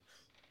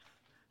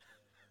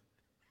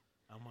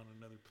I'm on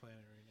another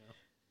planet right now.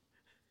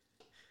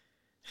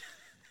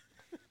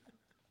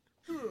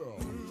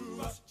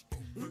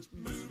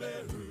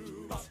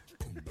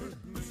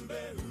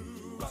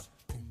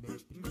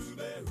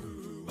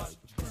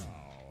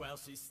 Well,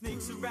 she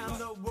sneaks around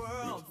the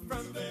world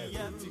from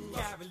Kiev to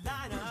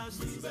Carolina.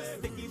 She's a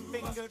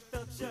sticky-fingered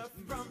filcher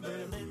from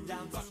Berlin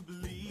down to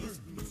Belize.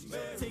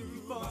 She'll take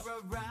you for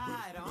a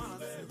ride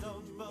on a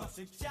slow boat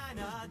to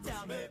China.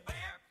 Tell me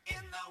where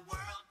in the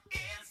world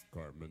is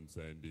Carmen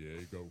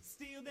Sandiego.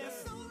 Steal their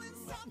soul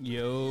inside.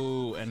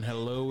 Yo, and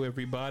hello,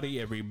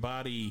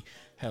 everybody.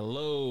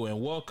 Hello,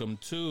 and welcome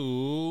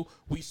to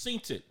We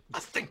Synced It. I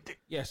think it.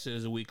 Yes, it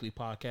is a weekly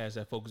podcast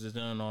that focuses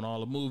in on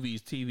all the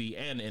movies, TV,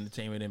 and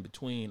entertainment in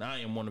between.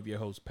 I am one of your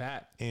hosts,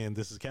 Pat. And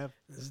this is Kev.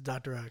 This is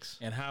Dr. X.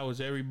 And how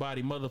is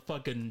everybody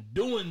motherfucking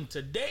doing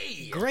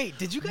today? Great.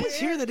 Did you guys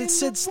hear that it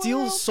said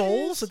Steel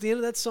Souls at the end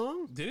of that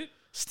song? Did it?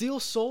 Steel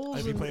Souls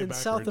I'd be playing in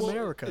South backwards.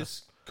 America.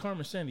 It's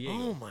Carmen Sandiego.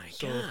 Oh my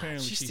So God.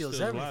 apparently She she steals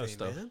steals a lot of everything,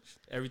 stuff. man.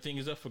 Everything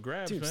is up for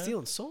grabs, Dude, man.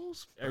 stealing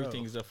souls? Bro.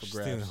 Everything is up for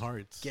Stealing grabs.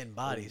 hearts. Getting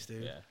bodies,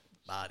 dude. Yeah.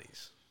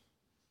 Bodies.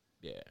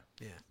 Yeah.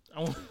 Yeah.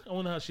 I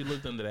wonder how she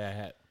looked under that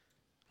hat.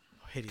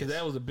 Hideous. Because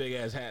that was a big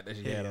ass hat that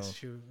she had on. hideous.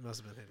 She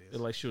must have been hideous. It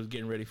like she was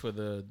getting ready for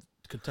the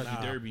Kentucky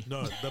Nah, Derby.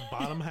 No, the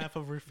bottom half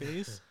of her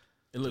face,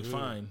 It looked Dude.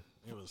 fine.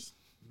 it was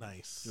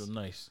nice. It was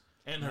nice.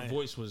 And her Right.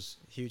 voice was,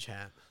 Huge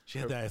hat. She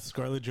had that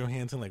Scarlett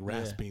Johansson, like,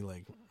 raspy,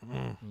 like,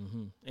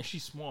 and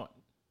she's smart.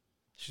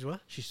 She's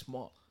what? She's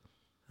smart.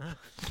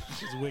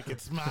 she's wicked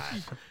smart.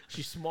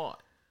 She's smart.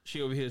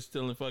 She over here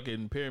stealing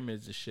fucking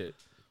pyramids and shit.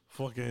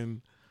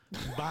 Fucking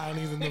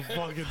bodies in the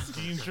fucking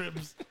skiing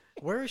trips.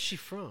 Where is she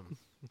from?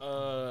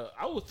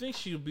 I would think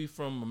she would be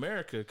from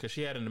America because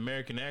she had an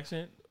American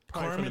accent.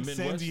 Probably Carmen from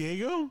the Midwest.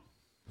 Sandiego?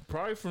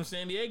 Probably from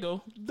San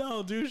Diego.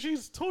 No, dude,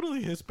 she's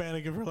totally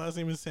Hispanic if her last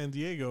name is San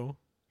Diego.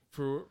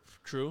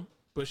 True.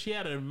 But she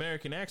had an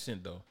American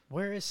accent though.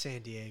 Where is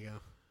San Diego?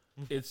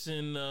 It's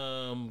in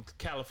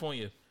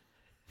California.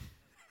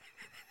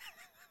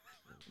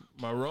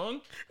 Am I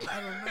wrong? I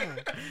don't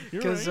know.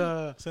 You're 'Cause,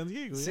 right. San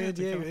Diego. yeah, San it's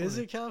in Diego. California. Is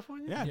it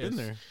California? Yeah, I've been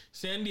there.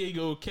 San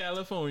Diego,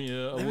 California,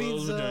 a That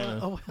whale's means, vagina.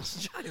 oh,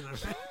 whale's vagina.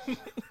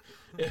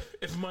 Right?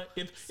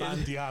 If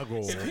Santiago.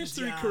 history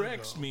Santiago.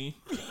 corrects me,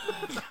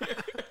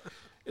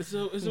 it's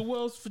a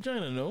whale's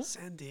vagina, no?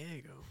 San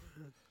Diego.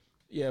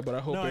 Yeah, but I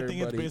hope No, I everybody.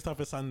 think it's based off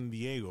of San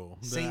Diego.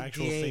 The Saint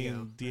actual Diego.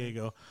 Saint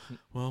Diego.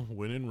 Well,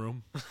 when in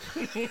Rome.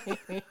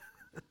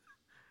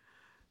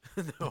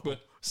 No.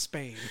 But-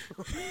 Spain.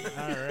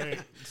 All right.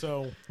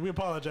 So we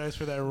apologize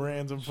for that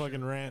random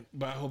fucking rant.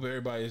 But I hope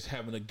everybody's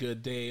having a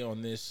good day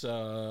on this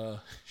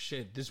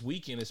shit. This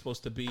weekend is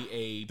supposed to be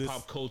a This-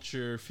 pop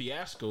culture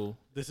fiasco.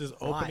 This is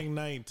opening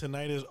night.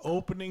 Tonight is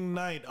opening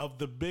night of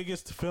the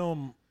biggest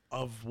film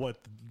of what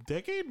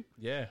decade?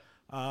 Yeah.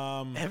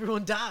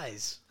 Everyone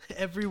dies.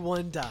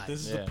 Everyone dies. This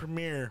is Yeah. the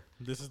premiere.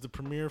 This is the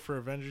premiere for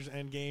Avengers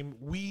Endgame.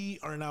 We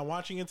are not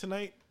watching it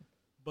tonight,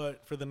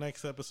 but for the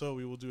next episode,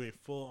 we will do a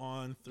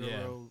full-on,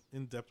 thorough,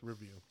 in-depth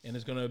review. And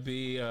it's gonna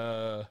be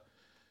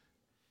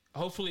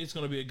hopefully it's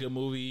gonna be a good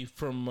movie.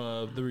 From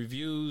the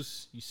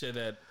reviews, you said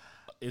that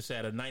it's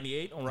at a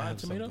 98 on Rotten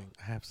Tomato.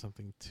 I have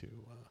something to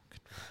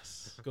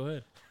confess. Go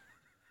ahead.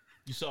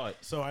 You saw it.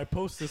 So I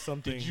posted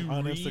something Did you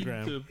on read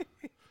Instagram.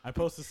 I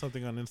posted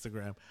something on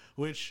Instagram,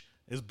 which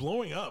is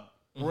blowing up.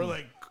 We're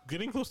like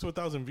getting close to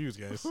 1,000 views,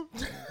 guys.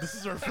 This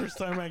is our first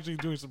time actually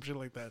doing some shit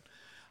like that.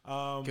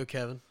 Go,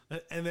 Kevin.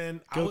 And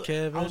then Go,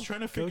 Kevin. I was trying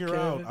to Go, figure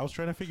out. Kevin. I was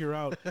trying to figure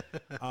out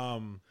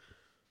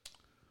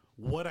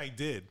what I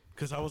did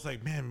because I was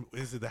like, man,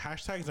 is it the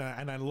hashtags?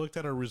 And I looked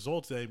at our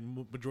results. The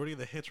majority of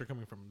the hits are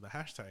coming from the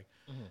hashtag.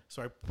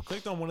 So I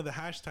clicked on one of the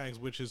hashtags,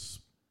 which is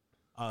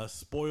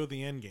 "spoil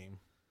the end game."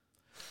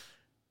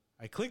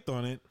 I clicked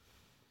on it.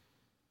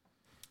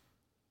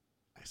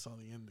 I saw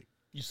the ending.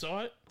 You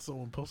saw it?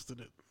 Someone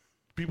posted it.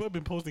 People have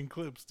been posting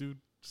clips, dude.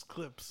 Just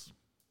clips.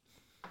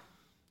 And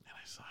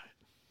I saw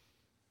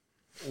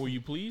it. Were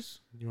you pleased?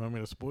 You want me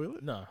to spoil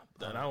it? Nah,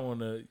 I don't want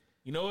to.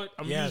 You know what?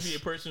 I'm Yes. usually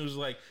a person who's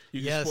like, you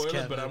can Yes, spoil it,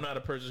 but Kevin. I'm not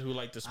a person who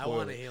like to spoil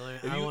wanna it. hear it.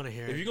 If I you- wanna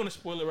hear If it. you're gonna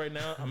spoil it right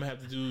now, I'm gonna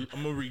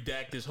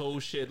redact this whole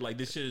shit. Like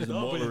this shit is the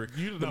No, Mueller. but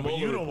you, the no, but you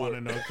Mueller don't want to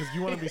report. know because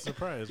you want to be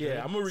surprised. Yeah,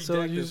 right? I'm gonna redact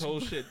So you this just- whole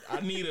shit.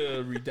 I need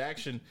a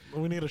redaction.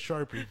 We need a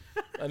Sharpie.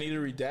 I need a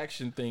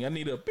redaction thing. I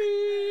need a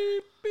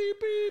beep beep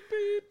beep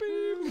beep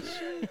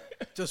beep.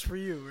 Just for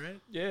you,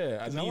 right? Yeah,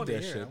 I 'Cause need want to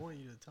that hear it. shit. I want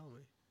you to tell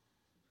me.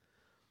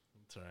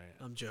 It's all right.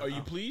 I'm joking. Are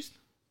you pleased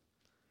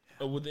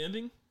with the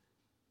ending?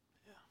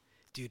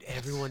 Dude,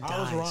 everyone dies. I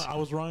was wrong. I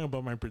was wrong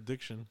about my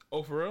prediction.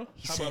 Oh, for real?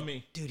 He How said- about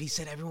me? Dude, he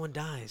said everyone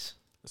dies.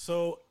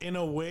 So in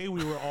a way,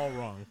 we were all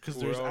wrong because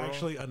We're there's all wrong?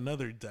 actually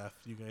another death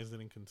you guys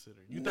didn't consider.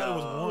 You thought it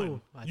was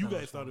one. I You thought it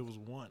guys was thought one. it was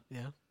one.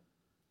 Yeah.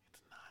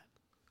 It's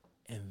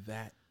not. And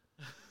that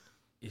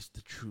is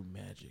the true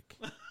magic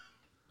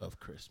of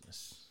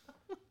Christmas.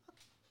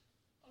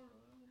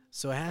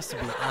 So it has to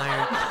be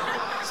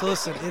Iron. So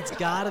listen, it's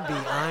got to be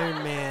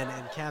Iron Man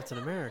and Captain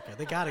America.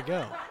 They got to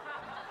go.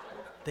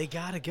 They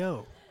got to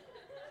go.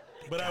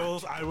 But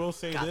I will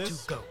say Got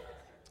this: to go.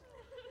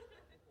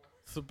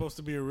 supposed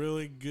to be a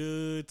really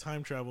good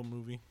time travel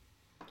movie.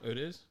 It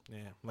is. Yeah,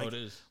 Oh, it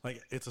is.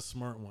 Like it's a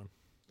smart one.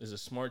 It's a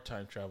smart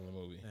time traveling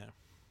movie.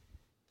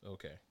 Yeah.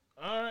 Okay.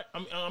 All right.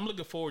 I'm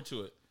looking forward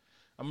to it.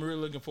 I'm really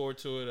looking forward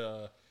to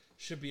it.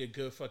 Should be a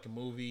good fucking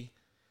movie.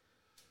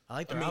 I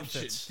like the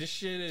outfits. This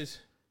shit is,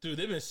 dude.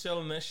 They've been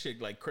selling that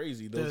shit like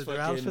crazy. Those Their fucking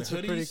outfits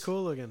hoodies, are pretty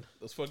cool looking.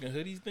 Those fucking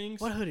hoodies things.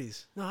 What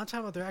hoodies? No, I'm talking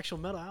about their actual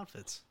metal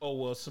outfits. Oh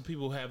well, some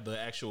people have the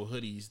actual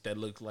hoodies that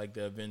look like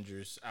the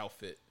Avengers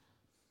outfit.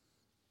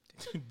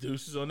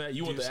 Deuces on that.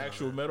 You want Deuces the on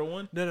actual that. metal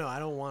one? No, I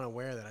don't want to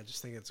wear that. I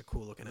just think it's a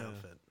cool looking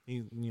outfit.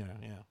 Yeah.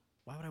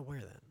 Why would I wear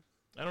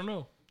that? I don't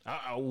know.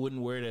 I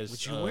wouldn't wear it as.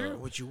 Would you wear it?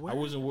 Would you wear I it?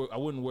 wasn't. I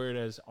wouldn't wear it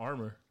as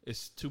armor.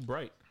 It's too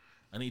bright.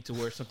 I need to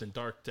wear something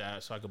dark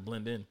so I can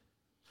blend in.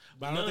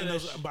 But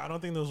I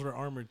don't think those were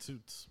armored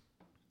suits.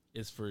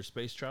 It's for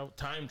space travel,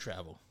 time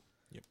travel.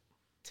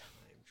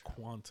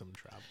 Quantum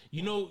travel.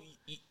 You know.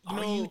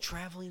 Are you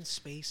traveling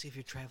space if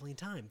you're traveling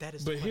time? That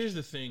is. But here's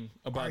the thing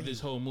about this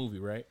whole movie,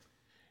 right?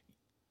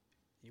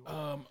 You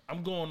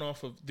I'm going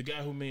off of the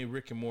guy who made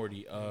Rick and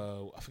Morty.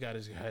 I forgot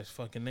his guy's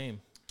fucking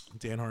name.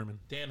 Dan Harmon.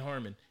 Dan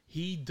Harmon.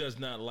 He does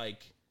not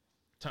like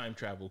time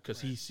travel because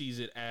he sees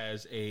it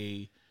as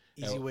a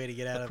easy way to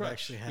get out of crutch.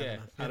 actually having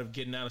out of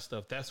getting out of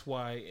stuff. That's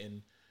why.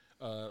 And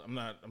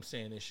I'm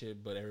saying this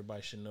shit, but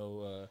everybody should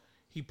know.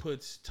 He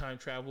puts time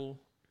travel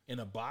in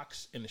a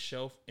box in the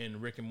shelf in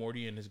Rick and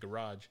Morty in his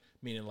garage,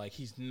 meaning like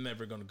he's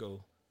never gonna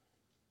go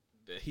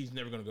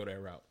that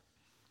route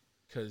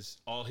because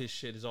all his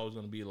shit is always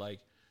gonna be like,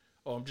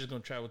 oh, I'm just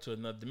gonna travel to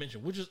another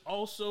dimension, which is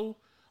also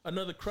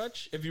another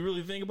crutch. If you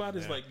really think about it,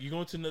 it's like you're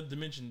going to another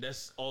dimension.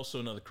 That's also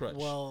another crutch.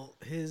 Well,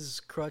 his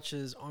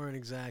crutches aren't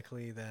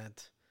exactly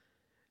that.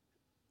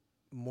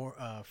 More,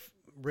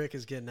 Rick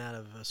is getting out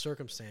of a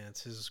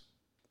circumstance. His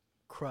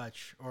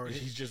crutch, or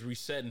he's just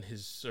resetting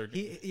his circuit.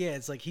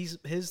 it's like his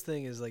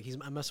thing is like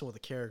I'm messing with the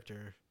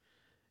character.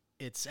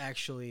 It's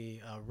actually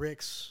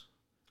Rick's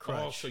crutch.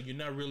 Oh, so you're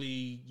not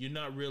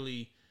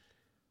really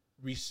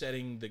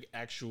resetting the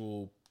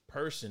actual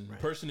person. Right.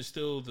 The person is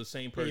still the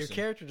same person. Yeah, your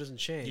character doesn't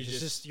change. You It's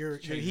just just you're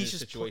change he's the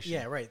just situation.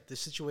 yeah, right. The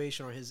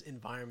situation or his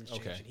environment's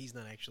Okay. changing. He's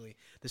not actually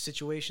the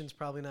situation's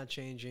probably not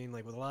changing.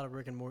 Like with a lot of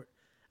Rick and Morty,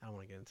 I don't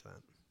want to get into that.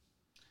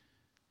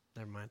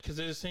 Never mind. Because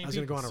they're the same. I was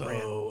gonna go on a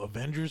rant. So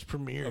Avengers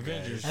premiere.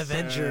 Avengers. guys.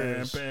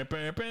 Avengers. Nope,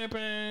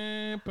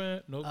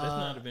 that's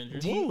not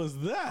Avengers. What was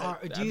that?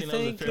 I Do you that was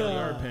think? the Fairly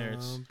Odd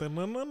Parents.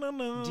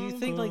 Do you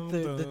think like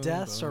the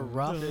deaths are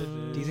rough?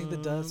 Do you think the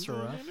deaths are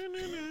rough?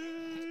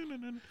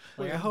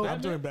 Like I hope.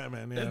 I'm doing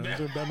Batman. Yeah, I'm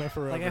doing Batman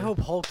forever. Like I hope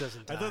Hulk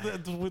doesn't I die.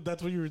 thought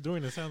that's what you were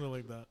doing. It sounded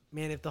like that.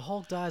 Man, if the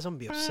Hulk dies, I'm gonna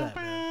be upset,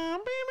 man.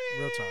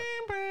 Real talk.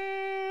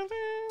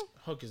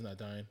 Hulk is not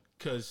dying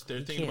because they're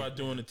He thinking can't, about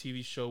doing a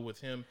TV show with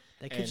him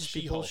That could and just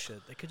be She-Hulk.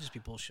 bullshit. That could just be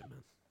bullshit,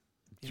 man.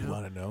 Do you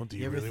want to know? Do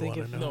you ever really think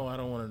want to if- know? No, I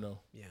don't want to know.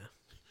 Yeah.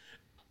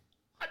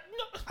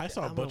 I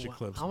saw a bunch of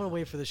clips. I'm gonna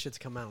wait for this shit to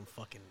come out and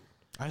fucking.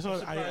 I saw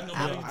surprised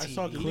I nobody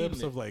saw deleted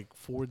clips it. of like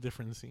 4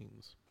 different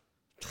scenes.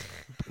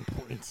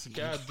 Important scenes.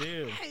 God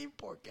damn. Hey,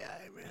 poor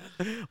guy,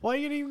 man. Why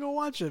you didn't even go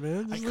watch it,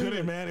 man? I Just leave couldn't,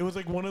 it. man. It was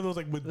like one of those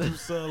like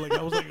Medusa. Like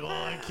I was like, oh,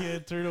 I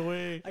can't turn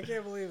away. I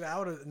can't believe that. I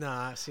would have.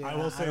 Nah, see. I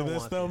will say don't this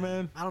want though, that.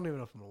 man. I don't even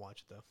know if I'm gonna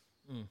watch it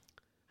though.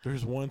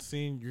 There's one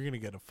scene you're gonna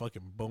get a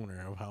fucking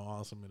boner of how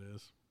awesome it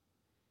is.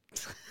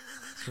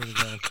 Swear to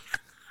God.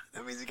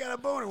 That means you got a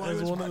boner while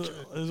It's you was one of watching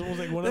the, it's almost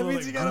like one That of those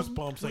means like you got a-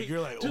 goosebumps. Like you're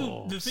like, Dude,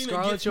 oh. the thing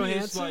Scarlett that gets me is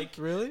Johansson? like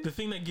Really? The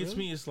thing that gets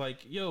me is like,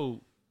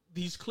 yo,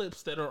 these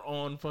clips that are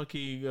on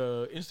fucking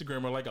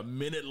Instagram are like a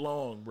minute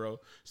long, bro.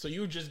 So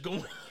you're just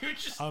going, you're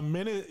just A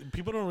minute.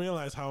 People don't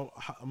realize how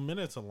a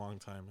minute's a long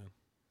time,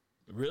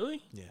 man.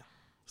 really. Yeah.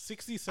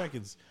 60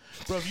 seconds,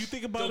 bro. If you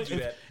think about Don't it, do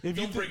that. if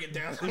you Don't break it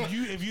down.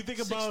 If you think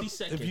 60 about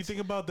seconds. if you think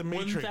about the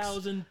Matrix,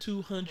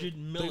 1,200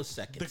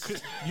 milliseconds.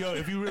 yo,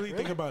 if you really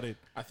think about it,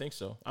 I think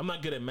so. I'm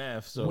not good at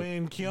math, so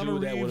when do Keanu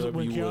that Reeves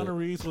whatever you would.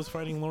 Reeves was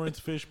fighting Lawrence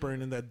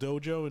Fishburne in that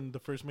dojo in the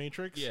first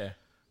Matrix, Yeah,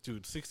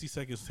 dude, 60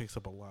 seconds takes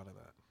up a lot of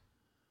that.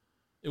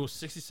 it was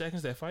 60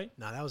 seconds that fight.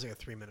 Nah, that was like a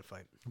 3-minute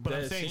fight. But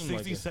I'm That saying seemed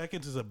 60 like it.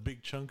 seconds is a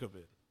big chunk of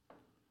it.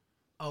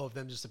 Oh, of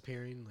them just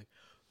appearing like,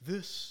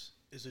 this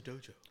is a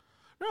dojo.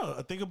 No,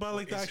 think about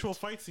like the is actual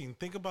fight scene.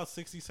 Think about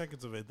 60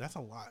 seconds of it. That's a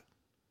lot.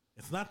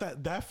 It's not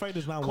that fight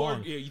is not Yeah,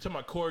 long. you talking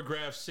about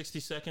choreograph 60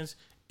 seconds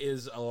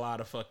is a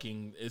lot of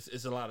fucking.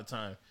 It's a lot of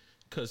time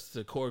because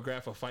to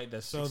choreograph a fight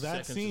that's So 60 that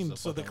seconds scene, is a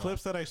so the fucking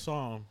clips that I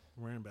saw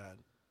weren't bad.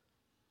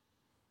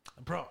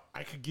 Bro,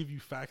 I could give you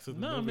facts of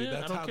the No, movie. man, I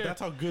That's don't how care.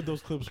 that's how good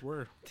those clips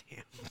were.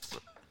 Damn. lot.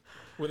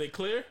 Were they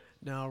clear?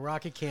 No,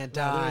 Rocket can't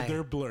They're, die.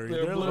 they're blurry.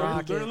 They're They're, blurry. a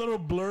little, they're a little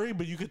blurry,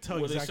 but you could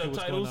tell Were they exactly what's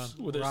going on. subtitles?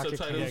 Were there Rocket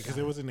subtitles? Yeah, because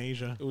it was in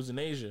Asia. It was in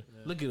Asia.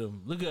 Look at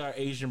them. Look at our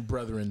Asian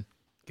brethren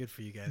Good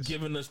for you guys.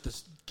 giving us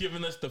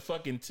the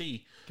fucking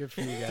tea. Good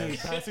for you Dude, guys.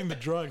 passing the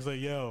drugs, like,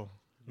 yo,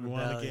 you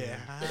want to get Rebellion.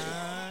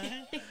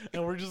 high?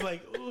 And we're just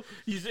like, ooh.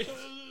 You say, take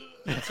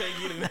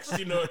it. Next thing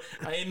you know,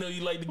 I didn't know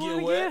you like to get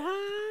Wanna wet. get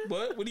high?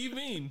 What? What do you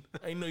mean?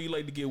 I didn't know you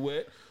like to get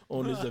wet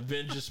on this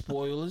Avengers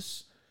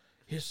spoilers.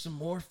 Here's some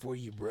more for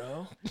you,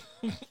 bro.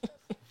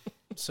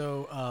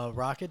 So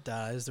Rocket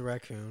dies, the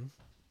raccoon.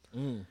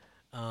 Mm.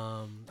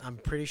 I'm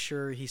pretty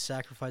sure he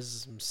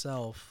sacrifices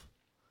himself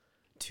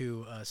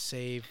to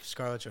save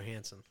Scarlett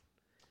Johansson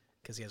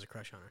because he has a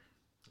crush on her.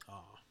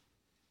 Oh.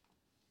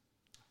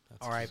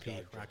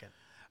 R.I.P. Rocket.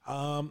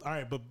 All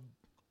right, but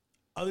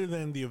other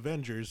than the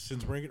Avengers,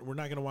 since we're not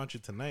going to watch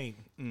it tonight,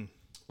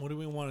 what do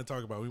we want to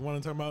talk about? We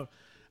want to talk about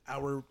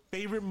our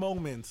favorite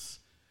moments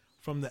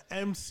from the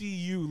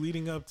MCU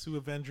leading up to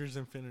Avengers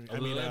Infinity.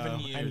 11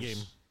 years.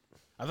 Endgame.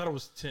 I thought it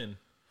was 10.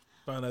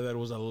 Found out that it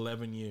was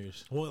 11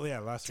 years. Well, yeah,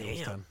 last year was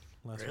Damn. 10.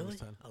 Last year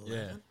was Really? 10.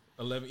 11? Yeah.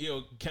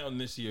 11. Counting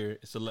this year,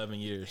 it's 11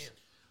 years.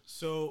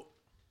 So,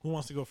 who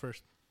wants to go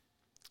first?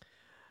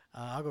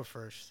 I'll go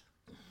first.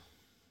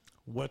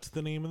 What's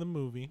the name of the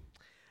movie?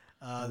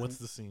 Uh, What's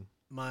the scene?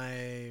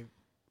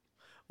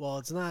 Well,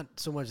 it's not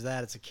so much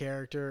that it's a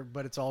character,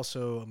 but it's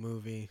also a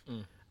movie,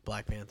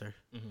 Black Panther.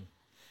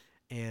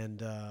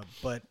 And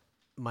but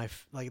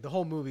the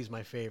whole movie is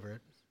my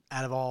favorite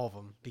out of all of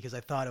them because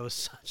I thought it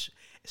was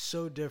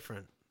so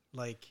different,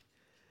 like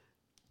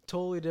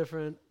totally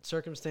different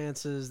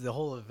circumstances. The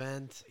whole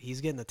event, he's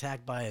getting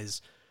attacked by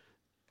his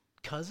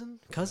cousin,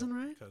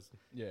 right? Cousin.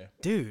 Yeah.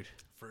 Dude,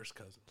 First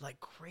cousin. like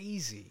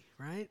crazy,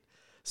 right?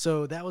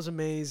 So that was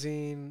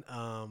amazing.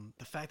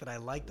 The fact that I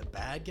liked the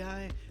bad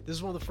guy. This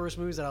is one of the first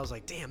movies that I was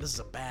like, damn, this is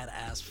a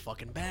badass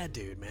fucking bad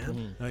dude,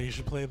 man. Now you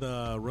should play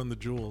the Run the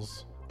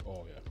Jewels.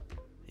 Oh, yeah.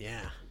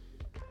 Yeah.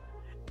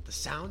 The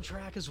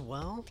soundtrack as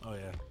well. Oh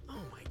yeah,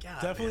 Oh my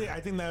god. definitely. man. I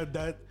think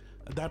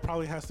that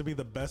probably has to be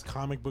the best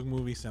comic book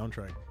movie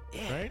soundtrack.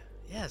 Yeah. Right?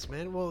 Yes,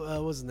 man.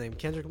 Well, what's his name?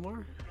 Kendrick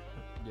Lamar.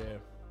 Yeah.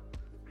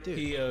 Dude,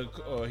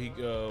 He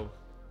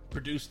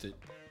produced it.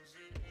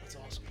 that's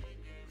awesome.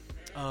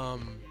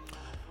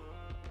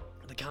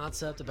 The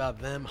concept about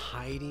them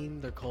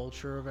hiding their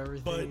culture of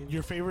everything. But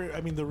your favorite?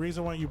 I mean, the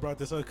reason why you brought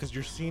this up because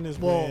your scene is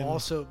well, when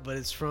also, but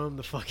it's from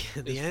the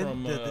fucking the It's end,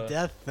 from, the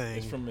death thing.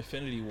 It's from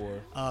Infinity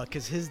War.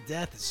 Because his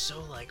death is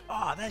so like,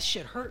 oh, that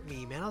shit hurt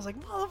me, man. I was like,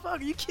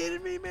 motherfucker, you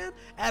kidding me, man?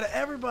 Out of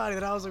everybody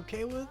that I was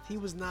okay with, he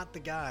was not the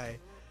guy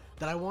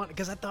that I want.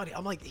 Because I thought,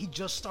 I'm like, he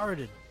just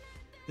started.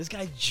 This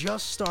guy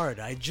just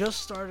started. I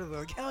just started.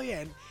 Like, hell yeah.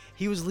 And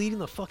he was leading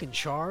the fucking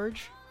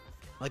charge.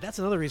 Like, that's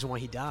another reason why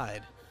he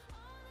died.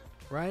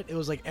 Right? It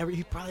was like,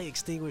 he probably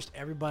extinguished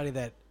everybody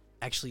that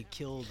actually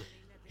killed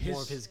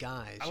more of his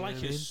guys. I you know like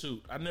what his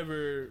suit.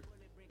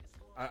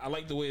 I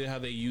like the way how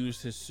they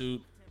used his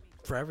suit.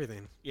 For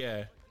everything.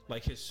 Yeah,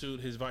 like his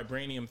suit, his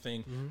vibranium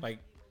thing. Like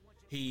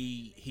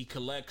he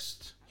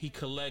collects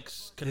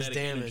kinetic damage,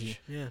 energy,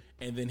 yeah.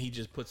 and then he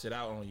just puts it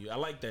out on you. I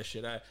like that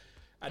shit.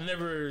 I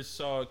never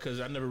saw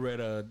because I never read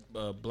a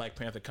Black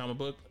Panther comic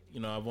book. You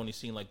know, I've only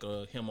seen like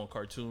him on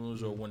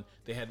cartoons or when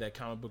they had that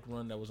comic book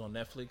run that was on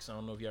Netflix. I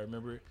don't know if y'all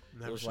remember it.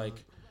 Never It was saw like,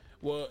 it.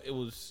 well, it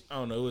was I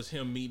don't know. It was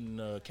him meeting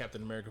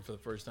Captain America for the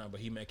first time, but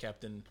he met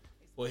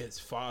his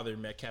father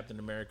met Captain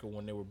America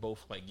when they were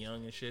both like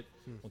young and shit.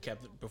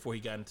 Before he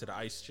got into the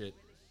ice shit,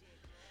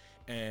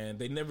 and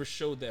they never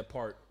showed that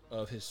part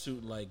of his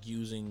suit like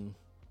using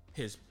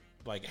his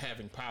like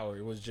having power.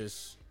 It was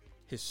just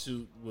his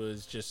suit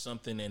was just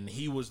something, and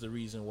he was the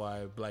reason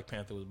why Black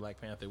Panther was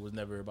Black Panther. It was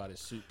never about his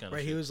suit kind of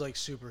Right? shit. He was like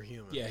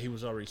superhuman. Yeah, he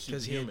was already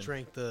Because he had superhuman.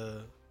 drank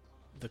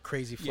the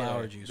crazy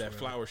flower juice. That or whatever.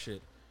 flower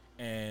shit,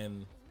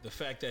 and the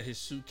fact that his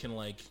suit can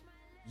like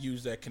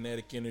use that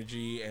kinetic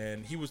energy,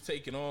 and he was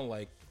taking on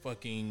like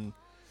fucking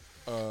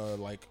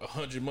like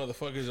 100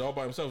 motherfuckers all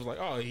by himself. It was like,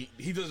 oh,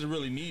 he doesn't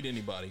really need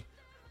anybody.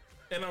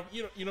 And I,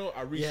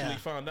 I recently Yeah.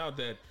 found out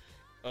that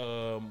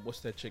what's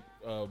that chick,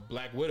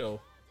 Black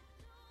Widow.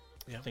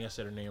 Yeah. I think I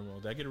said her name wrong.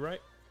 Did I get it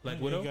right? Black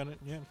Yeah, Widow. You got it.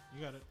 Yeah,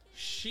 you got it.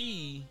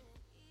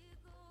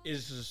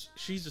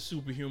 She's a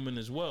superhuman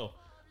as well.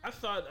 I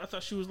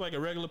thought she was like a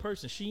regular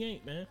person. She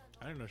ain't, man.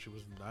 I didn't know she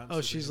was not.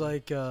 Oh, she's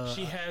like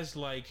She has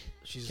like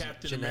she's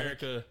Captain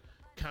genetic? America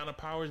kind of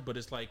powers, but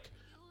it's like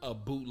a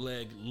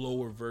bootleg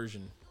lower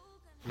version,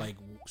 like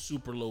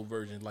super low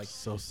version. Like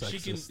So she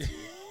can, sexist.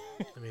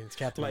 I mean, it's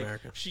Captain like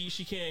America. she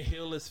can't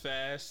heal as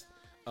fast.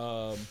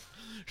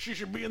 She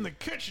should be in the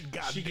kitchen.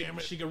 God She damn can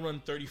it! she can run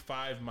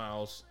 35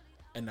 miles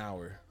an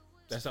hour.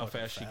 That's how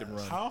fast she can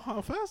run.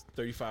 How fast?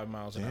 35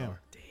 miles an Damn. hour.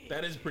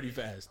 That is pretty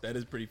fast. That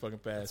is pretty fucking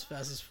It's fast.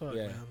 fast as fuck,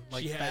 Yeah, man.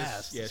 Like she has.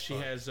 fast. Yeah, as she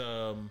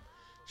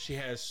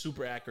fuck. has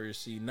super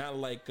accuracy, not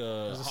like I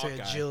was gonna say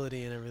Hawkeye.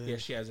 agility and everything. Yeah,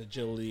 she has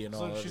agility and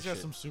all So that. she's got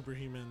shit. some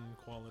superhuman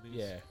qualities.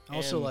 Yeah.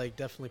 Also, And- like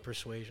definitely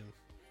persuasion.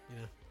 You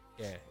know.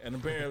 yeah, and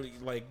apparently,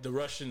 like the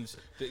Russians,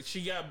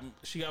 she got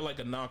like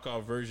a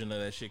knockoff version of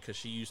that shit because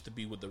she used to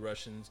be with the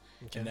Russians,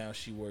 Okay. and now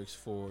she works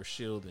for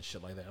Shield and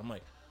shit like that. I'm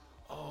like,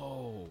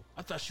 oh,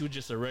 I thought she was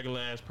just a regular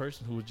ass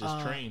person who was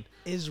just trained.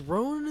 Is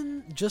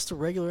Ronan just a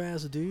regular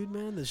ass dude,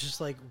 man? That's just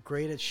like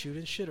great at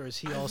shooting shit, or is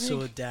he I also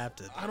think-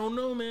 adapted? I don't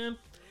know, man.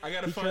 I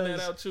gotta find that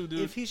Because out too, dude.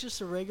 If he's just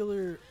a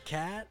regular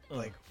cat,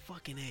 like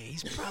fucking A,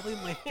 he's probably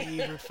my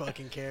favorite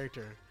fucking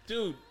character.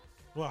 Dude,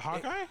 Well,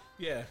 Hawkeye.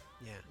 yeah,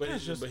 Yeah. but Yeah,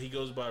 it's just- but he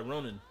goes by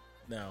Ronan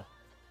now,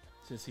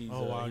 since he's.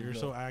 Oh wow, he's you're no-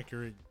 so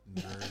accurate,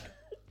 nerd.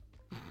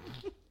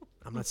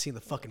 I'm not seeing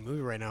the fucking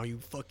movie right now. You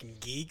fucking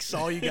geeks,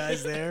 all you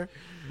guys there.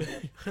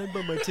 I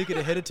bought my ticket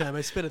ahead of time.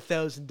 I spent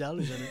 $1,000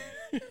 on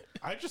it.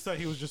 I just thought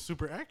he was just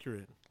super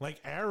accurate, like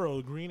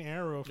Arrow, Green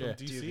Arrow from Yeah.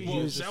 DC. Dude, He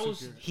well, was that just was-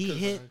 super- He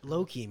hit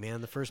Loki,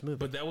 man, the first movie.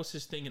 But that was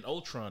his thing in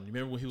Ultron. You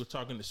remember when he was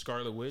talking to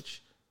Scarlet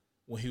Witch?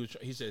 When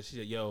he said,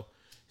 yo,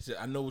 he said,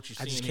 I know what you're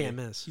I seeing. just here." can't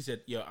miss. He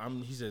said, yo,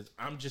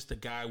 I'm just a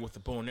guy with a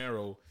bow and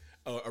arrow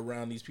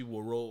around these people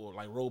with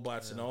like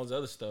robots and all this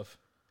other stuff.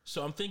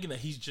 So I'm thinking that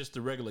he's just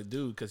a regular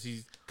dude because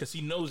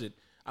he knows it.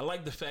 I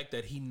like the fact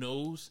that he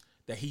knows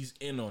that he's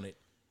in on it.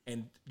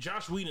 And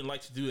Josh Whedon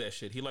likes to do that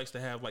shit. He likes to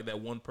have like that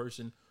one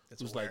person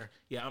who's aware. like,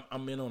 yeah,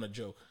 I'm in on a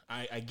joke.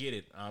 I get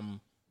it.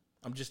 I'm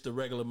just a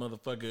regular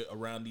motherfucker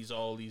around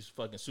all these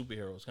fucking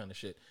superheroes kind of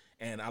shit.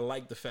 And I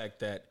like the fact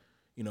that,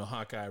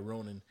 Hawkeye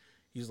Ronan,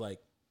 he's like,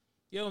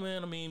 yo,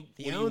 man, I mean,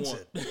 He what owns do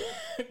you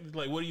want?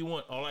 Like, what do you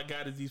want? All I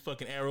got is these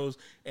fucking arrows,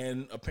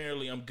 and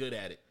apparently I'm good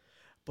at it.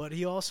 But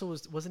he also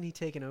wasn't he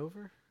taking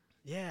over?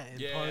 Yeah, in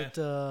Yeah.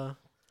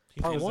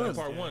 part was, one.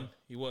 Part Yeah. one,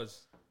 he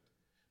was.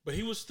 But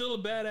he was still a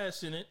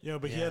badass in it. Yeah,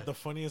 but he Yeah. had the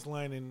funniest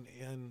line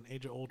in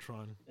Age of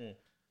Ultron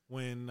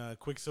when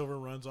Quicksilver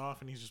runs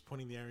off and he's just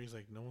pointing the arrow. He's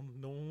like, no one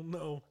will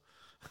know.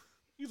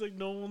 He's like,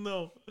 no one will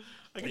know.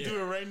 I can do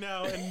it right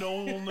now and no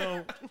one will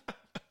know.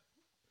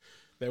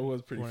 That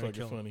was pretty Wanted to fucking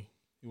kill him. funny.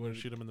 You want to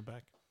shoot him in the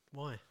back?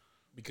 Why?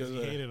 Because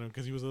He hated him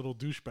because he was a little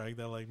douchebag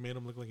that like made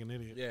him look like an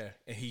idiot. yeah,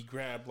 and he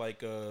grabbed like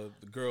the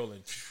girl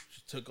and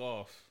she took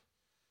off.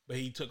 But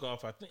he took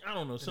off, I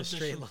don't know, In a something.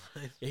 straight line.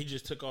 Yeah, he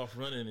just took off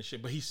running and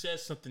shit. But he said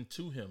something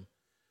to him.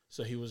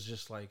 So he was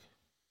just like,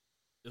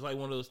 it's like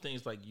one of those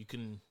things like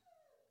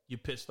you're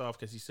pissed off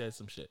because he said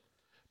some shit.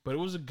 But it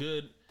was a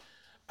good,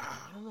 I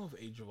don't know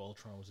if Age of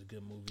Ultron was a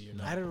good movie or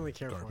not. I didn't really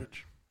care for it.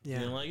 Garbage. You Yeah,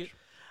 didn't like it?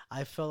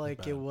 I felt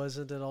like it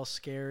wasn't at all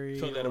scary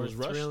Felt that or it was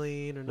rushed?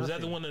 thrilling or nothing. Was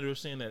that the one that they were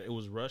saying that it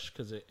was rushed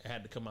because it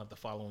had to come out the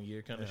following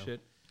year kind of Yeah.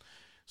 shit?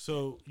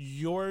 So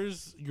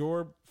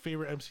your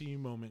favorite MCU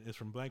moment is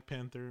from Black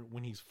Panther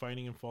when he's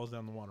fighting and falls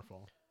down the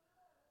waterfall.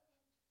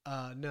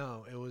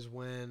 No, it was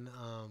when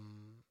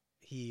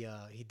he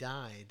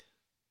died,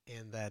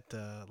 and that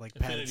like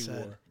Infinity Pat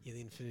said, War. yeah,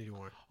 the Infinity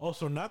War.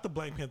 Also, not the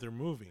Black Panther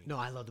movie. No,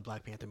 I love the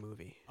Black Panther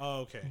movie,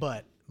 Oh, okay.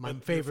 but my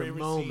But favorite, your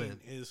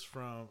moment scene is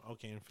from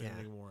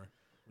Infinity Yeah. War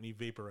when he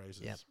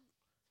vaporizes. Yep.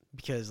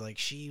 because like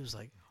she was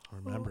like,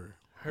 Remember,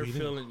 Her we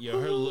didn't- feeling, yeah,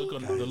 her look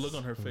on the guys, look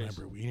on her face.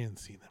 Remember, we didn't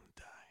see them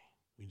die.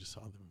 We just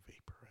saw them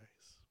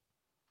vaporize.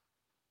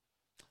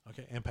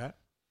 Okay, and Pat.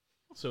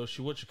 So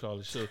what you call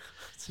it? So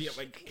yeah,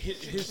 like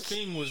his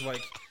thing was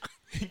like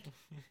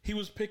he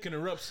was picking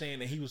her up, saying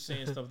that he was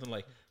saying something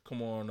like,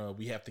 "Come on,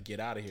 we have to get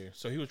out of here."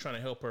 So he was trying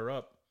to help her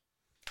up,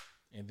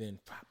 and then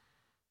pop,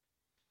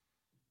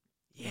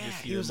 yeah,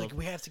 just see he was them like, up.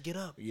 we have to get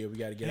up. yeah, we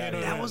got to get Yeah, out no,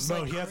 of that here. was, no,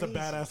 like, he has a crazy.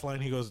 badass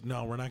line. He goes,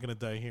 "No, we're not gonna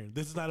die here.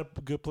 This is not a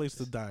good place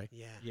to die."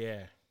 Yeah,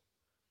 Yeah,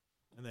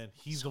 And then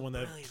he's so the one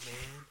that, brilliant,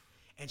 man.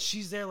 And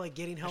she's there like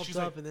getting helped she's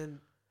up, like- and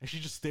then and she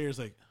just stares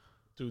like,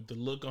 dude, the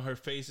look on her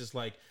face is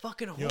like,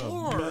 fucking "Yo,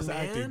 horror, best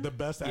man. acting, the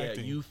best yeah,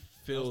 acting." you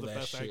feel the that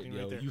best shit, acting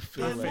yo. right there. You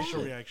feel Her that facial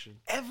shit. reaction.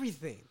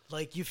 Everything,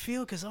 like you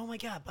feel, because oh my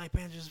god, Black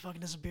Panther just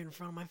fucking disappeared in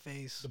front of my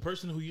face. The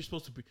person who you're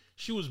supposed to be,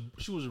 she was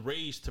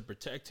raised to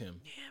protect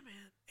him. Yeah, man.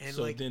 And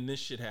So like, then this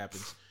shit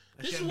happens.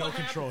 And This she is had no what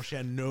control. happens. She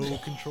had no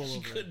control She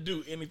over it. couldn't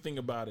do anything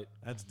about it.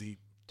 That's deep.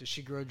 does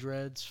she grow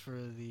dreads for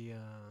the?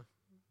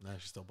 Nah,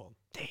 she's still bald.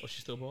 Oh,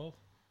 she's still bald?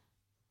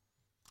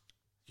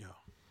 Yo,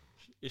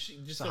 Is she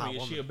just a tell me,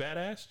 hot is she a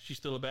badass? She's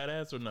still a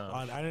badass or no?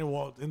 I didn't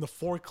walk in the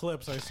 4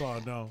 clips I saw.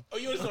 No. Oh,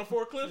 you only saw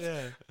 4 clips?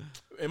 Yeah.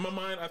 In my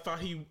mind, I thought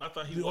he Oh,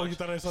 watched you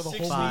thought I saw the whole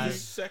 60 movie?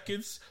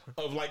 seconds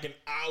of like an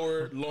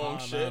hour long Oh, nah,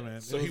 shit.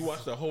 man. So It he was-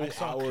 watched the whole I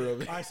saw- hour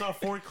of it. I saw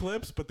 4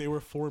 clips, but they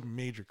were 4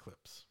 major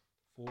clips.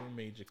 4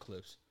 major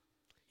clips.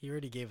 He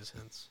already gave us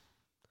hints.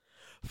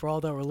 For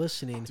all that were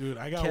listening, Dude,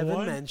 I got Kevin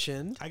one.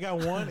 mentioned I got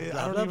one. I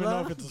Blah, don't blah, even know blah,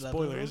 if it's a blah, blah,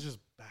 spoiler. blah. It's just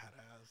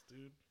badass,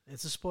 dude.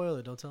 it's a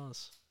spoiler. Don't tell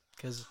us,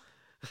 because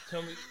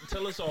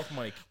Tell us off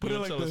mic. Put You it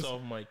wanna like tell this. us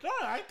off mic. No,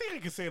 I think I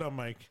can say it on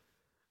mic.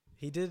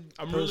 he did.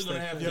 I'm really post gonna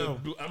that have thing. Yo.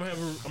 to.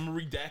 I'm gonna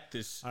redact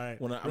this. All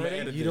right. When I'm gonna Ready?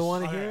 edit You this. don't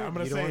want to Okay, hear it. I'm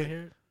gonna You don't say want it. to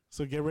hear it.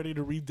 So get ready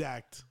to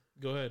redact.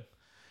 Go ahead.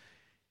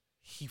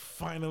 He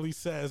finally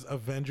says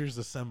Avengers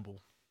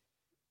Assemble.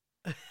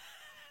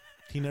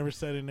 He never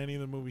said it in any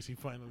of the movies. He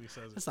finally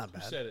says it. That's not Who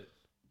bad. said it?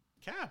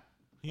 Cap.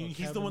 Oh, He's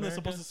Captain the one that's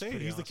America? supposed to say it.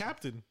 Pretty He's the awesome.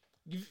 captain.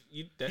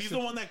 That's He's the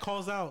one that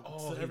calls out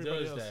Oh, to he everybody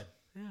does else. that.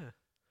 Yeah,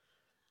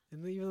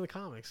 and even in the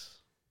comics.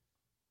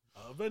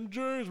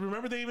 Avengers.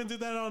 Remember they even did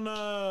that on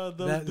That-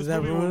 this does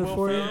that movie ruin with it Will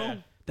for you? Ferrell.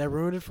 Yeah. That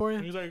ruined it for He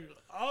you. was like,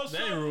 "Oh,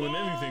 That ain't ruined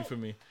anything for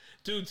me,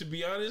 dude. To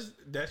be honest,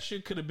 that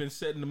shit could have been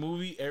said in the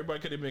movie. Everybody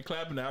could have been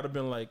clapping. I would have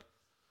been like,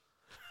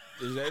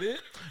 "Is that it?"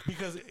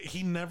 Because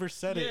he never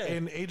said it. Yeah.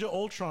 In Age of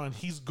Ultron,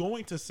 he's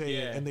going to say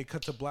Yeah. it, and they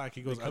cut to black.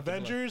 He goes, cut to black.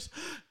 Avengers,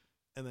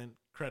 and then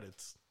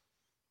credits.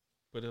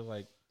 But it's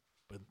like,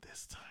 But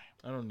this time,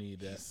 I don't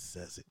need he that.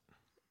 says it.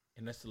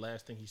 And that's the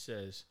last thing he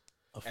says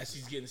as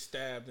he's getting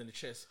stabbed in the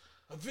chest.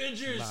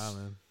 Avengers. Nah,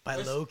 man. By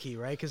Loki,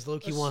 right? Because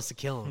Loki wants to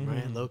kill him,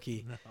 right?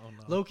 Loki. No.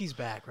 Loki's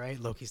back, right?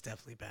 Loki's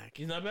definitely back.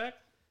 He's not back.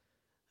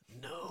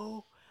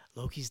 No,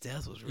 Loki's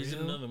death was real. He's in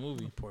another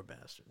movie. Poor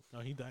bastard. No,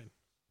 he died.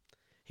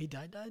 He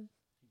died. He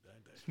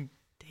died.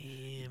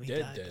 Damn, he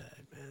Dead,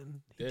 died,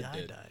 man. He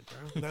Dead. died,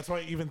 bro. That's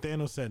why even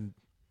Thanos said,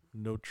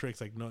 "No tricks."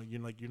 Like, no,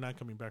 you're not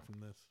coming back from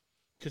this.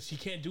 Because he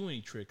can't do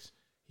any tricks.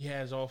 He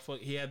has all fuck.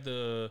 He had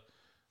the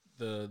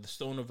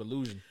Stone of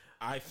Illusion.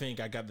 I think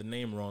I got the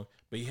name wrong,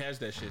 but he has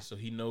that shit, so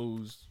he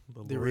knows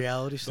The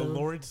reality the stone.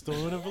 Lord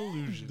Stone of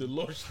Illusion. the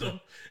Lord Stone.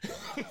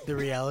 The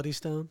reality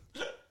stone.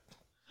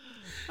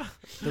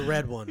 The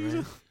red one,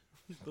 right?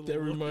 That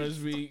reminds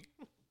me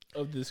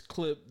of this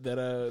clip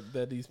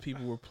that these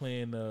people were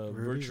playing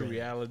virtual Red.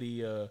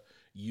 reality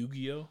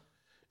Yu-Gi-Oh,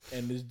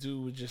 and this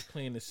dude was just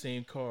playing the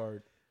same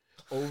card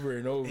over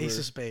and over. Ace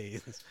of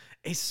spades.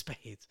 Ace of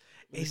spades.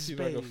 Let me Ace see of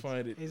if I can spades.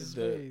 find it. Ace of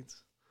The-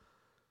 spades.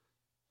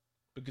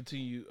 But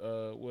continue.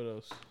 What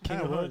else? King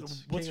Yeah, of what-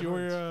 Hearts. what's King of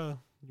your? Hearts.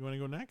 You want to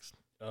go next?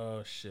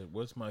 Oh shit!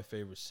 What's my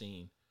favorite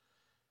scene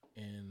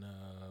in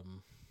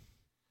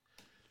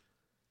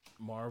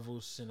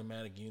Marvel's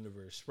Cinematic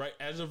Universe? Right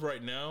as of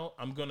right now,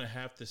 I'm gonna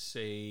have to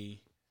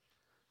say,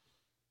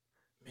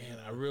 man,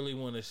 I really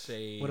want to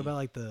say. What about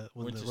like when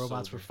Winter the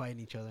robots were Soldier. fighting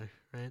each other?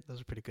 Right,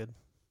 those are pretty good.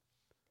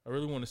 I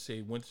really want to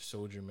say Winter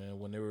Soldier, man.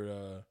 When they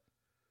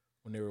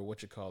were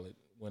what you call it?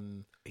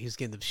 When He was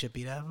getting the shit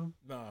beat out of him.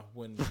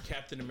 when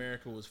Captain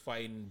America was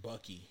fighting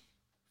Bucky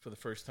for the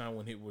first time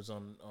when he was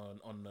on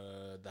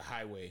the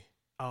highway.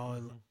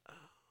 Oh,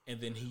 And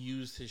then he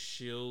used his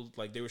shield,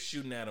 like they were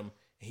shooting at him,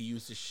 and he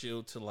used his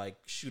shield to like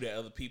shoot at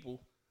other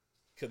people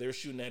because they were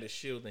shooting at his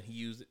shield, and he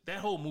used it. That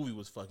whole movie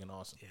was fucking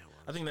awesome. Yeah, it was.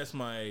 I think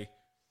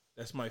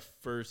that's my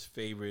first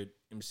favorite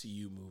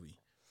MCU movie,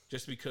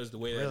 just because the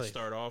way that Really? it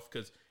started off,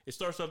 because it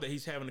starts off that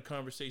he's having a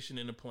conversation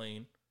in a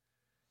plane,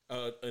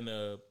 in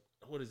a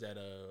what is that?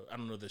 I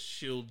don't know, the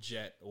shield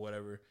jet or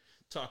whatever,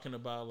 talking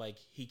about like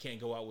he can't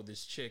go out with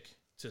this chick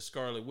to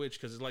Scarlet Witch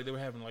because it's like they were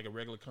having like a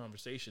regular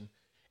conversation.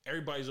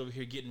 Everybody's over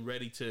here getting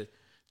ready to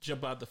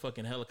jump out the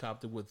fucking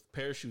helicopter with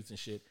parachutes and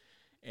shit.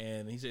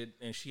 And he said,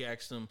 and she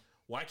asked him,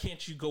 "Why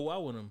can't you go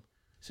out with him?"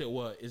 He said,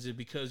 "What? Is it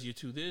because you're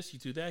too this, you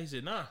too that?" He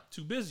said, "Nah,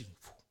 too busy."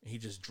 And he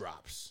just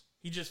drops.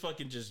 He just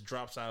fucking just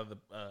drops out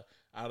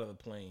of the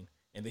plane,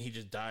 and then he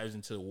just dives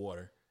into the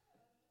water,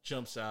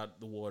 jumps out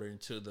the water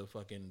into the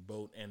fucking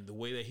boat. And the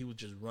way that he was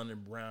just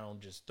running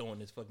around, just throwing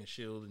his fucking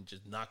shield and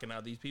just knocking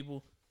out these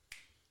people.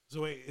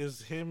 So wait,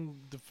 is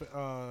him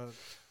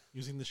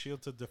using the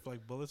shield to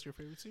deflect bullets your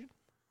favorite scene?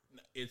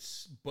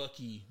 It's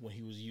Bucky when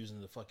he was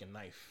using the fucking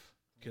knife,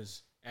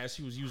 because as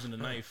he was using the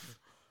knife,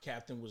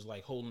 Captain was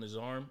like holding his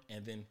arm,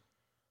 and then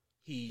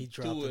he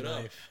dropped threw the it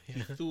up. knife. He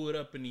Yeah. threw it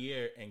up in the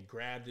air and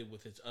grabbed it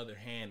with his other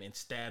hand and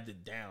stabbed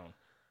it down,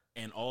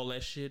 and all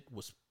that shit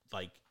was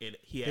like it.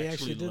 He They actually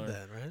actually did learned,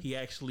 that, right? He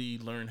actually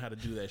learned how to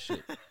do that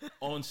shit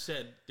on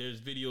set. There's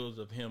videos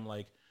of him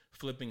like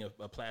flipping a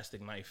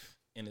plastic knife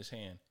in his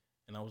hand,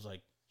 and I was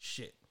like,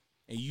 shit.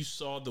 And you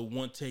saw the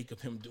one take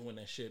of him doing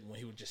that shit when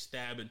he was just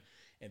stabbing,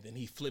 and then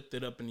he flipped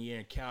it up in the air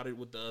and counted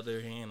with the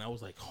other hand. I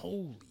was like,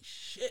 holy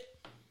shit.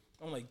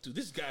 I'm like, dude,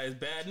 this guy is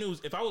bad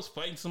news. If I was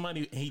fighting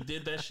somebody and he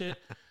did that shit,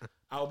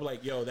 I would be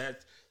like, yo,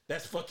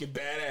 that's fucking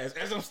badass.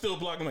 As I'm still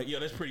blocking, I'm like,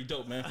 yo, that's pretty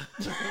dope, man.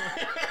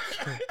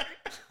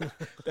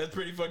 That's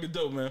pretty fucking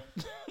dope, man.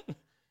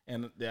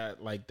 And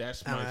that's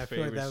I don't know, my I feel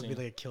like favorite that would scene. be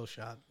like a kill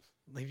shot.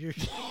 Like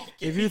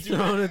if you're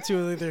throwing it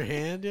to with your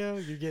hand, yo,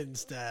 you're getting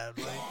stabbed.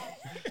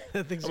 Like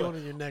that thing's going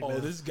in your neck. Oh, now.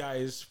 this guy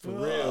is for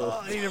Oh, real.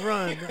 I need to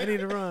run. I need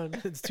to run.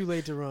 It's too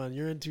late to run.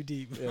 You're in too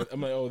deep. Yeah, I'm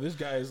like, oh, this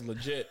guy is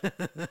legit.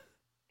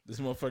 This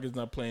motherfucker's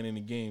not playing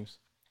any games.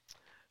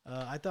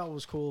 I thought what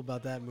was cool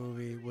about that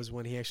movie was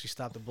when he actually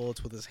stopped the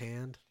bullets with his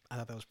hand. I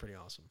thought that was pretty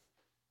awesome.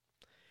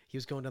 He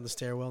was going down the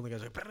stairwell, and the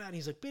guy's like, "Bah-da," and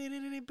he's like,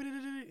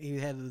 "Bah-da-da-da-da-da-da." He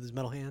had his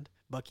metal hand,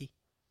 Bucky,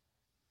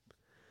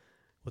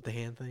 with the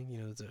hand thing. You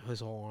know, his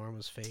whole arm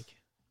was fake.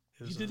 It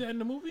He was, did that in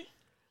the movie?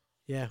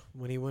 Yeah,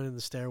 when he went in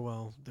the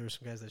stairwell, there were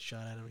some guys that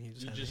shot at him. And he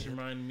just You had just a hand.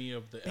 reminded me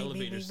of the Bing, bing,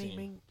 elevator bing, scene. bing,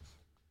 bing.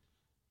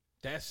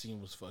 That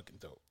scene was fucking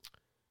dope.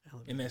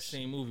 Elevator In that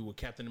scene. same movie where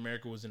Captain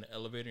America was in the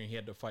elevator and he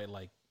had to fight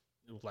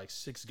it was like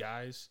 6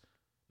 guys.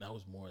 That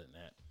was more than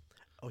that.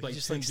 Oh, he like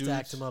just 10 like stacked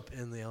dudes. them up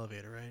in the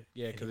elevator, right?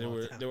 Yeah, And because he they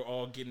walked out. were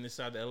all getting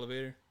inside the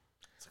elevator.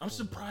 I'm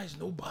surprised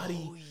nobody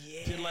Oh,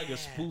 did like yeah. a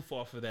spoof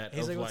off of that.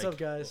 He's of like, "What's up,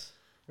 guys?"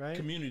 Right?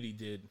 Community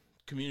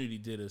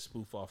did a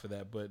spoof off of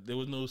that, but there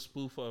was no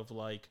spoof of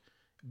like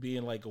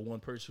being like a one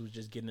person who's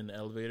just getting in the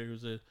elevator. It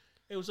was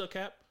hey, what's up,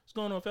 Cap? What's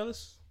going on,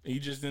 fellas? And you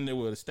just in there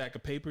with a stack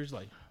of papers,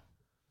 like,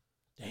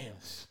 damn,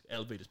 this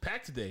elevator's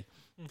packed today.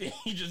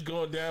 You just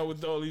going down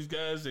with all these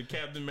guys, and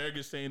Captain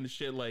America saying the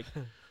shit like,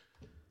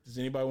 does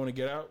anybody want to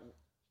get out?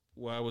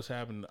 Well, what's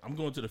happening? I'm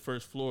going to the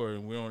first floor,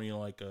 and we're on,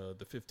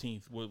 the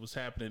 15th. What's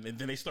happening? And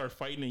then they start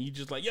fighting, and you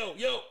just like, yo,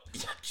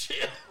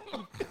 chill.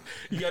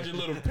 You got your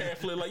little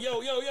pamphlet, like,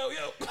 yo.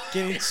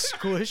 Getting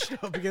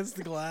squished up against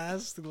the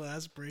glass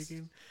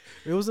breaking.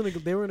 It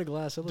wasn't. They were in a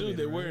glass elevator. Dude,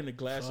 they were right? in the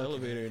glass Fuck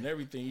elevator yeah. and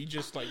everything. You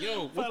just like,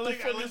 yo, what I the like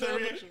fuck is that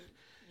happening? reaction.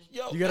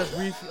 yo. You got a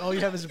brief. All you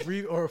have is a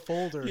brief or a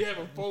folder. You have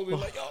a folder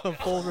like, yo. A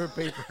folder of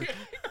paper.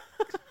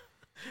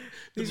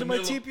 These are my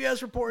manila-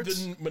 TPS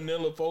reports. The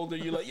manila folder.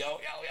 You're like, yo.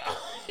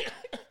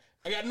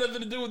 I got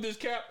nothing to do with this,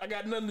 Cap. I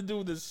got nothing to do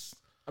with this.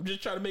 I'm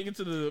just trying to make it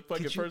to the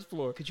fucking first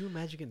floor. Could you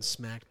imagine getting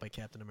smacked by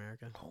Captain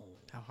America?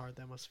 How hard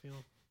that must feel.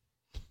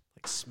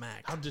 Like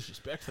smacked. How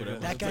disrespectful that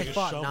That It's guy like a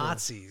fought shovel.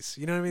 Nazis.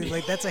 You know what I mean?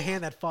 Like that's a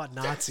hand that fought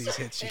Nazis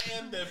hits you.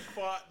 And that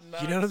fought You know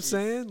what I'm Nazis.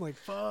 saying? Like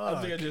I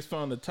fuck. think I just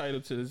found the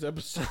title to this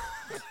episode.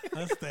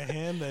 That's the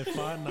hand that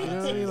fought You know what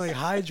I mean? Nazis. Like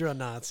Hydra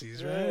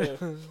Nazis, right?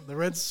 Yeah. The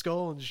Red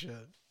Skull and shit.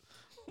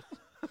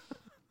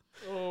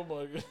 Oh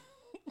my god.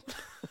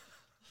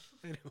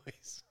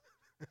 Anyways.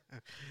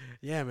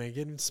 Yeah, man,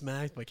 getting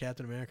smacked by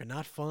Captain America,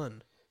 not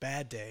fun.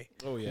 Bad day.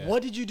 Oh yeah.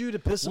 What did you do to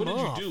piss What him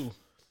did off? you do?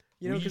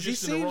 You know, Were you because he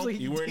just in the seems wrong- like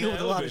he you were in deal the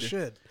with a lot of elevator.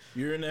 shit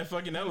You're in that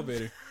fucking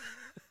elevator.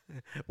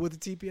 with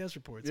the TPS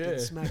reports. Yeah. Getting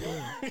smacked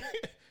around.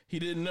 He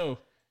didn't know.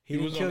 He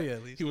didn't was kill you,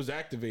 at least. He was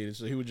activated,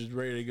 so he was just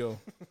ready to go.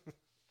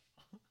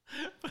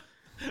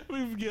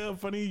 We get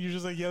funny. You're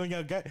just like yelling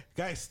out,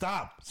 guys,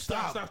 stop.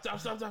 Stop. Stop,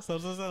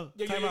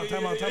 Yeah, Time out.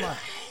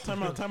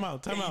 Time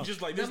out. And you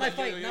just like this, Not my like,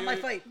 fight. yeah, Not yeah, my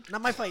yeah. fight.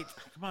 Not my fight.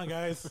 Come on,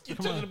 guys. You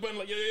Come touching the on. button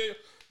like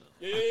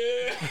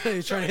yeah.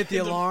 You're trying to hit the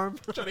alarm.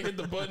 Trying to hit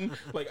the button.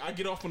 Like I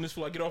get off on this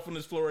floor. I get off on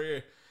this floor right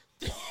here.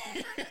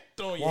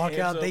 Throwing your Walk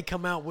hands out. up. They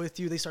come out with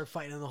you. They start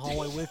fighting in the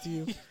hallway with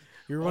you.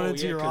 You're Oh, running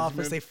to yeah, your 'cause office.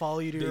 remember, They follow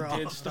you to They your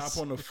did office. stop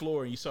on the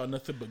floor, and you saw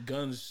nothing but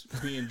guns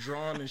being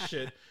drawn and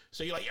shit.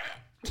 So you're like,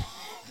 yeah,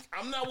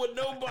 I'm not with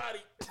nobody.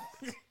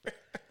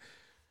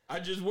 I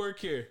just work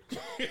here.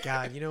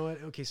 God, you know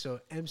what? Okay, so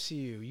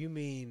MCU, you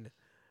mean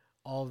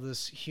all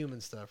this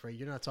human stuff, right?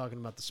 You're not talking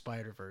about the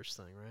Spider-Verse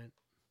thing, right?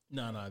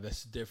 No,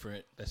 that's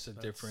different. That's a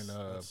different.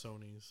 That's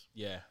Sony's.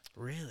 Yeah,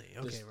 Really?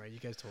 Okay, This- right. You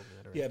guys told me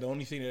that already. yeah. The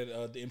only thing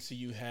that the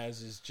MCU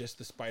has is just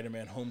the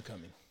Spider-Man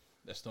Homecoming.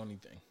 That's the only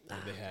thing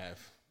that they have.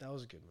 That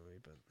was a good movie,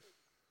 but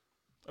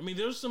I mean,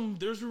 there's some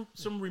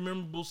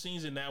memorable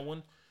scenes in that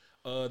one.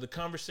 The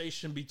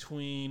conversation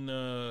between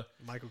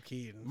Michael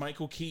Keaton.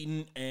 Michael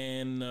Keaton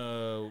and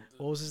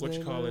What was his what name?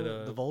 you call it?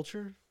 The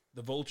Vulture?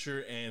 The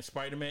Vulture and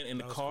Spider-Man in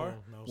the That was car.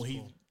 cool. That was When he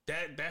cool.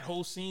 that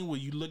whole scene where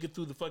you looking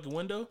through the fucking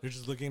window. You're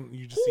just looking.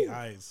 You just see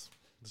eyes.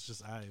 It's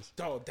just eyes.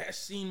 Dog, that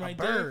scene right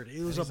Bird. there.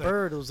 It was a He's like-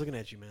 bird that was looking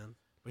at you, man.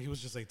 But he was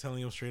just like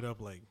telling him straight up,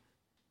 like,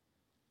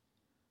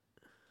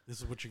 "This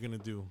is what you're gonna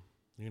do.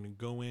 You're gonna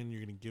go in.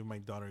 You're gonna give my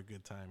daughter a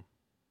good time.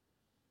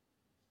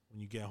 When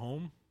you get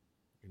home,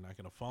 you're not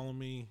gonna follow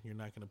me. You're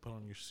not gonna put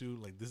on your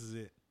suit. Like, this is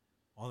it.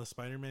 All the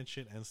Spider-Man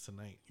shit ends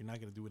tonight. You're not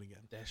gonna do it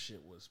again." That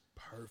shit was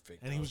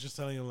perfect. And he dog. was just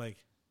telling him,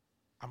 like,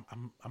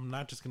 I'm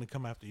not just gonna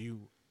come after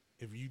you.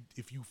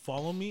 If you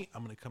follow me,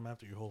 I'm gonna come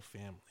after your whole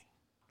family.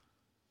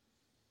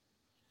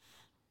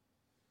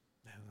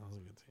 Man, that was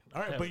a good scene.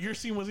 All right, Yeah. but your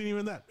scene wasn't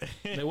even that.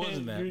 It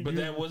wasn't that, You're- but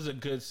you're- that was a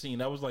good scene.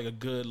 That was like a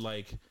good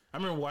like. I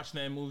remember watching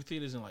that in movie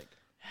theaters and like,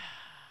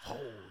 oh,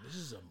 this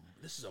is a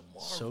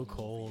Marvel So movie,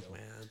 cold, yo.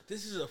 man.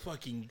 This is a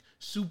fucking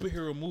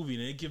superhero movie,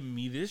 and they giving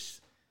me this.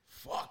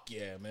 Fuck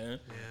yeah, man.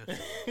 Yeah.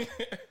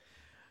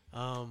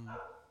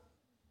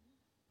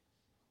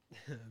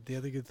 The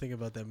other good thing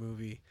about that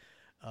movie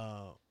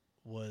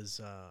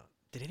was,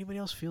 did anybody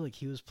else feel like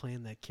he was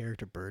playing that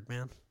character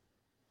Birdman?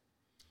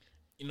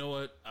 You know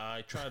what?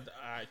 I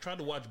tried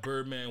to watch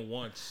Birdman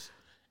once,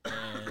 and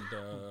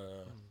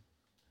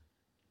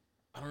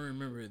I don't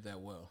remember it that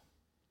well.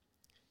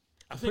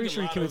 I Pretty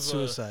sure he committed of,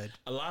 suicide.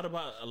 A lot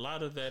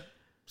of that.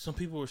 Some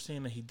people were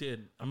saying that he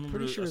did. I remember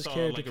Pretty sure I his saw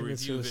character like a committed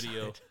review suicide.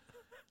 video.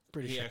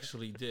 Pretty He sure.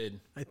 actually did.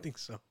 I think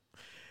so.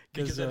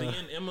 Because at the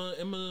end, Emma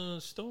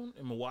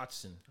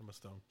Watson, Emma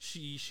Stone.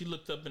 she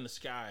looked up in the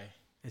sky.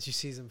 And she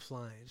sees him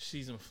flying. She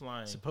sees him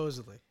flying.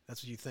 Supposedly,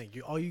 that's what you think.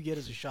 All you get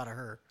is a shot of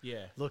her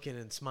Yeah, looking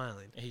and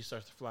smiling. and he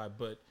starts to fly.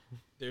 But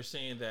they're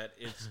saying that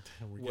it's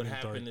We're what getting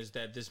happened dark. is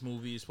that this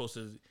movie is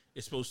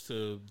supposed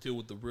to deal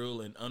with the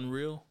real and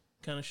unreal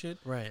kind of shit.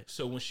 Right.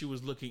 So when she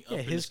was looking up, Yeah,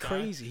 in his the sky,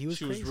 crazy. He was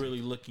she crazy. was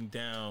really looking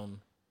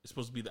down. It's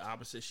supposed to be the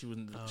opposite. She was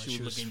she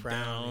was looking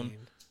down, frowning.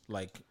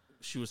 like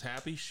she was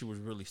happy. She was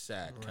really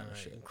sad, kind of Right,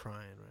 shit. and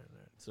crying.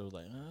 Right. So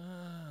like,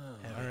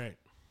 All right.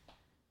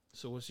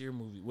 So what's your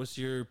movie? What's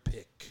your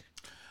pick?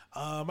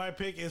 My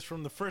pick is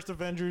from the first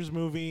Avengers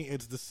movie.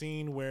 It's the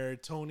scene where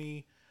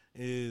Tony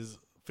is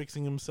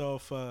fixing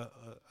himself a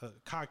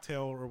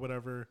cocktail or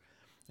whatever,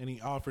 and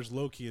he offers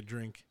Loki a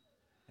drink.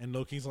 And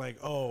Loki's like,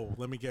 "Oh,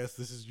 let me guess,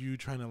 this is you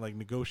trying to like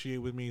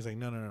negotiate with me?" He's like,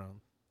 No,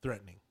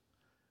 threatening.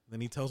 Then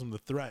he tells him the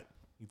threat.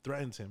 He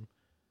threatens him,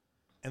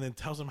 and then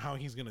tells him how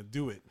he's gonna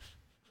do it.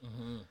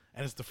 And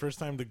it's the first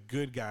time the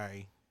good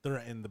guy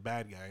threatened the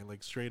bad guy,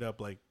 like straight up,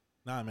 like,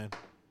 "Nah, man."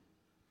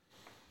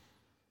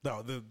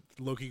 No, the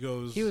Loki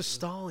goes. He was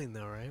stalling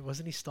though, right?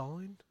 Wasn't he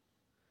stalling?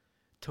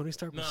 Tony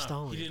Stark was Nah,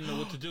 stalling. he didn't know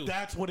what to do.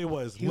 That's what it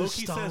was. He was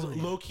Loki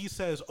stalling.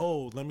 says,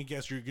 "Oh, let me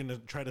guess, you're gonna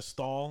try to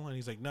stall," and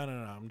he's like, "No,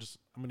 I'm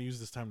gonna use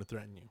this time to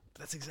threaten you."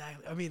 That's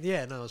exactly. I mean,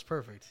 yeah, no, it was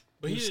perfect.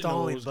 But he was didn't know what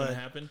stalling, was going to but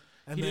happen.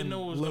 And He then didn't know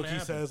what was going to Loki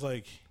happen. says,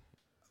 like,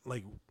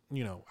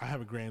 I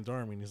have a grand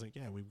army, and he's like,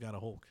 "Yeah, we've got a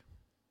Hulk."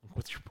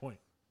 What's your point?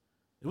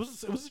 It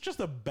was just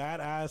a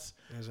badass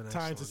It was an time to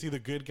excellent- see the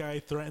good guy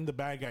threaten the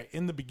bad guy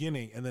in the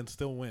beginning and then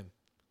still win.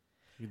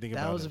 You think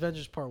That about was it.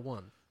 Avengers Part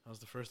 1. That was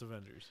the first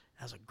Avengers.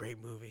 That was a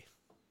great movie.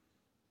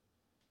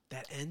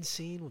 That end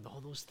scene when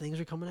all those things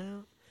are coming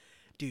out.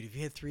 Dude, if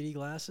you had 3D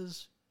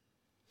glasses,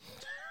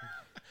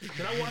 Did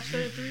I watch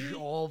that in 3D?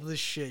 all of this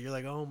shit, you're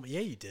like, oh,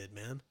 yeah, you did,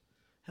 man.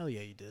 Hell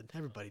yeah, you did.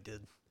 Everybody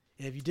did.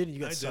 And if you didn't, you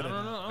got I set I up.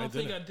 don't know. I don't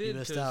think I didn't. did. You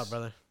missed 'cause- out,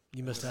 brother.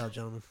 You missed out,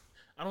 gentlemen.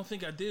 I don't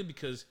think I did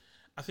because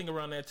I think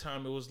around that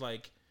time it was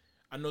like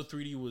I know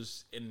 3D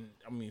was in.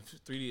 I mean,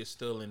 3D is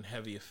still in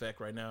heavy effect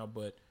right now,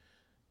 but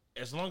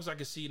as long as I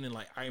can see it in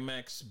like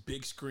IMAX,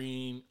 big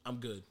screen, I'm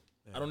good.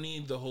 I don't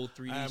need the whole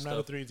 3D I'm stuff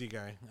not a 3D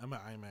guy. I'm an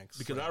IMAX.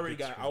 because like, I already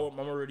big got. screen. I'm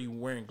already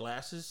wearing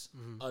glasses.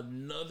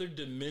 Another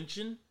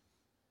dimension.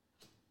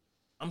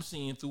 I'm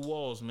seeing through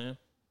walls, man.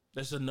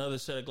 That's another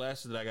set of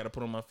glasses that I got to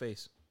put on my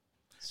face.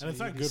 And it's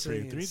you'd not be good for you.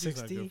 saying 3D is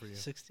not good for you.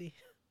 60?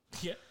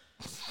 Yeah.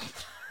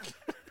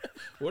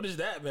 What is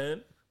that,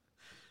 man?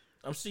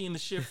 I'm seeing the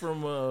shit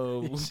from.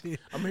 see-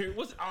 I'm here.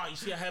 What's? Oh, you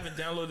see, I haven't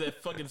downloaded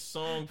that fucking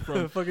song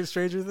from. Fucking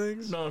Stranger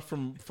Things? No,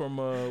 from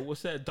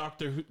what's that?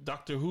 Doctor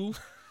Who.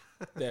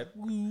 That.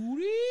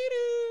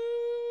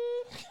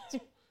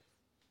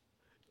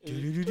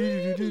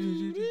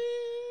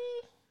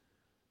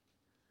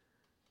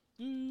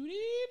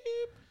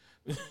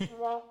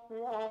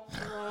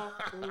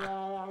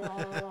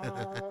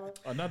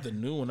 Oh, not the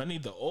new one. I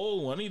need the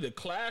old one. I need the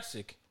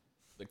classic.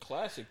 The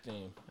classic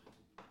theme.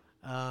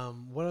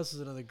 What else is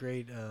another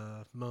great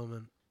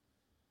moment?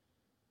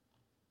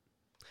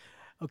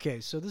 Okay,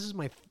 so this is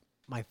my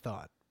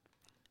thought.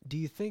 Do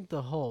you think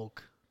the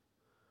Hulk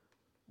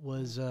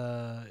was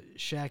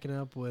shacking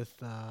up with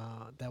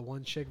that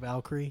one chick,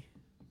 Valkyrie?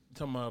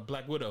 Talking about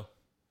Black Widow.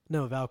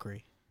 No,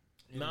 Valkyrie.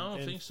 No, I don't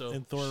in- think so.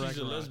 in Thor She's a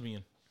Ragnarok.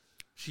 lesbian.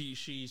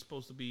 She's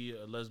supposed to be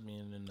a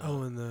lesbian in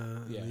In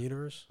the yeah.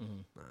 universe?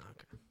 Mhm. Ah,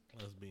 okay.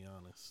 Let's be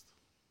honest.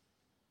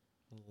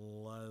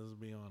 Let's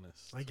be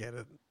honest. I get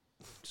it.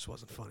 Just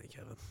wasn't funny,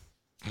 Kevin.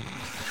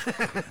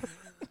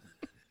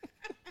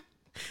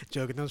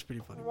 Joking, that was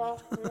pretty funny.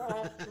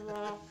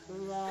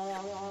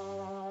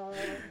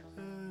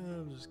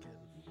 I'm just kidding.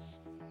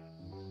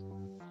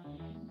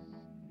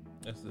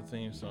 That's the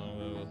theme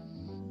song.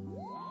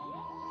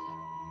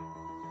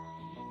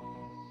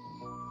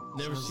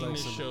 Never Sounds seen like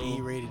this some show.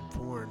 B-rated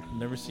porn.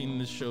 Never seen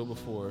this show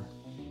before,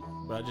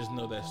 but I just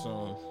know that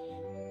song.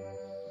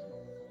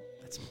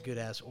 That's some good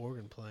ass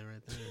organ playing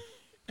right there.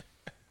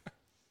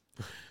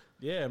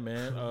 Yeah,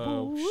 man.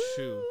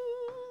 Shoot.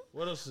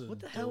 What else is What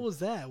the hell was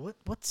that? What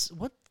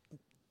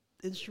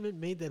instrument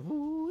made that?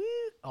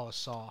 Oh, a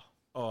saw.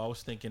 Oh, I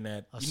was thinking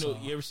that. A You know,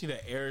 saw. you ever see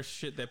that air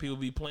shit that people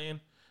be playing?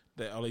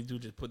 That all they do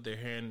is just put their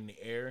hand in the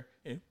air.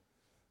 And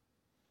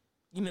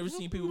you never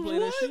seen people play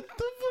that shit? the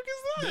fuck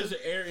is that? There's an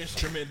air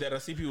instrument that I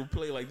see people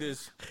play like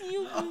this.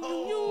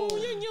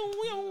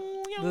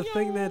 The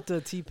thing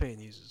that T-Pain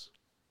uses.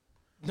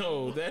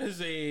 No, that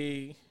is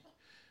a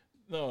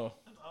no.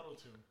 That's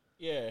auto-tune.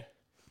 Yeah,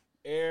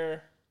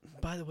 air.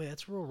 By the way,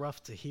 that's real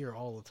rough to hear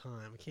all the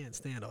time. I can't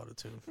stand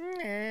autotune.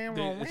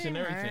 It's in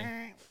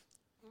everything.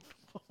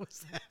 What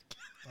was that?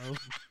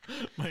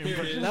 My Here it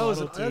impression is. of That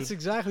was auto-tune. that's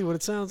exactly what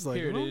it sounds like.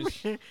 Here it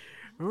is.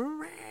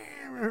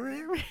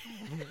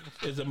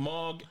 It's a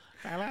Moog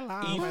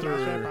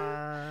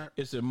Ether.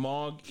 It's a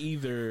Moog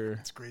Ether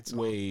That's a great song.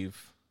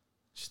 wave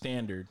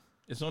standard.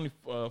 It's only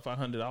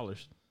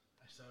 $500.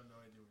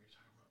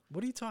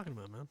 What are you talking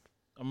about, man?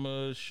 I'm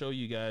gonna show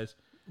you guys.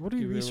 What are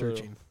you Give it a little-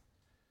 researching?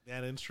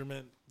 That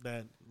instrument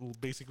that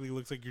basically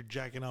looks like you're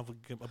jacking off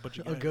a bunch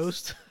of A guys.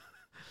 ghost?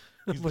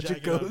 A He's bunch of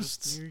jacking off-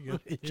 ghosts? Here you go.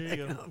 You're Here you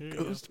jacking go. off Here you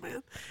go. ghost,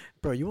 man?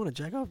 Bro, you want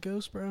to jack off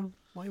ghost, bro?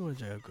 Why you want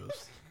to jack off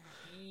ghost?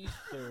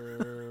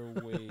 Ether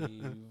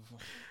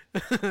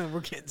wave. We're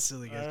getting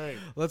silly, guys. All right.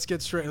 Let's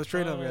get straight up,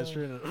 guys.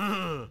 Straight up.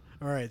 All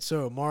right,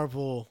 so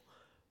Marvel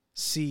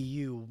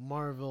CU,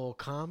 Marvel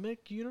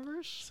Comic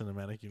Universe?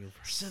 Cinematic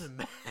universe.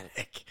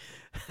 Cinematic.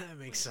 That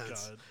makes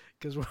sense. God.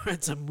 Because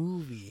it's a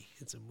movie.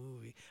 It's a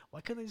movie. Why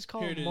couldn't they just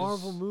call Here it it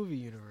Marvel is. Movie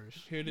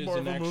Universe? Here it is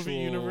Marvel in actual movie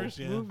universe.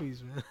 Yeah.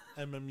 Movies, man.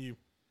 MMU.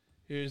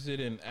 Here's it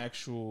in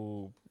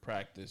actual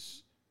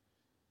practice.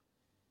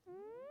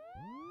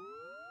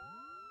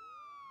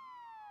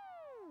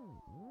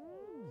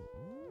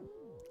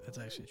 That's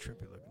actually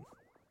trippy looking.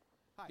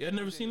 Hi, You had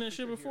never I'm seen David that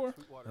shit Fisher here before? at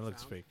Sweetwater That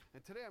looks Sound, fake.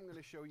 And today I'm going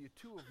to show you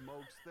two of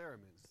Moog's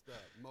theremins, the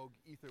Moog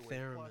Etherwave Plus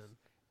Theremin.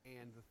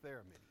 and the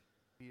Theramini,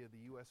 via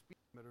the USB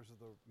emitters of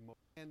the Moog.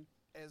 And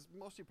as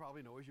most of you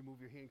probably know, as you move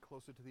your hand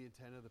closer to the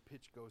antenna, the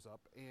pitch goes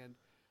up. And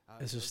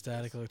Is this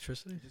static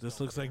electricity? just This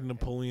don't looks like wear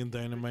Napoleon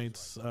any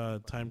restrictions Dynamite's like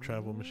that. time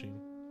travel machine.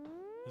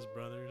 His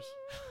brothers.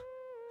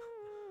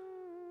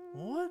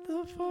 What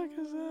the fuck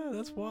is that?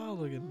 That's wild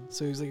looking.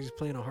 So he's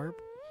playing a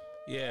harp?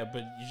 Yeah,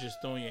 but you just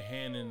throwing your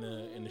hand in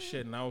the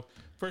shit. And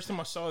first time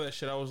I saw that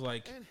shit, I was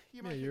like, And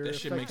you Yeah, might you're that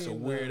shit makes a affecting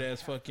the- weird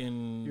ass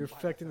fucking. You're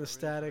affecting the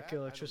static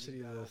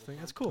electricity of the thing.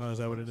 That's cool. Oh, is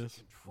that what it is?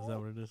 Is that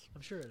what it is?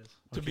 I'm sure it is.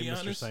 To Okay, be Mr.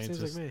 honest, Seems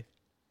Scientist. like me.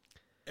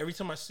 every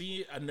time I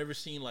see it, I've never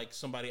seen like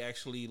somebody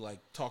actually like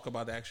talk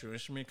about the actual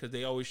instrument because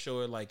they always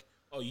show it like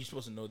oh, you're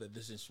supposed to know that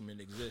this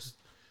instrument exists.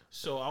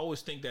 So I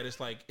always think that it's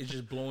like it's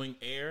just blowing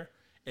air,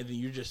 and then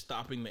you're just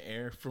stopping the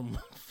air from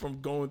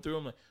going through.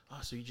 I'm like, oh,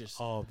 so you just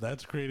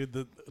that's created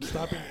the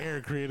stopping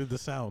air created the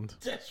sound.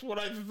 that's what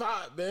I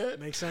thought, man.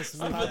 Makes sense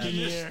to I me. thought Stopping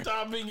you're the just air.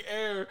 stopping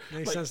air.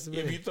 Makes like, sense to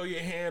if me. you throw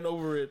your hand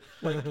over it,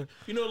 like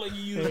you know, like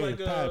you use Hey,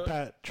 like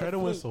Pat, try to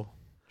flute. whistle.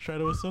 Try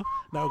to whistle.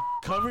 Now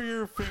cover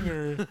your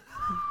finger.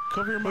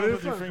 Cover your mouth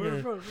with your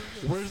finger.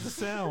 Where's the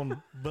sound,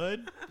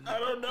 bud? I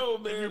don't know,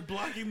 You're man.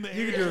 blocking the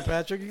You air. can do it,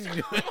 Patrick. You can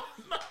do it.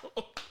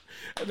 No.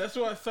 And that's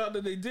what I thought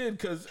that they did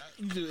because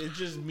it's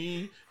just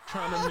me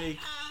trying to make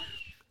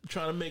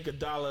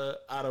 $1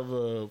 out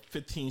of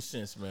 15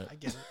 cents, man. I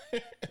get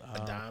it.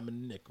 A dime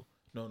and a nickel.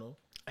 No.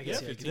 I Yeah, can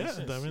see. 15 Yeah,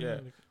 cents. diamond.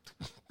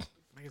 Yeah.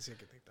 I can see. I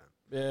can think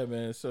that. Yeah,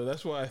 man. So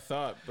that's what I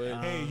thought.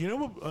 But Hey, you know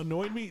what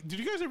annoyed me? Did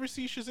you guys ever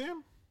see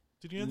Shazam?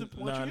 Did you end up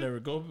no, watching I it? never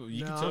go.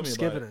 You can No, tell I'm me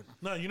skipping about it.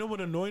 No, you know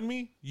what annoyed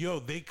me? Yo,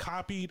 they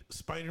copied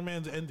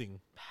Spider-Man's ending.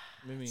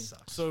 I mean,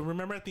 Sucks. So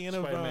remember at the end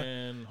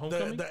Spider-Man of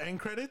Homecoming. the end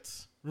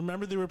credits?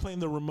 Remember they were playing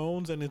the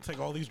Ramones and it's like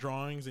all these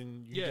drawings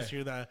and you Yeah. just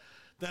hear that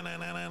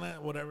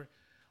da-na-na-na-na, whatever.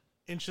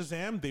 In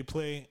Shazam, they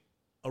play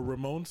a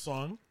Ramones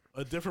song,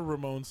 a different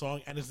Ramones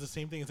song, and it's the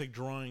same thing. It's like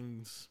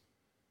drawings.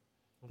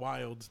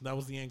 Wild. That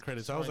was the end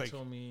credits. I was Somebody like,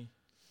 told me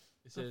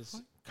it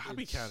says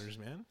copycatters,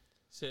 man.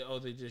 Said, oh,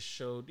 they just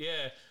showed.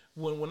 Yeah,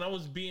 when I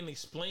was being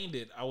explained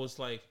it, I was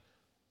like,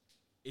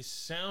 it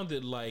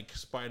sounded like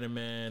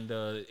Spider-Man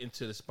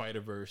Into the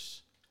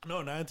Spider-Verse.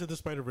 No, not Into the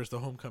Spider-Verse, The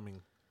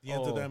Homecoming. The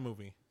end of Oh. that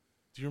movie.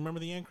 Do you remember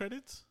the end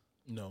credits?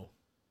 No,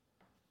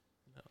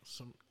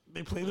 No,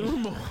 they play the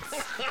Ramones.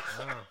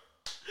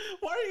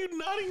 Why are you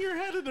nodding your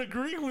head and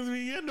agreeing with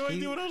me? You had no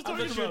idea what I was I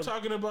talking thought you were about.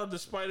 talking about the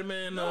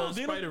Spider-Man No,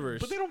 they don't-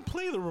 Spider-Verse. But they don't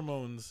play the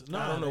Ramones. No,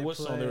 I don't know they what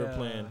song they were play,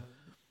 playing.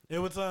 It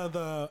was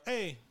the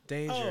hey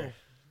Danger. oh,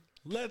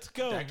 let's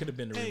go. That could have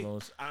been the Hey,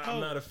 Ramones. I'm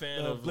not a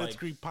fan of like.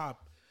 Blitzkrieg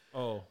Pop.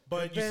 Oh,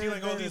 But you see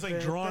like all these like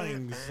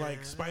drawings,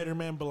 like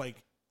Spider-Man, but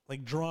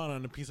like drawn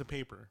on a piece of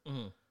paper.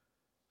 mhm.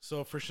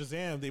 So for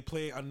Shazam, they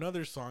play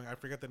another song. I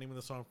forgot the name of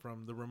the song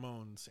from the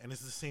Ramones, and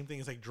it's the same thing.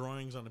 It's like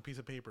drawings on a piece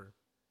of paper.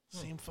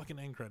 Same fucking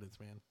end credits,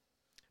 man.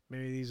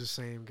 Maybe he's the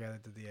same guy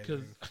that did the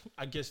because editing.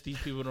 I guess these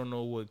people don't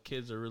know what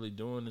kids are really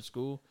doing in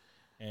school.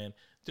 And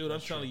dude, I'm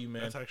telling you,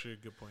 man, That's actually a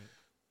good point.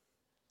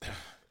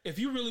 if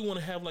you really want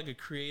to have like a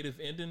creative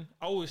ending,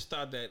 I always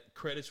thought that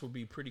credits would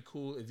be pretty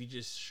cool if you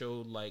just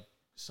showed like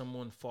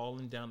someone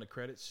falling down the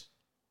credits,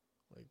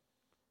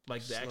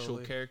 like the actual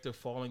Slowly. character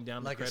falling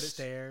down Like the a credits.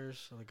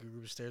 stairs, like a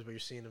group of stairs, but you're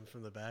seeing them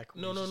from the back.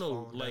 No, He's no, just no.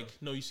 falling Like down.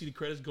 no, you see the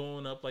credits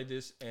going up like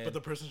this, and But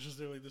the person's just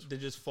there like this. they're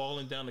just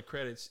falling down the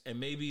credits. And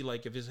maybe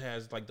like if this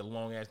has like the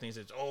long ass things,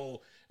 it's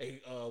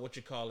what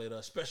you call it,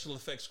 a special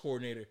effects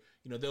coordinator.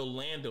 You know, they'll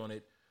land on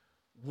it,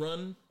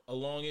 run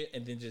along it,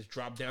 and then just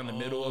drop down the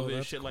middle of it, and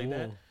that's shit like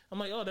that. cool. I'm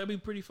like, oh, that'd be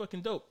pretty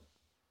fucking dope.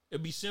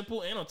 It'd be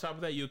simple, and on top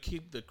of that, you'll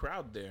keep the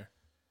crowd there.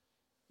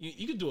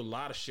 You could do a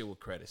lot of shit with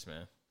credits,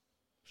 man.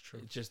 It's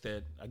true. It's just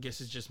that I guess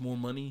it's just more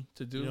money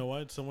to do. You know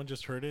what? Someone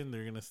just heard it and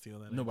they're gonna steal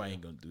that. Nobody idea.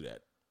 ain't gonna do that.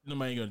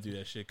 Nobody ain't gonna do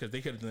that shit because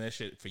they could have done that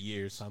shit for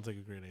years. Sounds like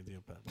a great idea,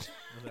 Pat.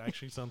 It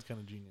actually sounds kind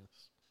of genius.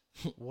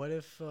 What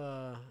if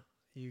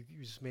you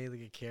just made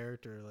like a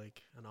character,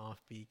 like an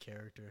offbeat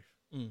character,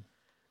 Mm.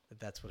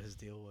 that's what his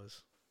deal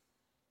was?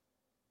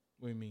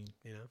 What do you mean?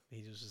 You know,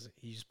 he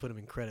just put him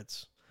in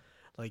credits.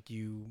 Like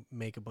you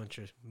make a bunch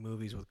of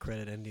movies with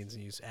credit endings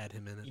and you just add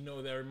him in it, You know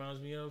what that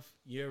reminds me of?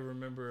 You ever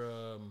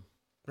remember?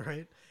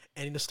 right?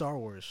 And the Star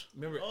Wars.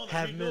 Remember? Oh,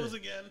 there he goes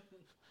again.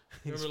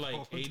 Remember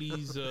like falling down.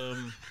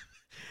 80s?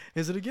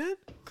 Is it again?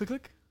 Click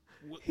click.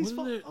 He's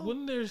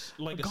Wasn't there's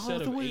like a Gone set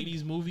with of the Wind.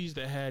 80s movies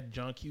that had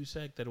John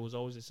Cusack that it was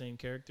always the same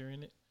character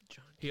in it?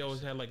 John He always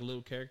Cusack. had like a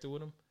little character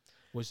with him.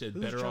 Was it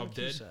Who's Better John Off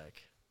Dead? Cusack?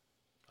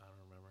 I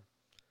don't remember.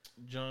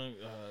 John.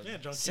 Yeah,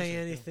 John. Say Cusack, yeah.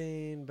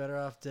 anything. Better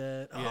Off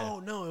Dead. Yeah. Oh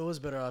no, it was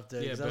Better Off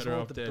Dead. Yeah, 'cause that was the Better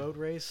one Off with the Dead. boat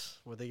race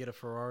where they get a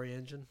Ferrari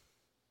engine.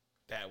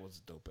 That was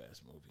a dope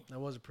ass movie. That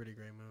was a pretty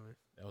great movie.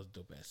 That was a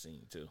dope ass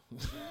scene too.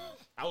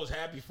 I was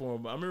happy for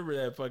him. I remember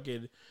that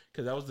fucking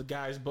because that was the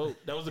guy's boat.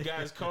 That was the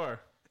guy's car.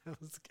 That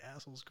was the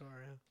asshole's car.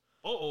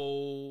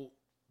 Oh,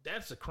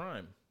 that's a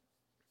crime.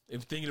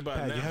 If thinking about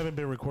Pat, it now, you haven't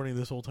been recording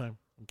this whole time.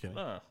 I'm kidding.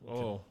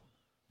 oh.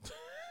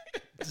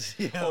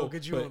 Yeah. Oh,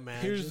 Could you but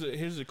imagine?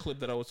 Here's a clip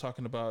that I was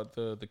talking about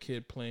the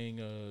kid playing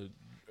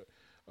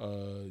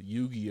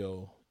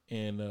Yu-Gi-Oh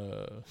in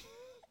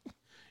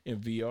in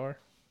VR.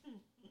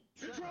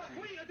 To draw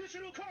 3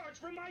 additional cards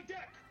from my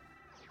deck.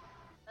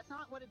 That's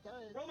not what it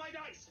does. Roll my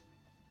dice.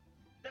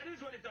 That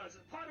is what it does.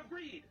 Pot of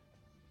Greed.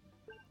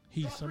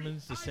 He Draw 3.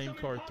 summons the I same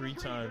summon card Pot 3 of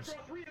Greed times. To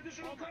draw 3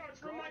 additional cards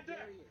from my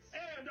deck.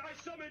 And I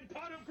summon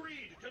Pot of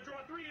Greed to draw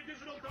 3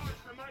 additional cards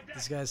from my deck.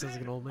 This guy sounds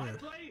like an old Then man. I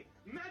play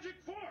Magic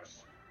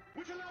Force,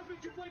 which allows me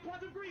to play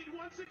Pot of Greed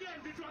once again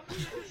to draw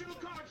 3 additional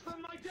cards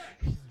from my deck.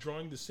 He's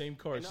drawing the same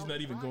cards. He's not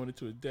even going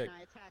into a deck. And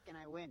I attack and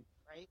I win,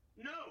 right?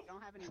 No. You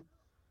don't have any.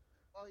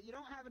 Well, you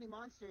don't have any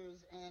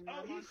monsters, and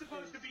Oh, your he's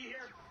supposed to monsters be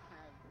here.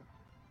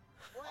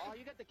 have- What? Oh,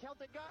 you got the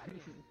Celtic god.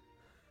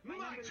 My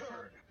numbers turn.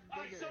 have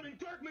I bigger. summon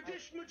Dark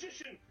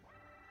Magician.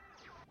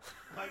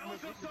 I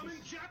also summon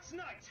Jack's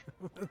Knight.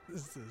 What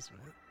is this,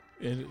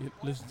 man?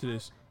 Listen to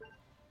this.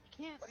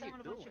 You can't summon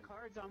a bunch of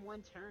cards on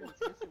one turn.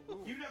 It's against the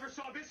rules. You never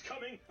saw this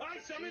coming. I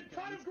summoned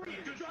Pot of Greed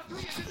to draw 3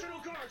 additional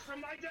cards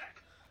from my deck.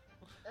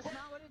 That's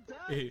not what it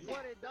does. Hey.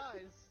 What it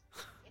does.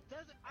 It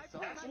doesn't.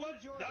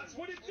 That's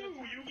what it do,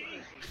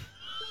 Yugi.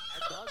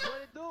 That does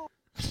what it do.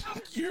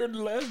 You heard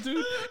the last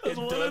dude?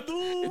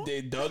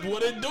 It does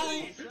what it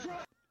do.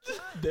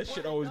 That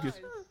shit always gets.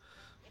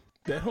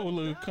 That whole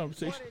little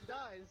conversation. What it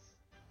does.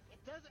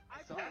 It doesn't.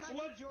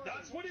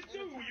 That's what it do,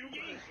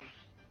 Yugi.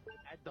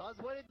 It does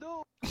what it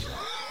do.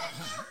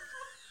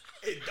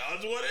 It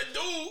does what it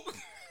do.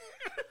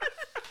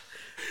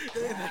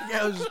 That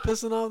guy was just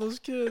pissing off those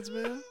kids,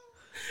 man.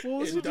 What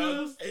was he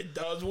doing? It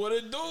does what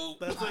it do.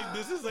 That's like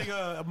this is like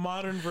a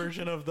modern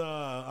version of the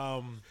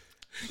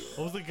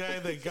what was the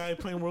guy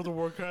playing World of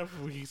Warcraft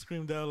where he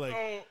screamed out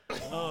like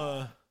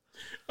no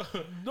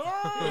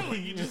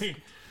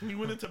he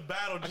went into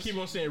battle. I keep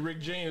on saying Rick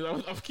James.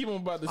 I keep on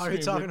about to Are scream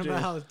you talking Rick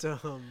James.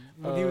 about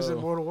when he was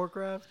in World of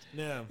Warcraft?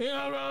 Yeah.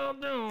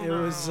 It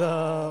was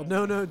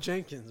no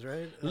Jenkins,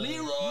 right?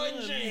 Leroy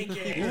Jenkins.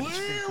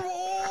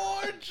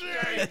 Leroy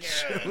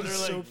Jenkins. It was They're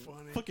so like,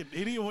 funny. fucking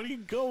idiot, where do you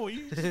go?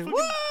 You just fucking-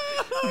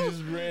 He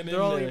just ran in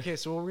They're all there. like, okay,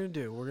 so what we're gonna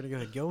do? We're gonna go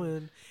ahead and go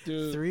in.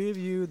 Dude. 3 of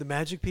you, the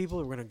magic people,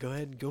 we're gonna go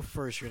ahead and go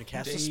first. You're gonna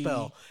cast a They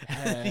spell.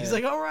 had He's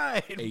like, all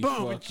right, a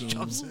boom, fucking- he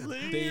jumps in.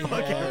 They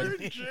Leroy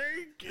had-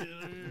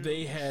 Jenkins.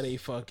 They had a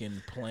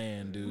fucking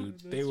plan, dude.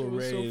 They That were shit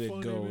was so ready to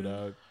funny, go, man.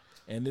 dog.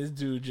 And this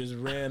dude just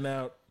ran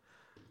out.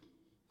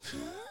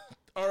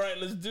 All right,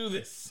 let's do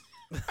this.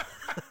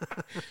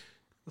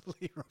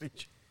 Leroy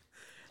Jenkins.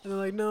 And they're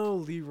like, no,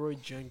 Leroy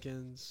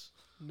Jenkins.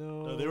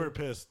 No. No, they were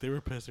pissed. They were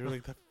pissed. They were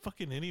like, that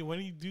fucking idiot. Why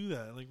do you do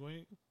that? Like,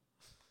 why?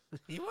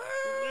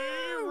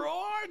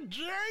 Leroy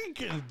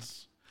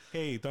Jenkins.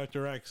 Hey,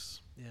 Dr.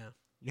 X. Yeah.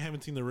 You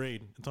haven't seen The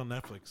Raid. It's on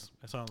Netflix.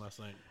 I saw it last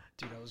night.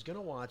 Dude, I was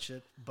gonna watch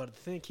it, but the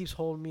thing that keeps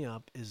holding me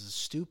up is the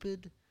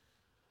stupid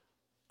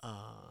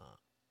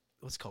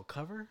what's it called,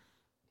 cover?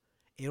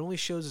 It only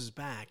shows his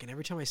back, and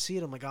every time I see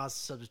it, I'm like, oh, it's a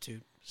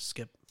substitute.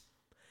 Skip.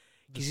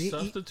 The 'Cause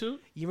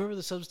substitute? You remember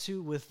the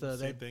substitute with Same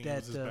that thing, it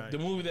was his back. The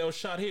movie that was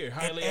shot here, and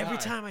highly every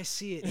high. time I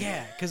see it,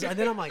 yeah, because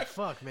then I'm like,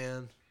 fuck,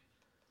 man,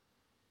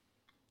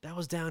 that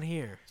was down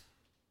here.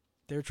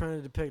 They were trying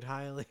to depict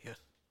Hialeah.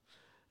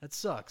 That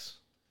sucks,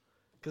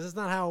 because it's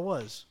not how it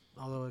was.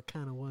 Although it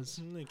kind of was.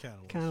 It kind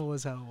of was. Kind of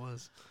was how it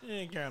was.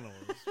 It kind of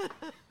was.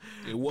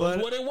 It was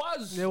But- what it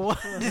was. It was.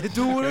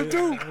 Do what it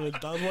do.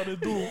 That's what it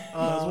do.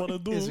 That's what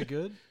it do. Is it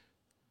good?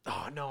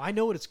 Oh no, I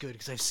know what it's good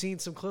because I've seen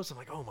some clips. I'm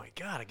like, oh my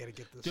god, I gotta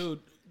get this. Dude,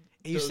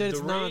 And you the- said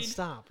it's the Raid-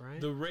 nonstop, right?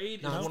 The Raid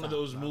is Non-stop, one of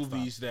those non-stop.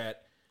 movies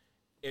that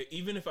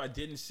even if I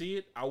didn't see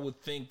it, I would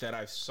think that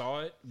I saw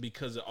it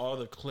because of all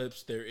the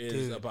clips there is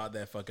Dude. about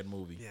that fucking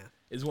movie. Yeah.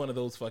 It's one of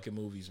those fucking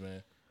movies,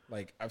 man.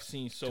 Like, I've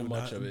seen so Dude,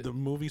 much of it. The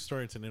movie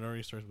starts and it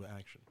already starts with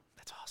action.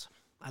 That's awesome.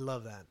 I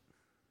love that.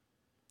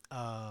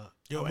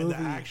 Yo, a and the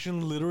movie-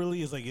 action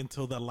literally is like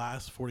until the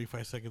last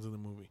 45 seconds of the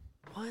movie.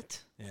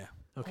 What? Yeah.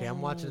 Okay,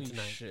 I'm watching it Holy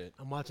tonight. shit.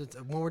 I'm watching it.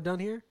 When we're done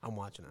here, I'm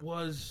watching it.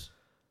 Was,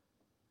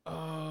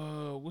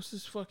 what's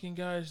this fucking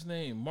guy's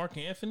name? Mark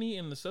Anthony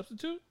in The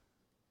Substitute?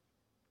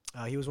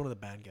 He was one of the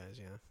bad guys.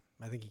 Yeah,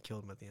 I think he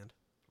killed him at the end.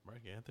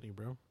 Mark Anthony,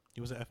 bro.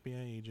 He was an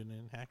FBI agent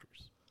in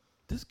Hackers.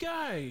 This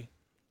guy,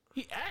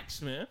 he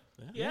acts, man.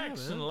 He Yeah,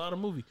 acts man. in a lot of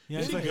movies. Yeah,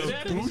 Is he's he like a good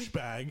at it?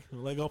 douchebag.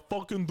 Like a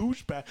fucking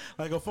douchebag.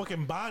 Like a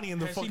fucking Bonnie in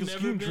the Has he fucking never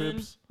scheme been-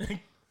 trips.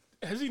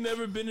 Has he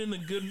never been in a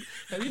good?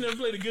 Has he never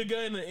played a good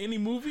guy in any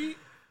movie?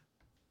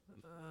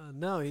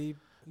 No, he.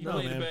 He No,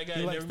 played man. a bad guy He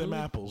in likes every them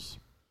movie? apples.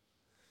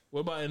 What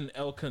about in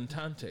El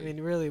Cantante? I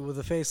mean, really, with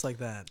a face like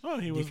that. Oh,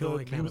 he you was can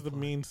only the count the upon.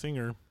 main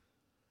singer.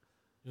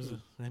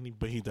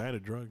 But he died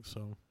of drugs,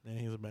 so yeah,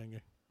 he's a bad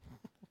guy.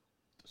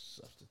 The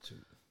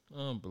Substitute.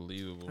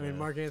 Unbelievable. I mean, man.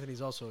 Mark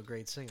Anthony's also a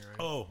great singer, right?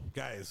 Oh,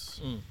 guys,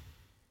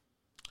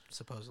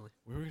 Supposedly.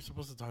 we were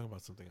supposed to talk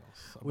about something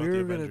else. About We the were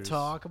going to Avengers.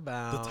 talk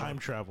about the time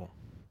travel.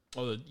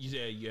 Oh,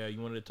 yeah.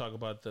 You wanted to talk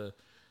about the.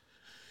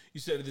 You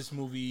said this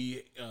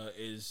movie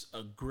is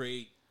a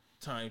great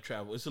time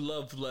travel. It's a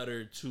love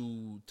letter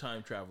to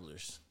time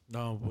travelers.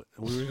 No, but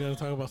we were going to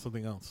talk about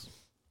something else.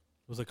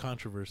 It was a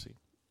controversy.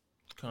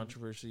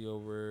 Controversy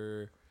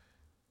over.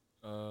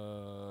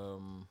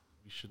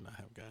 We should not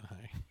have gotten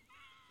high.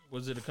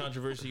 Was it a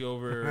controversy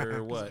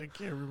over what? I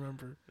can't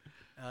remember.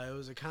 it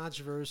was a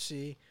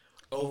controversy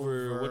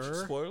Over what?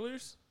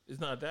 Spoilers? It's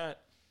not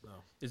that. No.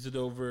 Is it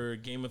over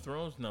Game of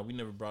Thrones? No, we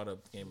never brought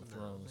up Game of No,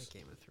 Thrones. not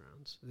Game of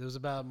Thrones. It was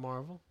about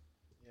Marvel.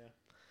 Yeah.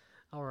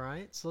 All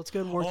right, so let's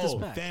go and work this Oh,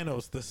 back.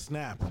 Thanos, the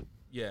snap.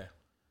 Yeah.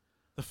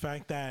 The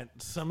fact that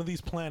some of these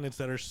planets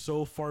that are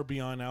so far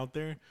beyond out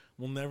there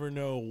will never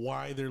know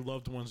why their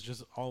loved ones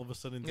just all of a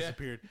sudden Yeah.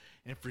 disappeared,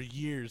 and for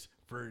years,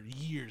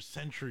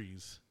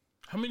 centuries,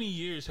 How many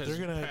years has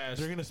they're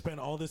passed? gonna spend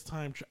all this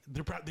time.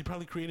 They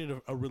probably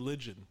created a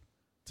religion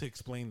to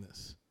explain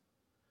this.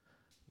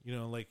 You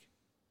know, like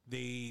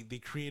they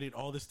created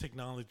all this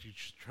technology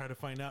to try to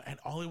find out, and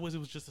all it was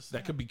just a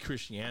snap. That could be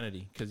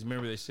Christianity, because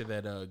remember they said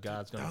that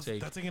God's gonna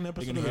take. That's like an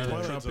episode gonna of the hear the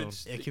Twilight Zone.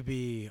 trumpets. It could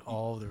be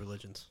all the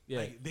religions. Yeah,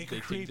 Like, they could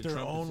take create the their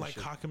trumpets own and like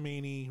shit.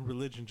 cockamamie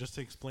religion just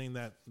to explain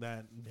that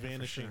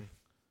vanishing.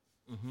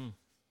 Mm-hmm.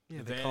 Yeah,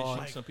 The they call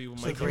vanishing. it. Some people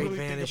it's might the Like, you great really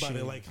think about vanishing.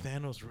 it, like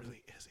Thanos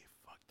really is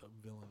a fucked up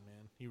villain,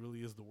 man. He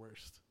really is the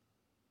worst.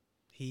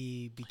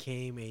 He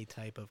became a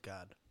type of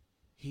god.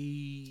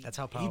 That's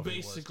how he powerful he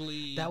was.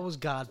 basically That was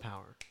god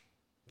power.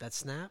 That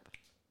snap,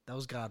 that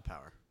was god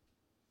power.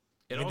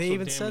 It they also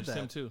even said damaged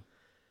him that. too.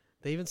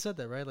 They even said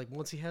that, right? Like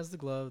once he has the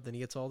glove, then he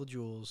gets all the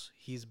jewels.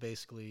 He's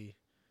basically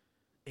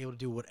able to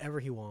do whatever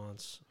he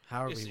wants,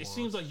 however he It wants.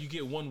 seems like you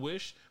get one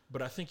wish,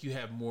 but I think you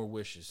have more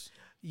wishes.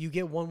 you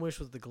get one wish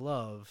with the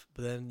glove,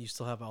 but then you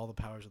still have all the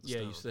powers of the Yeah,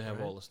 stone. you still have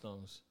right? all the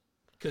stones.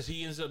 Because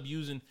he ends up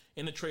using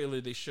in the trailer.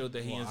 They showed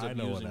that he Well, ends I up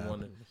know what using one.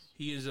 happens.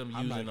 He ends up I'm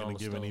not using all going the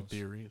to give stones. any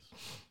theories.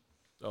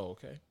 Oh,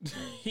 okay.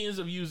 He ends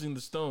up using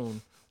the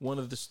stone, one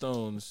of the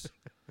stones.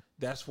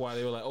 That's why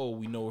they were like, "Oh,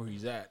 we know where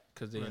he's at,"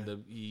 because he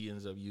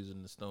ends up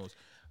using the stones.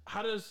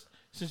 How does,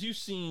 since you've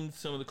seen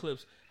some of the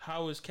clips,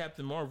 how is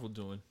Captain Marvel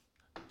doing?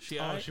 She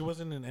Oh, alright? she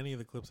wasn't in any of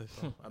the clips I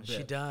saw. I bet.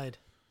 She died.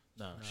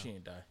 No, she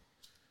ain't die.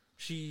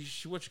 She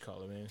what you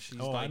call her, man? She's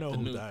Oh, like I know the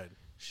who new, died.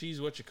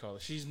 She's what you call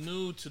it. She's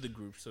new to the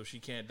group, so she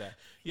can't die.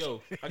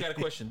 Yo, I got a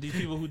question. These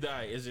people who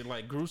die, is it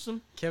like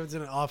gruesome? Kevin's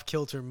in an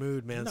off-kilter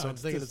mood, man. so I'm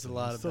thinking it's a Disney.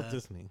 lot It's of still that.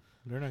 Disney.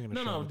 They're not going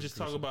to. No, I'm just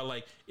talking about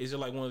like, is it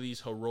like one of these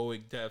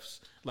heroic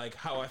deaths, like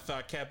how I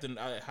thought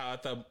how I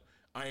thought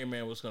Iron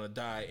Man was gonna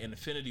die in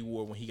Infinity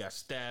War when he got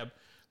stabbed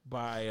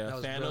by That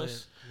was Thanos.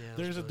 brilliant. Yeah,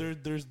 that was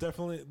brilliant. There's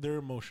definitely they're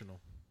emotional.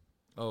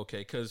 Okay,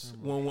 because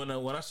when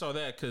I saw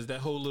that, because that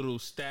whole little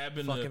stab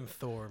in fucking the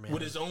Thor, man.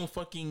 with his own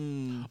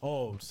fucking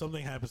Oh,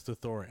 something happens to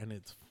Thor, and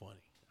it's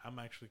funny. I'm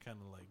actually kind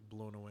of like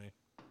blown away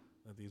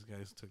that these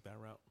guys took that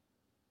route.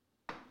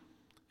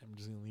 I'm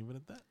just gonna leave it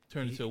at that.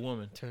 turned into a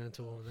woman. Turn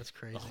into a woman. That's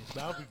crazy.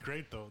 That would be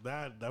great though.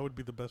 That would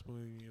be the best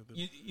movie. Of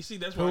the You see,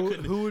 that's why I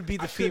couldn't. Who would be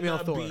the I could female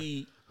not Thor?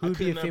 Be, Who would I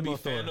be could a not female be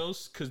Thor?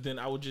 Thanos, because then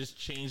I would just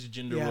change the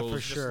gender Yeah, roles for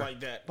just sure. like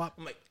that. But-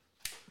 I'm like,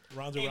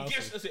 Ronda and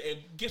Rousey.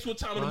 guess what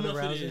time of the Ronda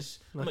month it Rousey? is?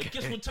 I'm like,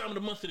 guess Okay. what time of the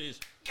month it is?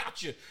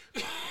 Gotcha.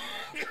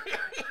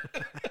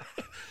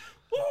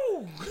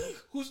 Woo!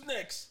 Who's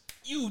next?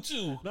 You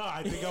too. No,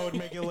 I think I would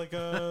make it like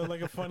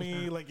a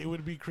funny like it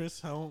would be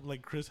Chris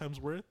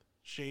Hemsworth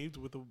shaved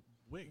with a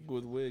wig.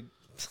 With wig.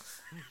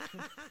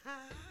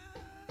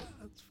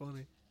 That's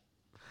funny.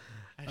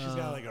 And she's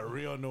got like a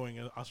real annoying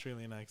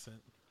Australian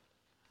accent.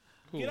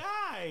 Who?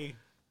 G'day.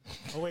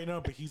 Oh wait, no,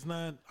 but he's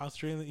not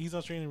Australian. He's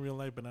Australian in real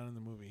life, but not in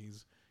the movie.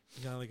 He's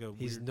got like a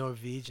He's weird,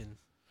 Norwegian.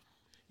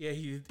 Yeah,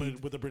 he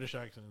but with a British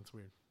accent. It's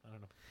weird. I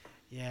don't know.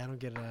 Yeah, I don't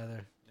get it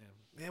either. Yeah.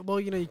 Yeah, well,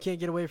 you can't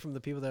get away from the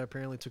people that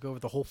apparently took over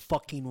the whole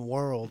fucking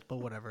world. But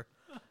whatever.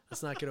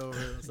 Let's not get over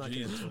it. Let's not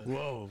get into it.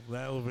 Whoa,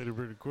 that elevated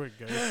pretty quick,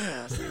 guys.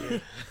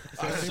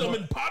 I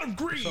summoned pot of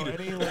greed. So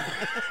any like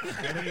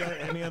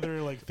any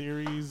other like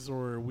theories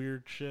or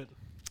weird shit?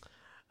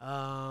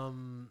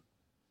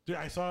 Dude,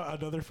 I saw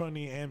another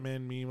funny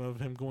Ant-Man meme of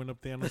him going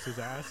up Thanos'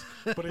 ass,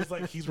 but it's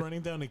like he's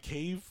running down a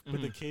cave,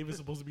 but the cave is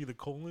supposed to be the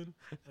colon.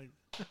 Like,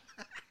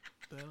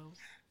 Thanos.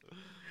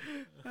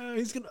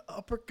 He's gonna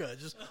uppercut.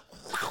 Just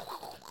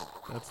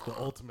That's the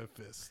ultimate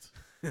fist.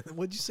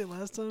 what'd you say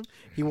last time?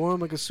 He wore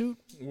him like a suit.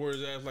 Where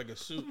his ass like a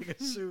suit.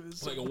 A suit.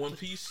 It's like a one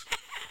piece.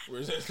 Where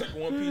his ass like a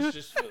one piece.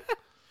 Just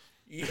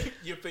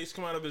your face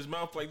come out of his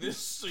mouth like this.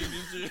 So you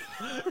just,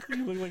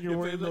 You look like you're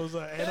wearing those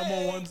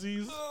animal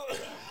onesies.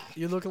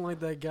 You're looking like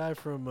that guy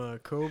from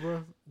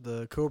Cobra,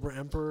 the Cobra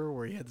Emperor,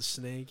 where he had the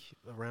snake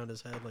around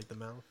his head like the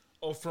mouth.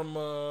 oh,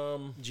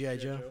 from G.I.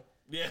 Joe.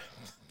 yeah.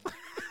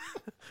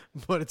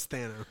 But it's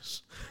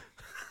Thanos.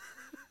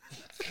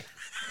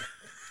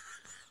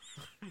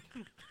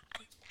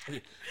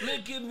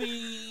 Look at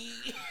me.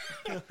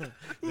 That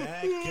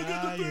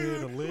guy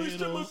in a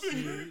little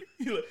suit.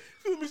 He like,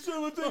 feel me,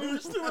 still my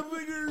fingers, still my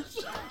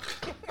fingers.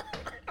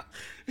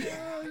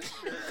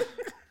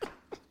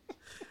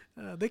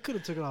 They could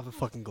have taken off the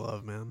fucking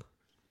glove, man.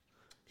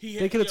 He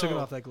They could have yo, taken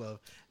off that glove.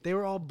 They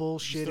were all You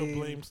bullshitting. still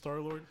blame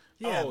Star-Lord?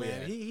 Yeah, Oh,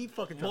 man. yeah. He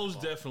fucking dropped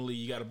Most the ball. definitely,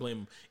 you got to blame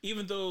him.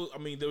 Even though, I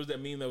mean, there was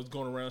that meme that was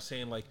going around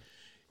saying like,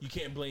 you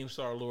can't blame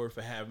Star Lord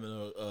for having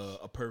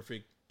a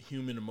perfect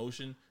human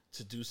emotion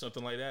to do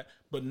something like that.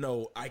 But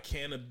no, I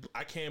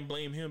can't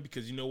blame him,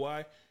 because you know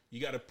why? You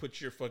got to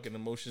put your fucking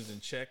emotions in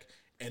check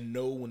and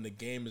know when the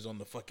game is on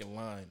the fucking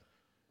line.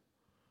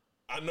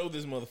 I know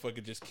this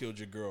motherfucker just killed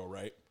your girl,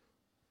 right?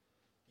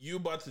 You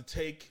about to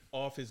take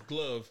off his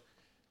glove.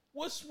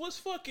 What's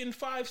fucking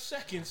 5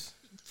 seconds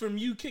from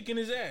you kicking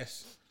his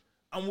ass?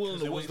 I'm willing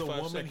to It was wait the 5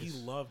 woman seconds.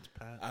 he loved,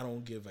 Pat. I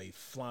don't give a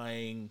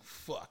flying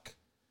fuck.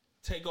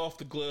 Take off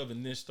the glove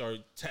and then start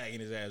tagging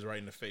his ass right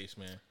in the face,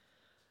 man.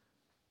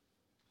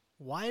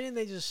 Why didn't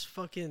they just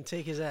fucking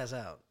take his ass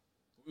out?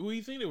 What do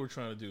you think they were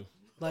trying to do?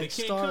 Like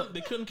they Star,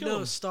 they couldn't kill no,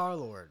 him. Star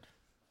Lord.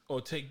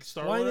 or take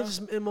Star Why Lord did out? they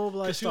just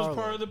immobilize Because he was Star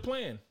part Lord? of the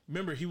plan.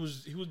 Remember, he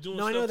was doing.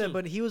 No, I stuff know that, too.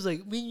 but he was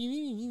like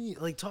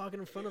like talking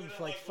in front of him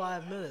for like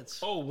 5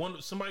 minutes.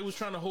 Somebody was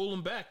trying to hold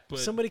him back, but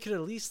Somebody could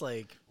at least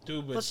like,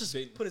 dude, but let's just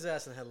they- put his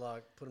ass in a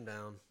headlock, put him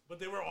down. But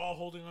they were all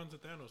holding on to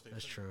Thanos.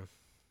 That's true.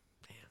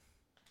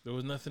 there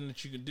was nothing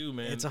that you could do,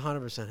 man. It's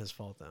 100% his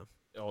fault though.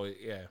 Oh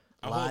yeah,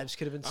 Lives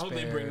could have been I spared.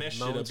 hope they bring that shit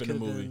moments up in the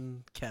could have movie.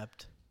 been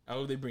kept. I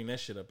hope they bring that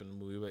shit up in the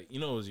movie. But you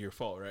know, it was your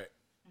fault, right?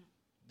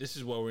 This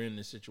is why we're in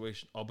this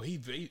situation. Oh, but he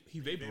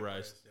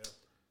vaporized. Yeah.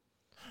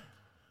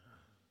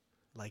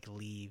 Like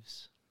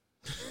leaves.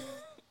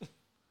 That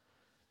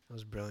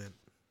was brilliant.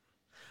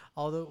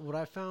 Although what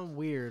I found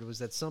weird was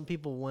that some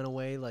people went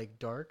away like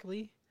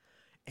darkly,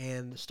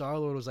 and Star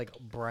Lord was like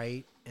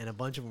bright, and a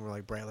bunch of them were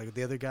like bright. Like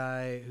the other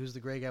guy, who's the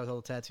gray guy with all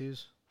the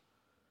tattoos,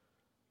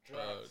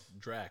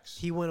 Drax.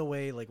 he went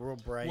away like real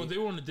bright. Well, they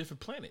were on a different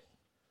planet.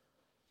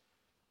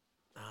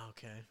 Oh,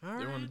 okay,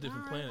 They were on a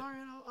different planet. All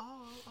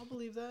right, I'll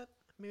believe that.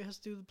 Maybe it has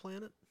to do with the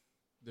planet.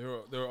 They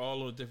were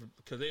all on a different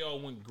because they all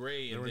went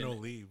gray. There And were then,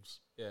 no leaves.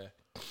 Yeah.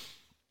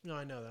 No,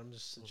 I know that. I'm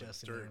just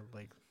suggesting dirt. they were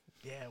like,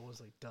 yeah, it was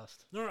like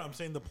dust. No, I'm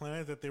saying the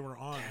planet that they were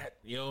on,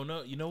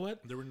 No, you know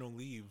what? there were no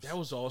leaves. That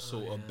was also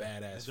Oh, a yeah.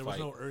 badass there fight. was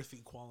no earthy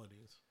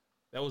qualities.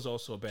 That was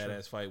also a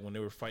badass fight when they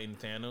were fighting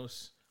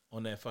Thanos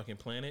on that fucking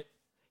planet.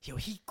 Yo,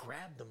 he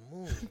grabbed the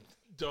moon,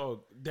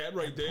 Dog, that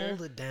right and there.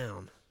 pulled it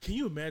down. Can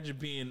you imagine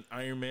being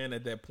Iron Man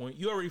at that point?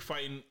 You already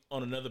fighting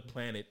on another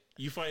planet.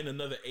 You fighting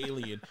another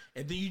alien,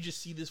 and then you just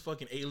see this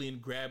fucking alien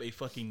grab a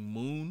fucking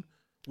moon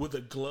with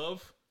a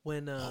glove.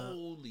 When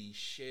Holy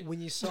shit! when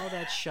you saw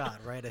that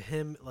shot, right, of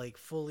him like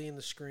fully in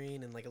the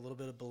screen and like a little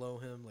bit below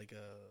him, like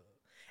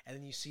and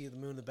then you see the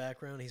moon in the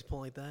background. He's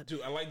pulling like that.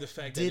 Dude, I like the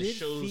fact that Did it it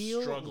shows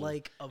feel struggle.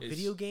 like a It's-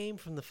 video game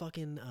from the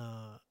fucking?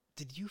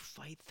 Did you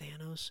fight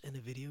Thanos in a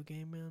video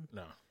game, man?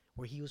 No.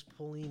 Where he was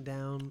pulling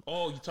down?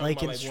 Oh, you talking Like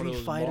about in like Street one of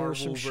those Fighter or Marvel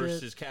some shit?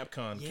 versus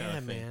Capcom Yeah, kind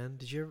of thing? man.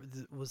 Did you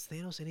ever? Was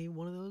Thanos any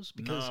one of those?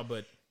 Because Nah,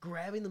 but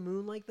grabbing the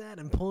moon like that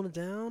and pulling it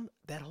down,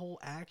 that whole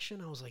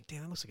action, I was like,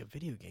 damn, that looks like a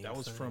video game. that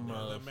was thing. from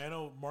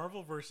The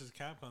Marvel versus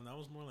Capcom, that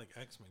was more like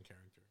X-Men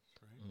characters,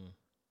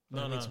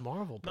 right? I mean, it's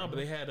Marvel. No, bro. but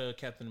they had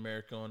Captain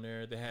America on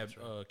there. They had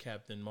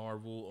Captain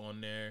Marvel on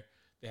there.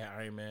 They had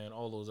Iron Man,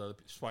 all those other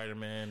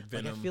Spider-Man, Like,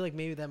 Venom. I feel like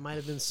maybe that might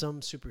have been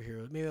some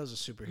superhero. Maybe that was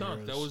a superhero.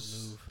 no,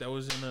 that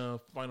was in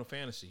Final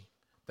Fantasy.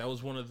 That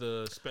was one of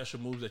the special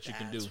moves that you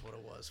can do. That's what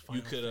it was.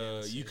 You Final could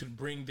Fantasy. you could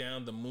bring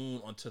down the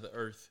moon onto the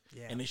earth,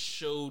 Yeah. and it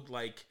showed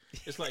like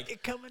it's like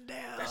it coming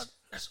down.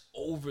 that's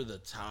over the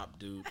top,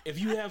 dude. If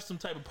you have some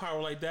type of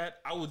power like that,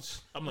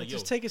 I'm like, yo,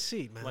 Just take a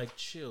seat, man. like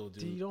chill,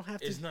 dude. You don't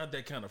have to- It's not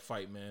that kind of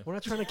fight, man. We're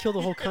not trying to kill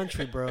the whole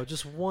country, bro.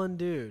 Just one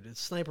dude.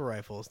 It's a sniper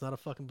rifle. It's not a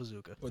fucking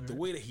bazooka. But the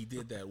way that he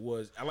did that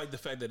was, I like the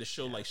fact that it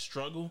showed like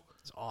struggle.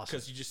 It's awesome.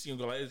 Because you just see him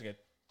go like this again.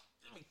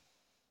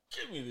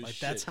 Give me this Like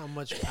shit. that's how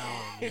much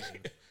power I'm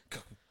using.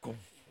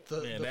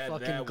 The, Man, the that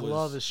fucking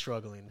glove was- is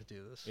struggling to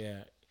do this.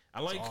 Yeah,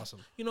 I like. awesome.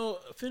 You know,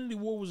 Infinity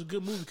War was a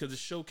good movie because it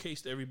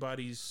showcased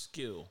everybody's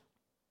skill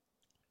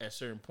at a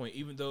certain point.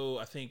 Even though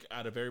I think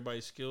out of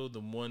everybody's skill,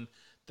 the one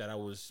that I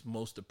was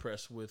most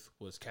impressed with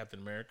was Captain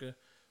America,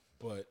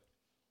 but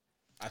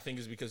I think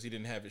it's because he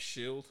didn't have his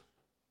shield.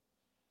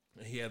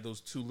 He had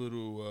those two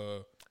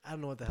little. I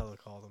don't know what the hell to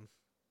call them.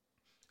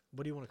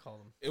 What do you want to call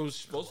them? It was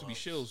supposed to be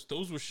shields.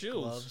 Those were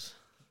shields Gloves.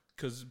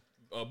 because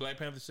Black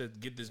Panther said,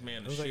 "Get this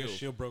man It a was shield." like a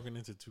shield broken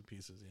into two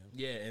pieces.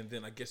 Yeah, Yeah, and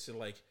then I guess it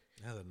like.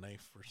 it has a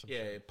knife or something.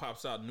 Yeah, it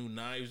pops out new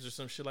knives or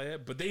some shit like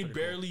that. But they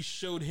barely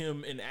showed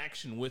him in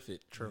action with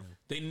it. True.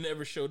 They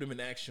never showed him in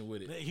action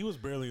with it. He was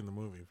barely in the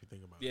movie if you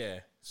think about it. Yeah.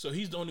 So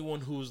he's the only one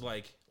who was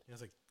like He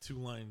has like 2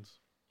 lines.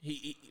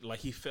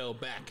 he fell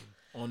back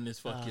on this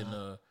fucking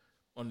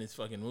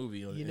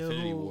movie on You know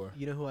Infinity who? War.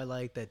 You know who I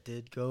like that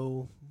did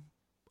go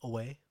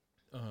away?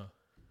 Uh-huh.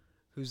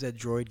 Who's that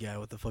droid guy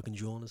with the fucking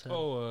jewel in his head?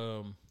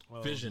 Oh,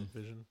 Well, Vision.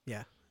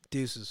 Yeah,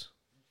 deuces.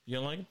 You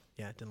don't like him?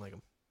 Yeah, didn't like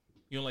him.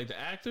 You don't like the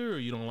actor, or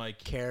you don't like?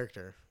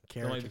 Character.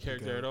 don't like the can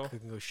character go- at all?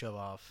 Can go shove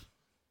off.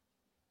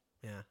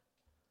 Yeah.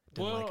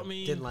 Well, like I him.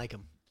 mean- didn't like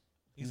him.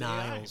 He's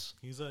Niles.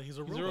 AI. He's a He's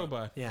robot. a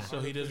robot. Yeah. So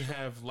he doesn't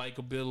have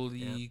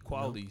likability Yeah.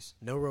 qualities.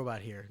 No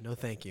robot here. No,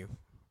 thank you.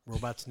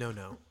 Robots, no.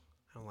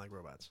 I don't like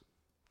robots.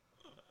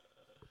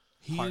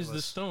 He is the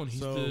Heartless. stone.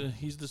 So-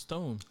 He's the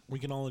stone We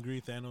can all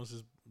agree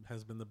Thanos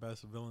has been the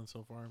best villain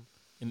so far.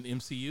 in the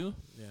MCU.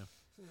 Yeah.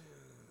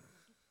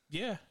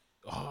 Yeah.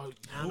 Oh, I don't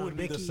Who know, would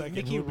be the Mickey- second?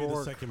 Mickey Who would be the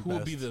Rourke. second who would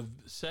best? be the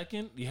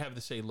second? You have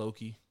to say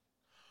Loki.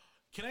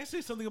 Can I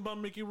say something about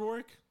Mickey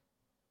Rourke?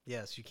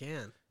 Yes, you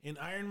can. In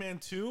Iron Man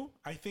 2,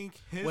 I think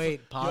his...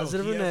 Wait,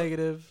 positive he or has a-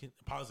 negative?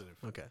 Positive.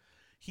 Okay.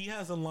 He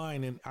has a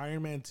line in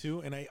Iron Man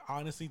 2, and I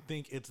honestly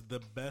think it's the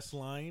best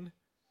line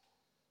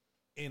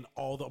in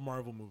all the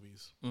Marvel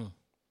movies.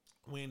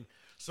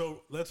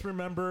 So let's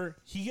remember,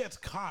 he gets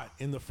caught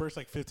in the first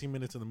 15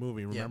 minutes of the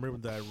movie. Remember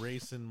that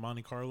race in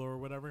Monte Carlo or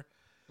whatever?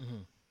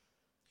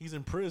 He's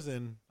in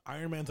prison.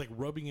 Iron Man's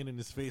rubbing it in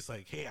his face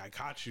like, hey, I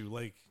caught you.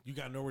 You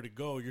got nowhere to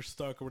go. You're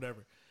stuck or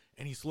whatever.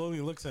 And he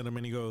slowly looks at him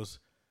and he goes,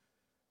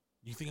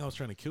 you think I was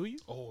trying to kill you?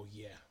 Oh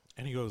yeah.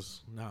 And he goes,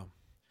 no.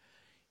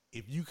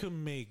 If you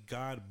can make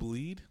God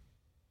bleed,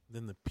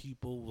 then the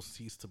people will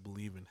cease to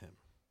believe in him.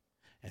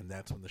 And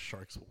that's when the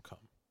sharks will come.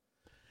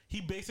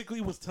 He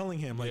basically was telling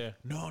him, like, Yeah.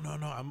 no,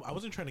 I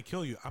wasn't trying to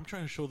kill you. I'm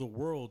trying to show the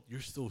world you're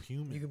still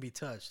human. You can be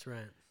touched,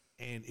 right?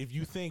 And if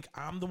you think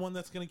I'm the one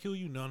that's going to kill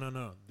you,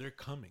 no. They're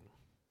coming.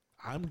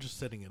 I'm just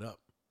setting it up.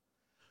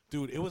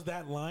 Dude, it was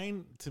that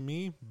line, to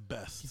me,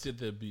 best. He said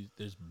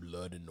there's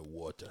blood in the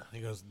water. He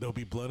goes, there'll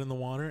be blood in the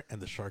water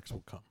and the sharks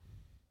will come.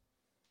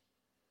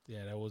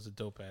 Yeah, that was a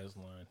dope ass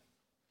line.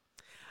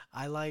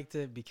 I liked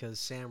it because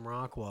Sam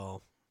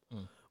Rockwell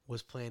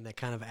was playing that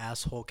kind of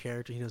asshole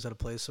character. He knows how to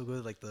play so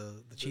good, like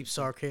the cheap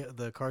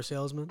the car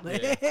salesman.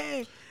 Yeah.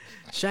 Hey,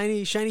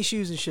 shiny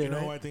shoes and shit. You know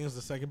right? who I think is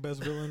the second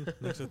best villain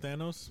next to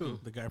Thanos?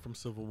 The guy from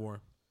Civil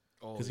War.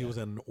 Oh, Because he was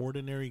an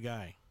ordinary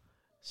guy.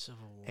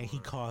 Civil War. And he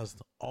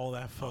caused all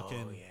that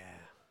fucking... Oh yeah.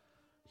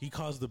 He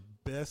caused the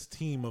best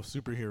team of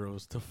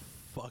superheroes to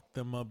fuck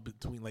them up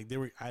between... Like, they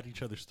were at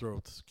each other's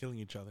throats, killing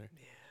each other.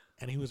 Yeah.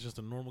 And he was just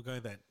a normal guy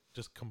that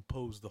just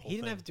composed the whole He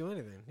thing. didn't have to do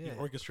anything. Yeah. He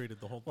orchestrated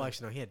the whole thing. Well,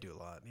 actually, no. He had to do a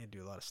lot. He had to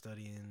do a lot of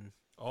studying.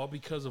 all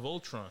because of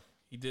Ultron.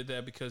 He did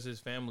that because his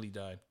family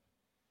died.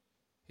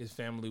 His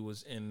family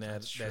was in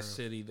that true.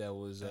 city that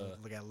was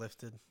They got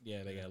lifted.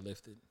 yeah, they got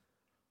lifted.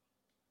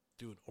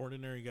 Dude,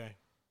 ordinary guy.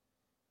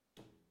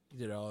 He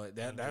did all that.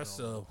 That's That's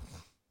a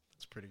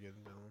pretty good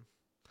villain.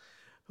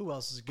 Who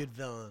else is a good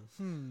villain?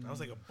 That was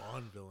like a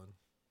Bond villain.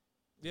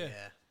 yeah.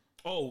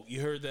 Oh,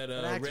 you heard that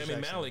What actor's Rami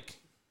excellent? Malek?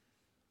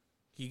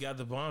 He got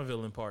the Bond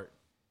villain part.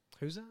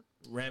 Who's that?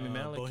 Rami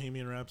Malek.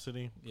 Bohemian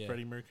Rhapsody. Yeah.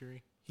 Freddie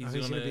Mercury. He's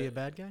gonna be a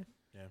bad guy.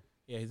 Yeah.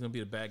 Yeah, he's gonna be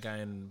the bad guy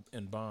in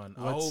Bond.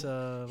 I What's, hope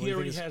what do he you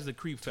already think is- has the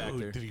creep factor.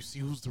 Dude, did you see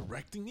who's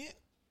directing it?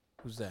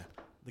 Who's that?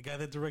 The guy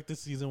that directed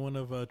season 1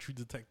 of True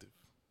Detective.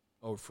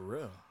 Oh, for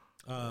real?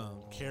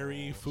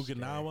 Cary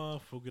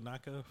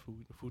Fuginaka,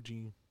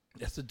 Fuji.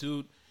 That's the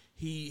dude.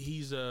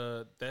 He's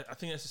that I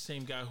think that's the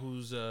same guy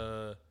who's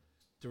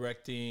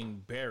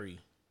directing Barry,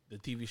 the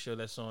TV show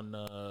that's on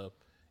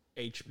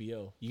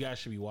HBO. You guys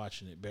should be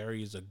watching it.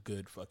 Barry is a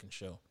good fucking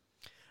show.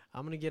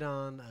 I'm gonna get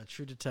on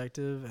True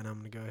Detective, and I'm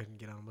gonna go ahead and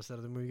get on. What's that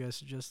other movie you guys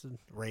suggested?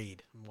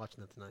 Raid. I'm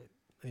watching that tonight.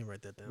 I need to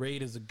write that down.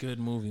 Raid is a good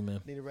movie,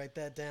 man. Need to write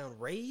that down.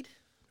 Raid.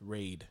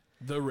 Raid.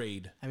 The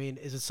Raid. I mean,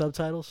 is it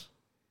subtitles?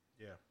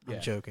 Yeah. I'm Yeah.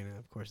 joking.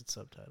 Of course, it's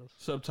subtitles.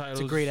 Subtitles.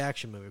 It's a great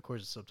action movie. Of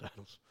course, it's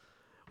subtitles.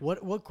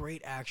 What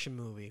great action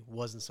movie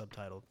wasn't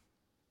subtitled?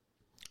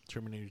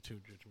 Terminator 2,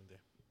 Judgment Day.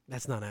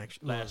 That's not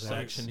action. Last that's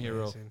Action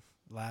Hero. amazing.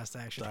 Last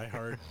Action. Die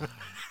Hard.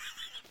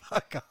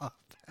 Fuck off,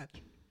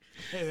 Patrick.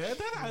 Hey,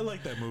 I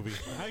like that movie.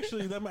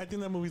 Actually, I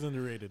think that movie's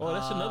underrated. Oh,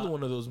 that's another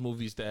one of those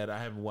movies that I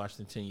haven't watched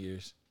in 10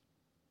 years.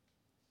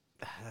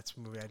 That's a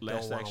movie I Last don't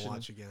want to Action.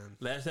 watch again.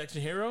 Last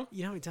Action Hero?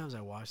 You know how many times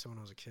I watched that when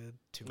I was a kid?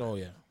 Too Oh,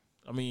 many. yeah.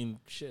 I mean,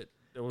 shit.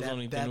 There was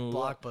only that the new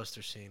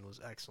blockbuster scene was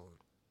excellent.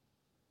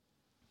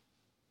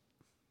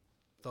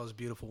 Those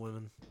beautiful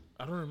women.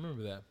 I don't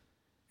remember that.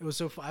 It was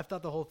so. I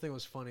thought the whole thing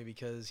was funny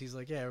because he's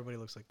like, "Yeah, everybody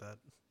looks like that."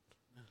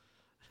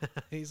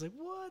 He's like,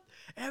 "What?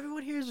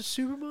 Everyone here is a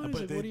Superman." He's but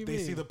like, they, "What do you they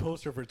mean?" see the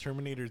poster for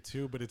Terminator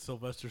 2, but it's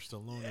Sylvester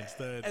Stallone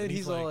instead. and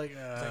he's all like,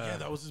 yeah,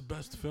 that was his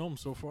best film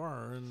so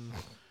far. And,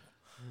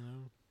 you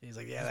know, he's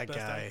like, "Yeah, his that best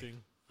guy.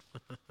 acting.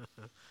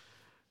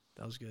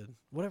 That was good.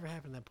 Whatever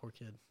happened to that poor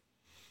kid?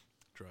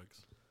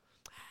 Drugs.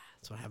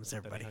 That's what happens to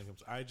That everybody.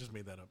 happens. I just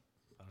made that up.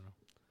 I don't know.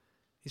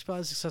 He's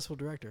probably a successful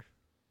director.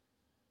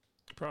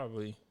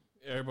 Probably.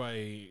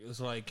 Everybody, it's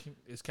like,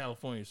 it's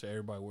California, so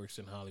everybody works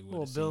in Hollywood.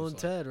 Well, it Bill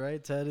seems and like. Ted,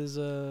 right? Ted is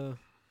an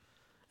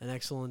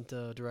excellent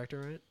director,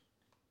 right?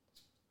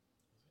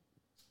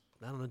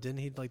 I don't know. Didn't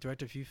he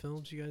direct a few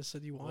films? You guys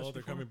said you watched. Well,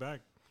 they're before? coming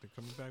back. They're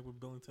coming back with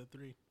Bill and Ted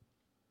 3.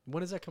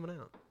 When is that coming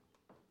out?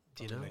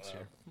 Do you know? Next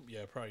year.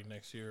 Yeah, probably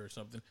next year or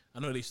something. I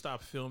know they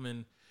stopped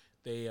filming.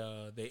 They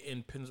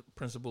end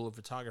principle of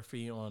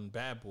photography on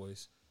Bad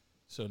Boys,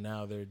 so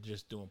now they're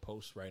just doing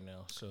posts right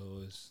now. So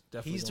it's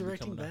definitely He's gonna be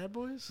directing coming out. Bad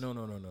Boys. No.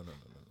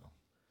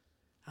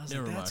 I was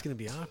Never like, that's mind. gonna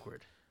be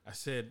awkward. I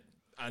said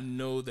I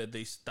know that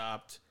they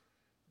stopped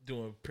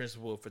doing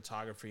principle of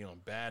photography on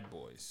Bad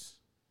Boys.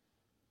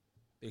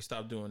 They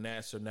stopped doing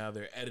that, so now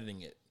they're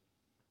editing it.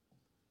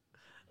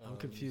 I'm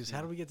confused.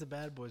 How do we get to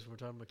Bad Boys when we're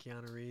talking about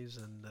Keanu Reeves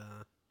and?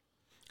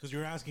 Because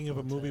you're asking if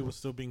a movie was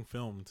still being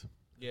filmed.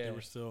 Yeah. They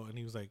were still, and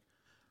he was like,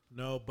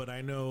 no, but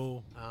I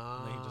know.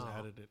 And then he just Oh.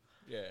 added it.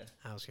 Yeah.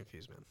 I was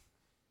confused, man.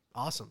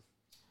 Awesome.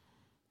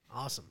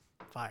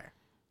 Fire.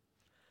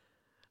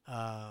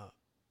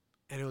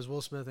 And it was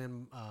Will Smith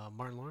and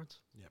Martin Lawrence.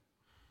 Yep.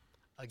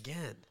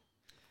 Again.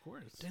 Of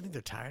course. Do you think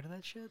they're tired of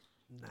that shit?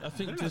 Nah. I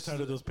think They're not this tired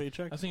is of those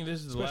paychecks. I think this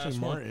is the Especially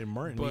last Martin. one.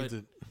 Martin but- needs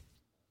it.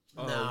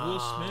 No, Will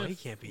Smith. he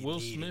can't be Will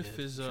needing Smith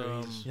it. is I'm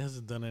sure he's- He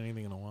hasn't done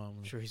anything in a while.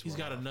 I'm sure he's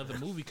got worn off. another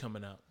movie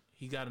coming out.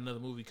 He got another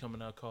movie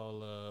coming out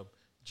called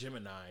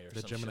Gemini or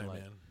The something Gemini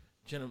like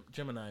Man.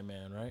 Gemini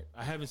Man, right?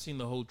 I haven't seen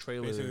the whole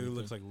trailer. or Basically, anything.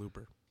 looks like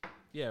Looper.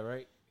 Yeah,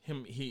 right.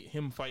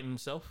 Him fighting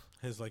himself.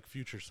 His like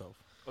future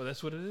self. Oh,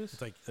 that's what it is.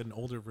 It's like an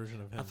older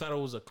version of him. I thought it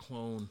was a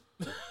clone.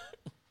 I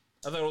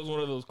thought it was one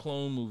of those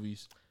clone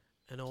movies.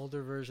 An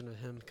older version of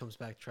him comes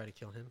back to try to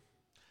kill him.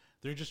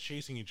 They're just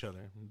chasing each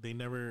other. They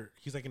never.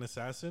 He's like an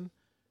assassin,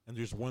 and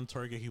there's one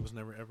target he was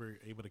never ever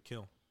able to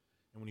kill.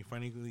 And when he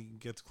finally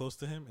gets close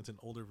to him, it's an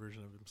older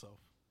version of himself.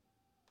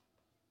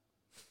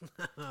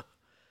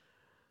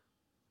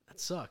 That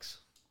sucks.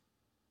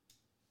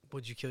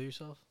 Would you kill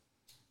yourself?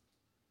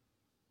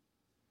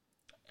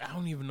 I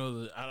don't even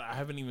know I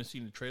haven't even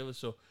seen the trailer,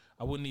 so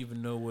I wouldn't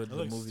even know what That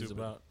the looks movie's stupid.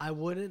 about. I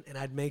wouldn't, and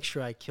I'd make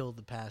sure I killed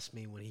the past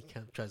me when he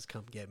tries to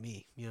come get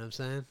me. You know what I'm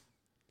saying?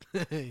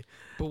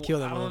 But Kill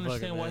that I don't motherfucker,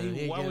 understand why man.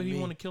 He ain't why would getting he me.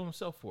 want to kill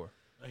himself for?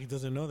 He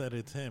doesn't know that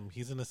it's him.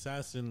 He's an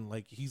assassin.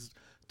 Like he's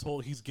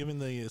given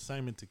the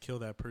assignment to kill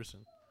that person,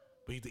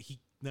 but he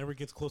never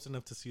gets close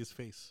enough to see his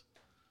face.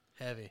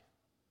 Heavy.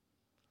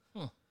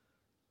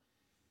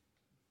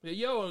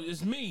 Yo,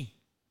 it's me.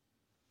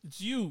 It's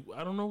you.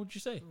 I don't know what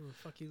you say.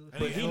 Fuck you. And,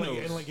 But he knows.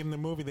 and like in the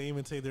movie, they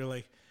even say they're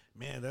like,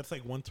 man, that's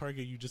like one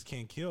target you just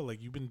can't kill.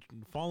 Like you've been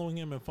following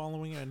him,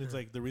 and it's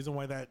like the reason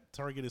why that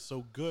target is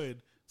so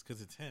good is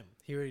because it's him.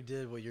 He already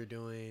did what you're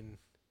doing.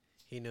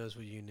 He knows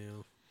what you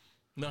knew.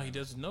 No, he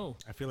doesn't know.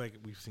 I feel like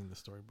we've seen the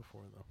story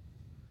before though.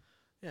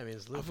 Yeah, I mean,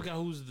 it's I Luther. forgot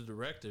who's the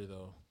director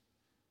though,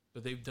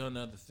 but they've done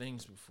other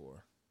things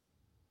before.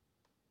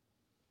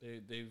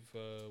 They've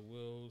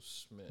Will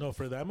Smith. No,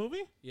 for that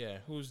movie? Yeah,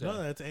 who's that?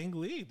 No, that's Ang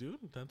Lee, dude.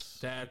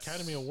 That's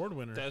Academy Award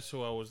winner. That's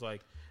who I was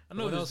like. I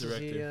know What this else has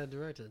director. he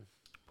directed?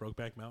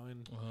 Brokeback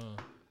Mountain.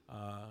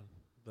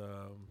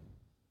 The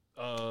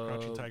Uh,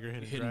 Crouching Tiger,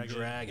 Hidden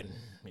Dragon.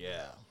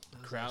 Yeah,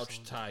 Crouch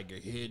excellent. Tiger,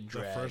 Hidden the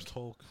Dragon. first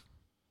Hulk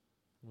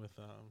with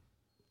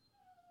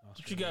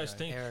What you guys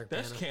think? Eric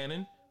That's Bana.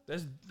 canon.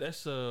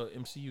 That's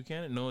MCU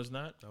canon. No, it's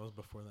not. That was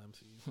before the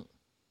MCU.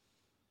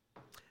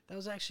 That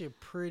was actually a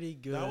pretty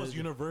good. That was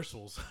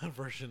Universal's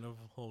version of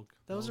Hulk.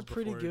 That was a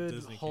pretty before good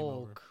Disney came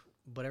over. Hulk,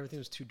 but everything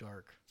was too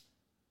dark.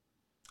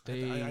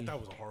 I thought it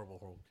was a horrible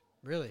Hulk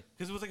Really?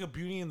 because it was like a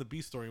Beauty and the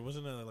Beast story. It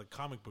wasn't a like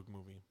comic book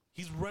movie.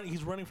 He's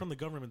running from the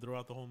government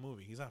throughout the whole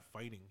movie. He's not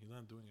fighting. He's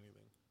not doing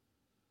anything.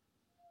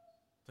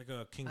 It's like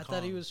a King I Kong.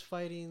 thought he was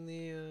fighting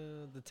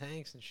the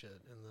tanks and shit.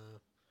 And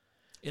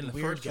In the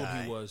weird first one,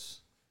 guy. he was.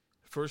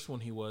 First one,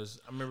 he was.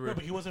 I remember. No,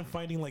 but he wasn't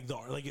fighting like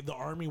the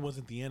army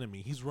wasn't the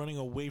enemy. He's running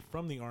away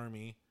from the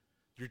army.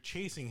 You're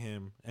chasing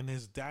him, and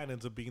his dad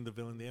ends up being the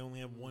villain. They only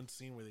have one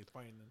scene where they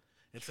fight, and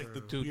it's like the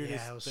True.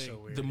 weirdest Yeah, it was thing. so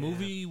weird. the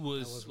movie Yeah, that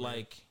was, was weird.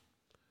 like,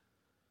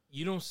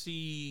 you don't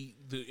see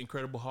the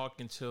Incredible Hulk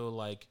until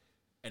like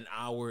an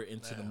hour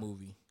into the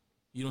movie.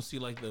 You don't see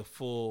like the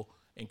full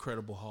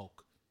Incredible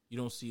Hulk. You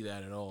don't see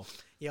that at all.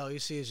 yeah, all you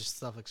see is just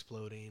stuff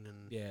exploding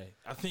and Yeah,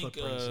 I think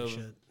Footprints and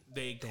shit.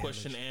 they Damage.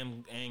 questioned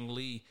Ang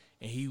Lee,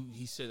 and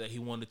he said that he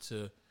wanted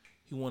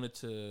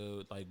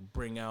to like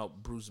bring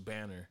out Bruce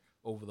Banner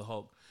over the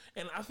Hulk.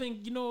 And I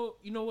think you know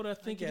what I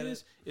think it get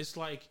is. It's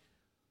like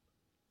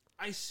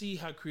I see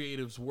how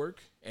creatives work,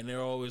 and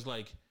they're always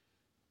like,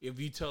 if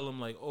you tell them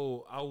like,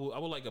 oh, I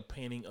would like a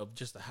painting of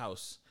just a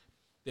house,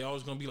 they're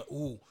always gonna be like,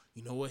 oh,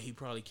 you know what? He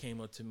probably came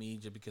up to me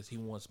just because he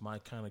wants my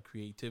kind of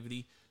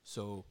creativity.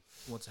 So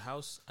he wants a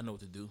house. I know what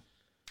to do.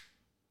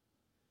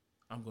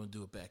 I'm gonna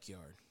do a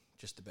backyard,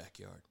 just the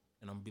backyard,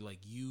 and I'm gonna be like,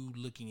 you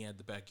looking at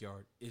the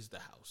backyard is the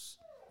house,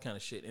 kind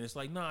of shit. And it's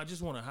like, nah, I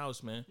just want a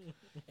house, man.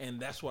 And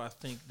that's what I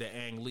think that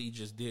Ang Lee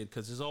just did,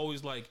 because it's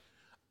always like,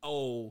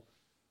 oh,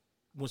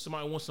 when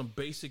somebody wants some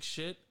basic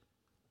shit,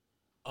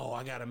 oh,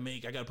 I gotta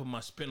put my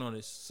spin on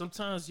this.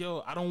 Sometimes,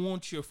 yo, I don't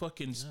want your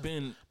fucking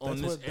spin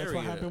on this That's area.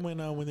 what happened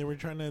when they were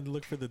trying to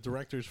look for the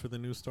directors for the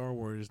new Star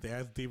Wars. They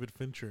asked David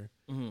Fincher,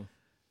 and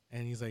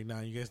he's like, "Nah,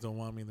 you guys don't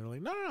want me." And they're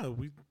like, "No,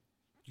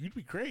 you'd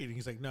be great." And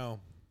he's like, "No,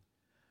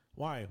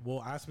 why?"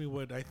 Well, ask me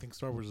what I think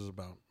Star Wars is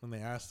about. And they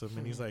asked him,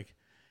 and he's like,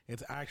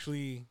 "It's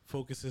actually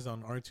focuses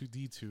on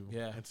R2D2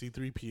 Yeah. and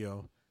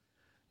C3PO,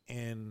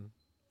 and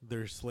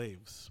they're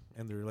slaves,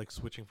 and they're like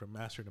switching from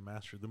master to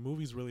master. The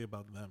movie's really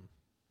about them."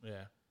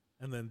 Yeah.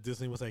 And then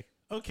Disney was like,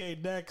 "Okay,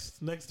 next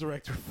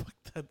director." Fuck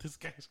that. This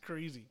guy's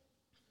crazy.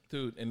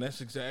 Dude, and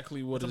that's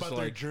exactly what It's it's about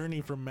their like.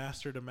 journey from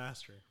master to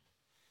master.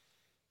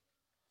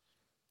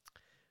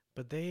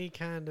 but they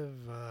kind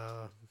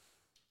of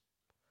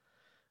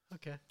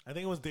okay. I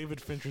think it was David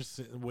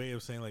Fincher's way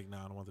of saying like, "No,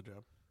 I don't want the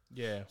job."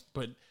 Yeah,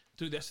 but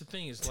dude, that's the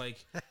thing. It's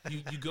like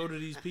you go to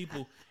these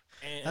people,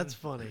 and That's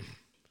funny.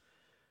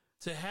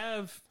 to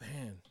have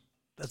man,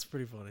 That's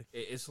pretty funny.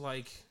 it's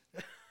like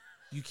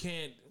you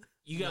can't.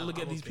 You gotta No, look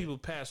at I'm these okay. people's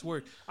past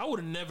work. I would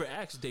have never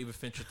asked David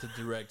Fincher to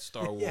direct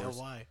Star Wars. Yeah,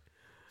 why?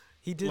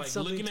 He did Like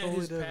something looking totally at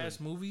his different.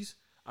 past movies,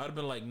 I would have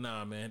been like,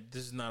 nah, man,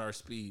 this is not our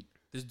speed.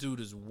 This dude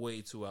is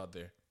way too out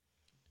there.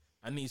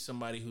 I need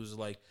somebody who's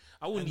like,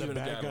 I And wouldn't the even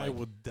have bad got guy like,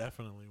 would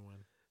definitely win.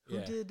 Who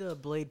yeah.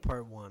 did Blade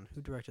Part 1?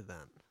 Who directed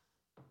that?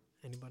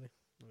 Anybody?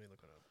 Let me look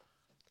it up.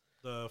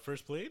 The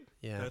first Blade,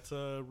 Yeah. that's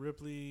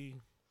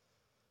Ripley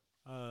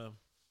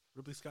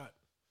Scott.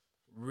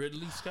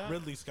 Ridley Scott.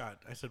 Ridley Scott.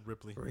 I said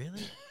Ripley.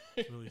 Really?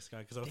 Ridley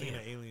Scott because I was thinking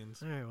of Damn.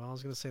 Aliens. All right, well, I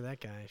was going to say that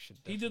guy should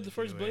He did the definitely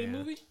first do Blade a,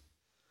 movie.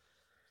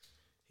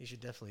 He should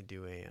definitely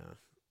do a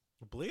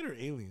Blade or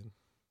Alien?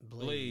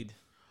 Blade. Blade.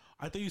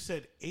 I thought you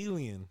said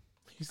Alien.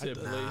 He said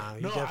Blade. Nah,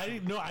 you No, def- I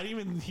didn't. No, I didn't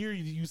even hear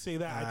you say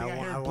that. I think I I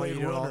heard want Blade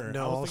you to all- Runner.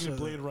 no, I was thinking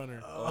also- Blade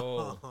Runner.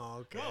 Oh,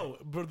 okay. No,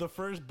 but the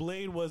first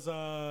Blade was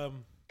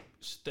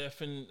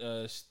Stephen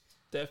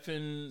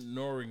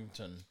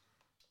Norrington.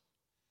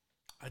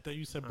 I thought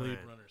you said Blade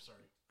Alright. Runner. Sorry.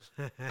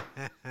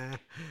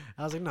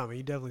 I was like, no, man,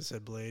 you definitely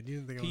said Blade. You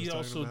didn't think I was He talking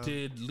also about...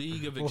 did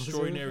League of What was the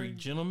Extraordinary other thing?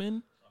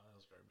 Gentlemen,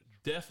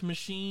 Death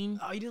Machine,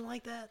 Oh, you didn't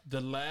like that?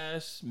 The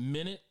Last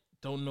Minute.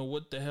 Don't know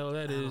what the hell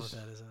that I don't know what is.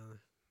 that is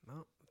either.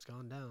 No, it's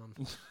gone down.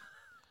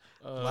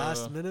 Uh,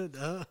 Last minute,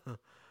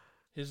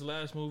 His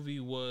last movie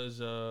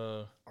was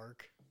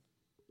Arc.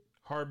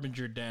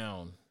 Harbinger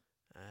Down.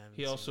 I haven't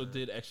He seen also that.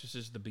 did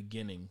Exorcist: The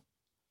Beginning.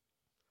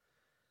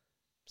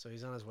 So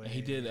he's on his way. And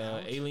he did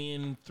out?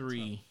 Alien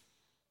 3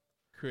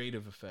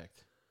 Creative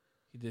Effect.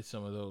 He did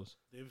some of those.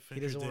 David He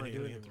Fincher doesn't did wanna do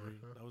it Alien anymore, 3.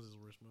 huh? That was his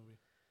worst movie.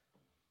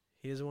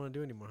 He doesn't want to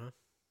do anymore, huh?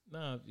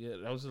 No, yeah,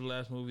 that was the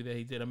last movie that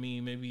he did. I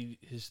mean, maybe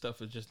his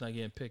stuff is just not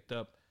getting picked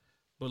up.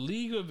 But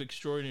League of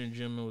Extraordinary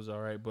Gentlemen was all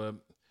right. But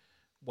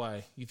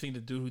why? You think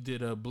the dude who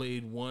did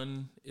Blade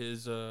 1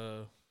 is...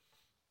 For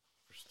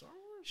Star Wars?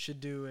 Should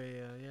do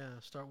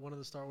a start one of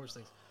the Star Wars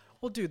things.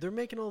 Well, dude, they're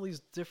making all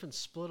these different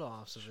split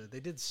offs of it. They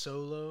did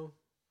Solo.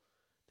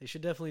 They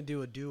should definitely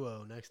do a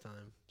duo next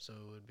time. So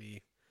it would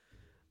be,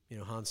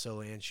 Han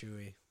Solo and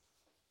Chewie,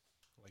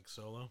 Like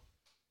Solo?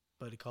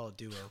 but they call it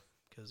duo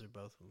because they're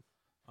both of them.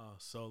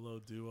 Solo,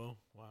 duo.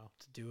 Wow.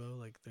 It's a duo,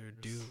 like they're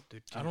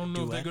I don't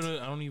know if they're duet. gonna.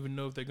 I don't even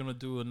know if they're gonna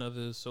do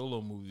another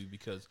solo movie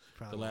because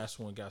Probably. the last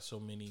one got so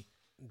many.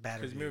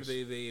 bad Because reviews.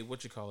 remember they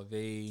what you call it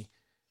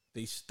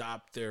they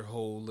stopped their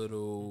whole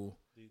little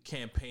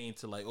campaign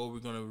to like, oh, we're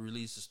gonna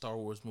release a Star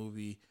Wars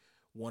movie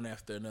one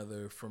after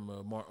another from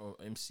a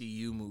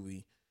MCU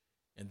movie,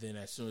 and then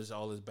as soon as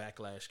all this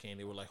backlash came,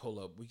 they were like, hold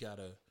up, we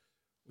gotta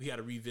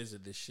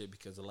revisit this shit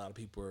because a lot of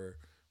people are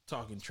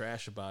talking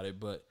trash about it.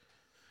 But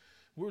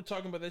we were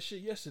talking about that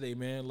shit yesterday,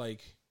 man.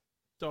 Like,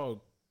 dog,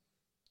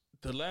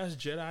 the Last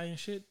Jedi and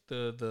shit,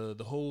 the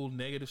whole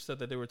negative stuff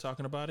that they were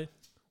talking about it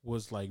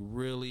was like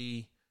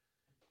really,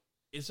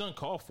 it's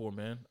uncalled for,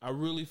 man. I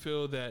really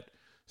feel that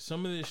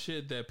some of this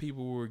shit that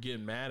people were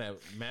getting mad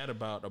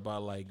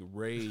about like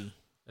Rey,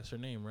 that's her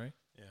name, right?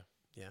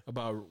 Yeah.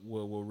 About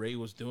what Rey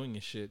was doing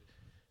and shit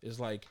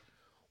is like,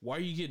 why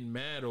are you getting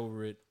mad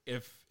over it?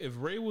 If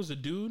Rey was a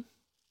dude,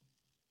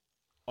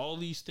 all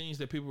these things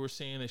that people were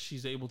saying that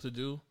she's able to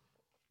do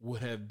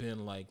would have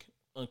been like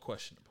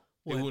unquestionable.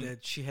 It What, wouldn't-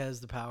 that she has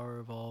the power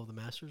of all the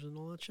masters and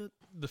all that shit?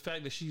 the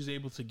fact that she's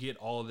able to get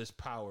all this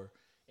power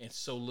in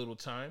so little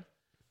time,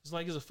 it's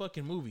like it's a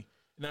fucking movie.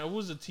 Now, it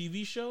was a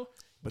TV show,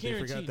 But they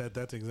forgot guaranteed- that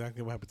that's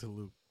exactly what happened to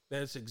Luke.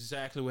 That's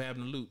exactly what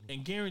happened to Luke.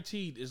 And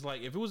guaranteed, is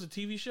like if it was a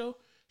TV show,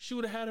 she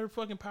would have had her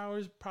fucking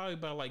powers probably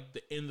by like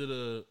the end of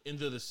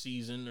the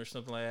season or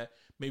something like that.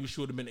 Maybe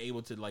she would have been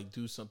able to like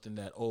do something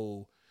that,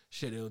 oh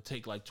shit, it'll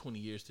take like 20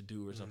 years to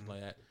do or something like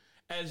that.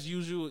 As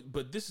usual,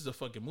 but this is a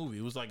fucking movie.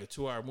 It was like a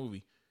 2-hour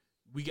movie.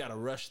 We gotta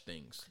rush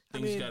things. I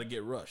Things mean, gotta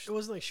get rushed. It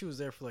wasn't like she was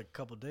there for like a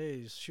couple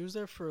days. She was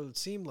there for, it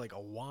seemed like a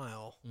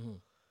while.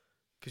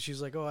 Because she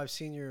was like, oh, I've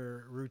seen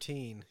your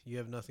routine. You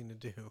have nothing to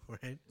do,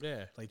 right?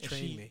 Yeah, Like, And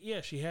train she- me.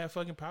 Yeah, she had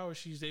fucking powers.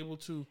 She's able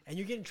to. And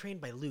you're getting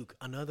trained by Luke,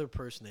 another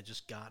person that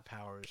just got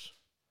powers,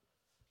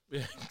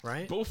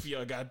 right? Both of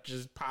y'all got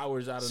just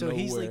powers out of So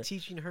nowhere. he's like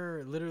teaching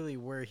her literally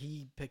where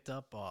he picked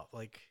up off.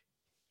 Like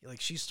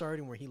she's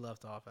starting where he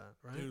left off at,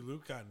 right? Dude,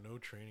 Luke got no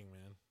training,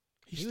 man.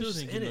 he he still was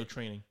didn't in get no it.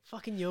 training.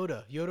 Fucking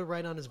Yoda. Yoda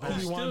right on his back.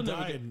 He Obi-Wan still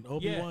never died. got-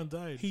 Obi-Wan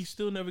died. He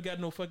still never got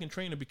no fucking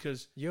training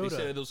because Yoda. they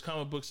said those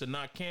comic books are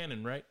not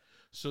canon, right?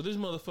 So this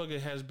motherfucker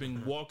has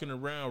been walking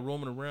around,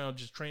 roaming around,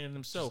 just training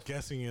himself. Just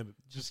guessing it.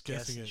 Just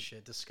guessing Guessing it.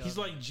 shit. Discovery. He's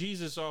like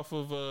Jesus off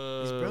of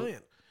He's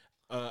brilliant.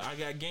 I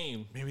Got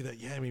Game. Maybe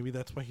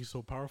that's why he's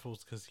so powerful.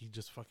 Is because he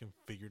just fucking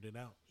figured it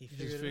out. He just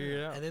figured, figured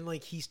it out. And then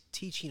like he's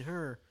teaching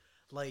her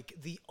like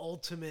the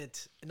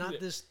ultimate, not Yeah.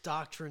 this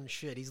doctrine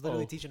shit. He's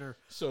literally Oh, teaching her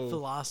so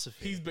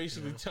philosophy. He's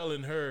basically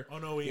telling her, Oh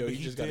no, wait, yo, but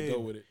you just got to did. go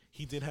with it.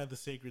 He did have the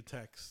sacred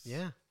texts.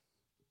 yeah.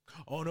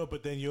 Oh no,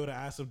 but then Yoda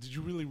asked him, "Did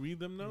you really read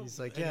them?" No. He's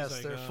like, And yes,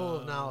 like, they're full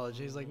of knowledge.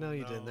 He's like, no,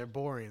 you no. didn't. They're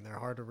boring. They're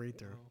hard to read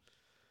through.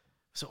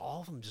 So all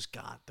of them just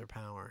got their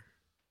power,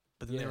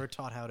 but then they Yeah. were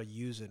taught how to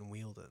use it and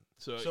wield it.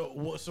 So,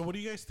 So what do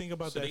you guys think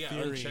about so that they got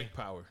theory? unchecked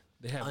power.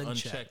 They have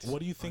Unchecked. unchecked. What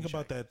do you think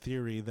about Unchecked. that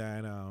theory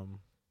that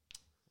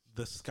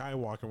the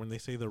Skywalker, when they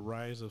say the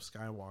rise of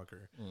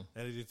Skywalker,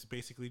 that it's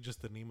basically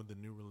just the name of the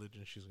new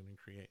religion she's going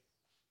to create?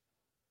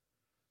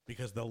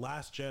 Because the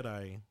last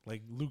Jedi,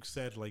 like Luke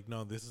said, like,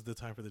 no, this is the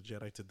time for the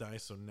Jedi to die.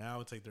 So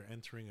now it's like they're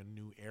entering a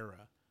new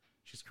era.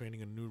 She's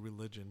creating a new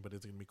religion, but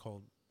it's going to be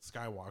called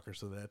Skywalker.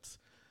 So that's,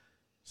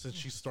 since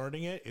she's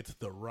starting it, it's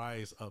the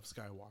rise of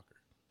Skywalker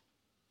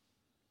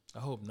I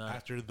hope not.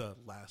 after the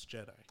last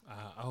Jedi.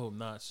 I hope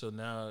not. So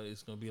now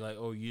it's gonna be like,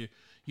 oh, you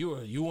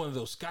one of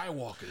those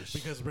Skywalkers.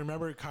 Because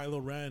remember,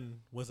 Kylo Ren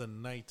was a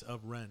knight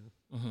of Ren.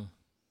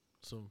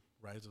 So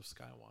rise of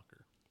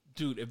Skywalker.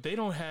 Dude, if they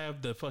don't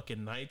have the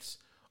fucking knights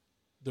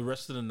the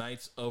rest of the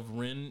Knights of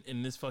Ren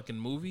in this fucking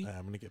movie,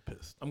 I'm gonna get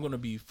pissed. I'm gonna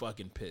be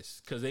fucking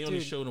pissed because they only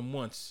Dude, showed them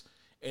once.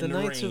 In The the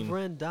Knights rain. of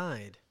Ren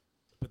died.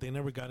 But they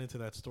never got into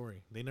that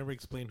story. They never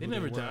explained. They Who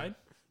never were. died.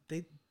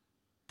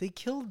 They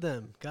killed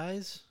them,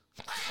 guys.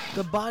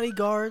 The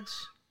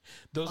bodyguards.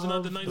 Those are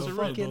not the Of Knights the of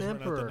Ren. fucking Those were not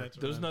the Emperor. Knights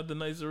of Those Ren. not the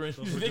Knights of Ren.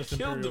 Those were They just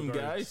killed them, Imperial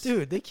Guards. guys.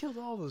 Dude, they killed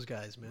all those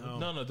guys, man.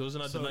 No. No, those are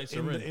not So the Knights of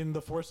in, Ren. in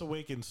the Force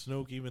Awakens,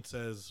 Snoke even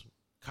says,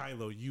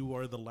 "Kylo, you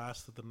are the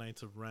last of the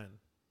Knights of Ren,"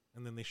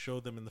 and then they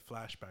show them in the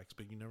flashbacks,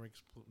 but they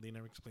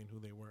never explain who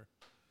they were.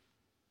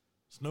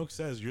 Snoke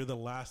says, "You're the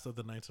last of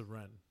the Knights of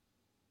Ren."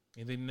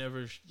 And they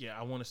never.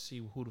 I want to see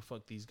who the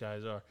fuck these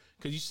guys are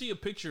because you see a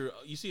picture,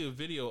 you see a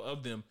video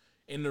of them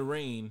in the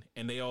rain,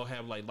 and they all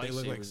have like lightsabers. They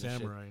look like and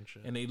samurai shit, and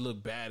shit. and they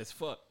look bad as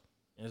fuck.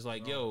 And it's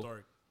like, They're all yo,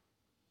 dark.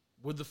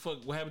 what the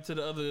fuck? What happened to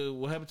the other?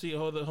 What happened to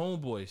your other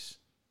homeboys?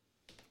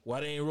 Why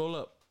they ain't roll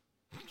up?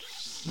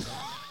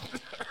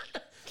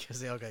 Because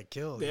they all got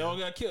killed. They man. all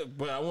got killed.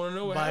 But I want to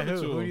know what By happened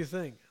who? to Who them. do you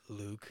think?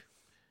 Luke.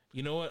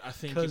 You know what? I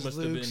think he Because must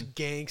Luke's have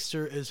been.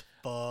 gangster as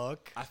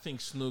fuck. I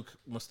think Snook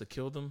must have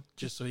killed him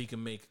just so he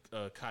can make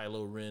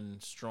Kylo Ren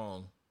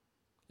strong.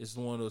 It's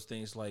one of those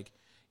things like,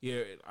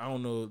 yeah, I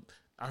don't know.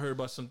 I heard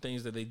about some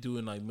things that they do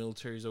in like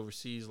militaries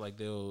overseas, like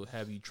they'll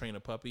have you train a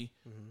puppy,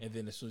 and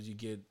then as soon as you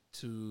get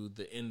to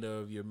the end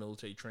of your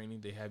military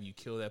training, they have you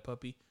kill that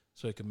puppy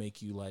so it can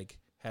make you like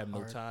have no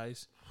Hard.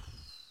 ties.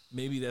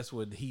 Maybe that's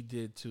what he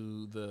did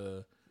to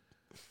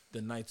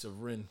the Knights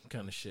of Ren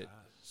kind of shit.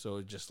 So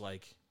it just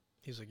like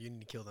He's like, you need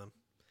to kill them.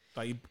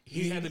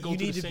 he had to go you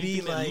through need the to same be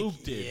thing like, that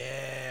Luke did.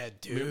 yeah,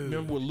 dude.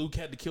 Remember when Luke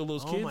had to kill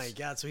those kids? Oh my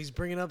god! So he's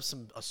bringing up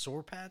a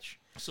sore patch.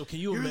 So can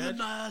you You're imagine?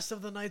 the last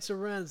of the Knights of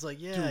Ren. It's like,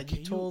 yeah, Dude, can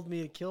you you- told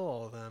me to kill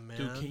all of them, man.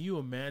 Dude, can you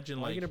imagine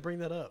Why are like you gonna bring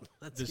that up?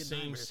 That's the getting same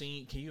nightmares.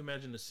 scene? Can you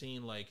imagine the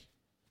scene like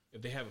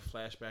if they have a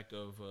flashback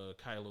of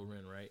Kylo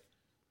Ren, right?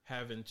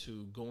 Having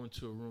to go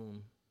into a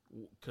room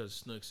because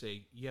Snook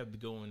say you have to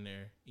go in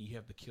there and you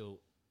have to kill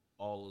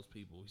all those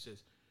people. He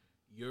says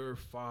your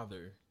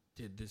father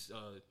did this.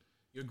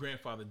 Your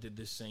grandfather did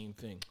this same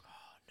thing.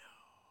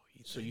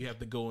 So you have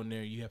to go in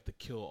there. You have to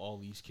kill all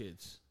these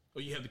kids,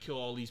 or you have to kill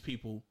all these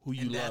people who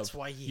you And love. that's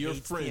why he Your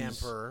hates friends.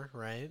 the Emperor,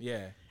 right?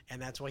 Yeah,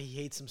 And that's why he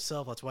hates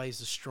himself. That's why he's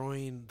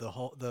destroying the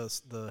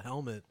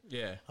helmet.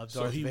 yeah. Of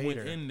So Darth he Vader. went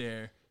in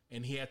there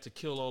and he had to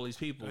kill all these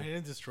people. No, he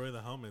didn't destroy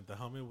the helmet. The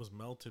helmet was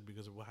melted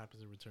because of what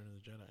happens in Return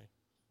of the Jedi.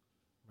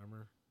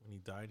 Remember when he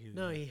died?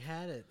 No, he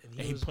had it, and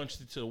And he he was. punched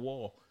it to the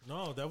wall.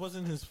 No, that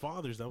wasn't his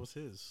father's. That was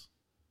his.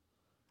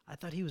 I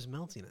thought he was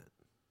melting it.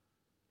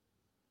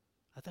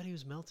 I thought he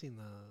was melting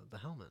the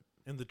helmet.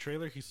 In the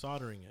trailer, he's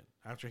soldering it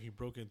after he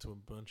broke it into a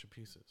bunch of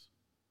pieces.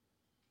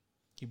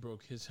 He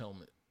broke his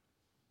helmet.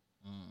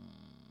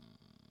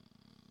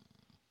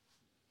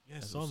 Yeah, I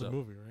That's saw what's the up.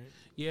 movie, right?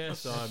 Yeah,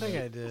 so I think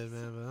I did,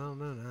 man, but I don't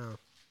know now.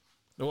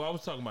 No, I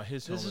was talking about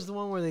his helmet. This is the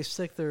one where they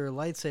stick their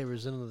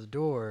lightsabers into the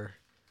door,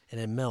 and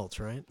it melts,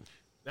 right?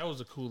 That was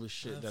the coolest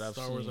shit that That's I've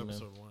Star seen. Wars man.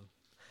 Episode 1.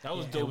 That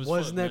was Yeah, dope and as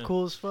wasn't fuck, that man.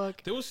 cool as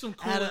fuck? There was some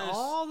cool Out of ass-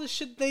 all the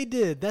shit they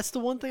did, that's the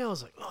one thing I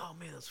was like, oh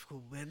man, that's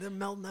cool, man. They're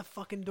melting that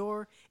fucking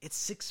door. It's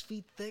 6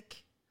 feet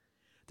thick.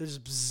 There's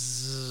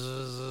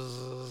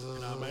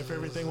My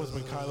favorite thing was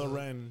when Kylo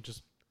Ren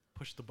just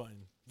pushed the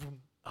button. Vroom,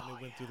 and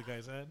it went through the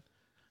guy's head.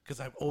 Because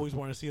I've always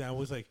wanted to see that. I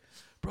was like,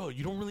 bro,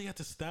 you don't really have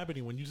to stab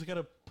anyone. You just got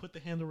to put the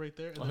handle right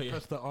there and then yeah.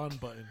 press the on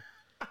button.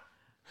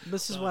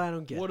 This is what I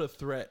don't get. What a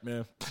threat,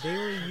 man. They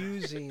were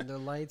using their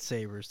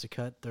lightsabers to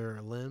cut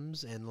their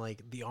limbs, and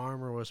like the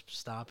armor was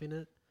stopping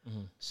it.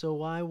 Mm-hmm. So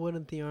why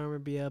wouldn't the armor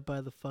be up by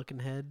the fucking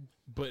head?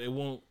 But it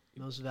won't.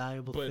 Most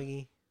valuable But-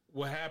 thingy.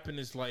 What happened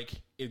is like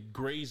it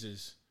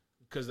grazes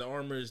because the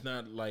armor is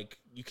not like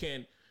you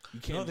can't.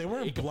 No, they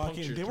weren't it can blocking.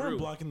 puncture They weren't through.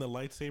 blocking the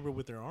lightsaber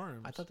with their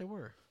arms. I thought they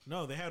were.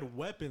 No, they had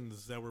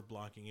weapons that were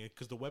blocking it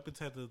because the weapons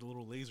had the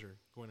little laser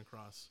going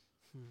across.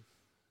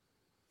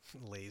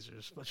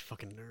 Lasers. Bunch of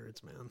fucking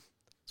nerds, man.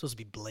 Supposed to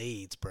be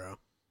blades, bro.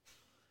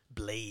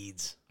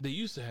 Blades. They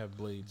used to have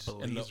blades in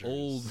the Blazers.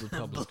 old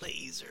Republic.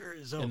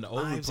 Lasers. Oh, In the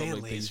old knives and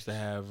Republic, they used lasers. to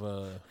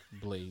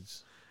have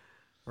blades.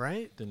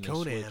 Right? Then they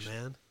Conan, switched.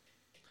 man.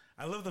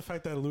 I love the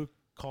fact that Luke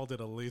called it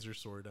a laser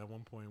sword at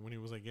one point when he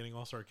was like getting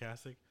all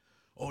sarcastic.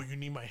 Oh, you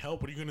need my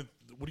help? What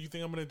do you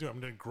think I'm gonna do? I'm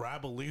gonna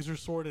grab a laser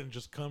sword and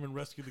just come and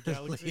rescue the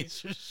galaxy.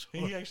 Laser And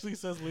sword. he actually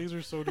says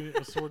laser sword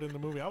in the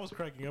movie. I was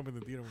cracking up in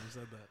the theater when he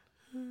said that.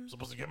 I'm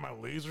supposed to get my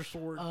laser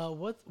sword.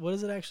 What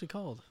is it actually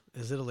called?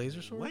 Is it a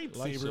laser sword?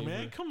 Lightsaber,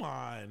 man. lightsaber. Come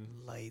on.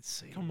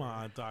 Lightsaber. Come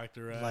on,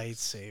 Dr. X.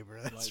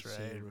 Lightsaber. That's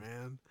right,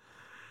 Lightsaber.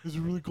 Is it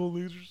really called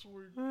laser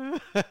sword?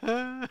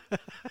 man.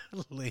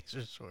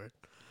 Laser sword.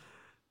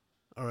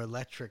 Or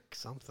electric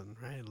something,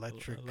 right?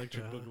 Electric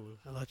Boogaloo.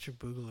 Electric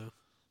Boogaloo.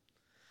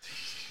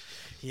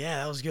 Yeah,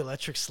 that was good.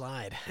 Electric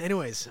slide.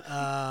 Anyways,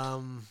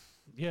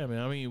 Yeah, man.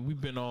 I mean, we've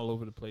been all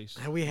over the place.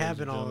 we have ladies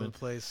been and all over the gentlemen.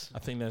 place. I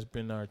think that's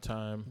been our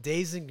time.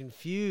 Dazed and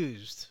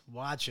Confused.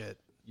 Watch it.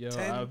 Yo,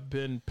 10 I've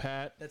been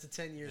Pat, That's a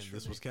 10 years And for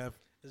this me. was Kev.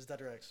 This is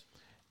Dr. X.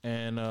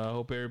 and I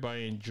hope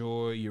everybody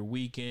enjoy your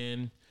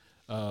weekend.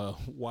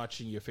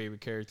 Watching your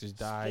favorite characters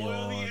die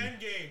Spoil the on end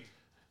game.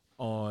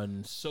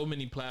 on so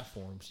many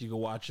platforms. You can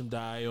watch them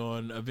die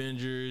on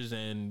Avengers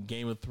and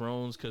Game of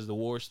Thrones because the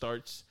war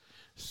starts.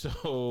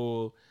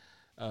 So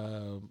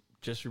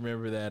just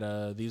remember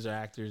that these are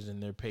actors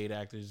and they're paid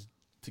actors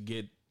to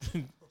get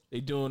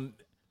they're doing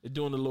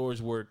the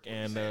Lord's work.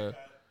 And I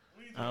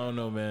don't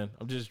know, man.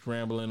 I'm just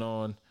rambling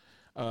on.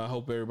 I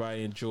hope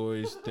everybody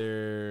enjoys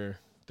their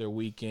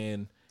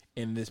weekend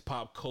in this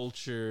pop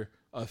culture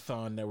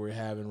a-thon that we're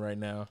having right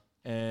now.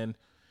 And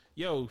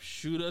yo,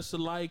 shoot us a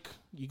like.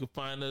 You can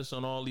find us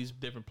on all these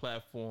different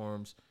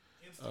platforms,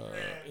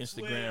 Instagram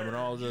Twitter, and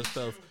all this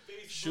stuff.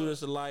 Facebook. Shoot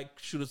us a like,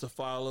 shoot us a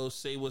follow,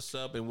 say what's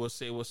up, and we'll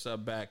say what's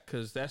up back.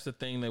 Because that's the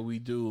thing that we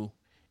do.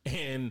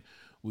 And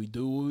we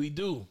do what we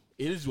do.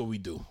 It is what we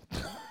do.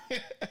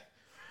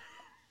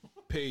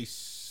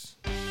 Peace.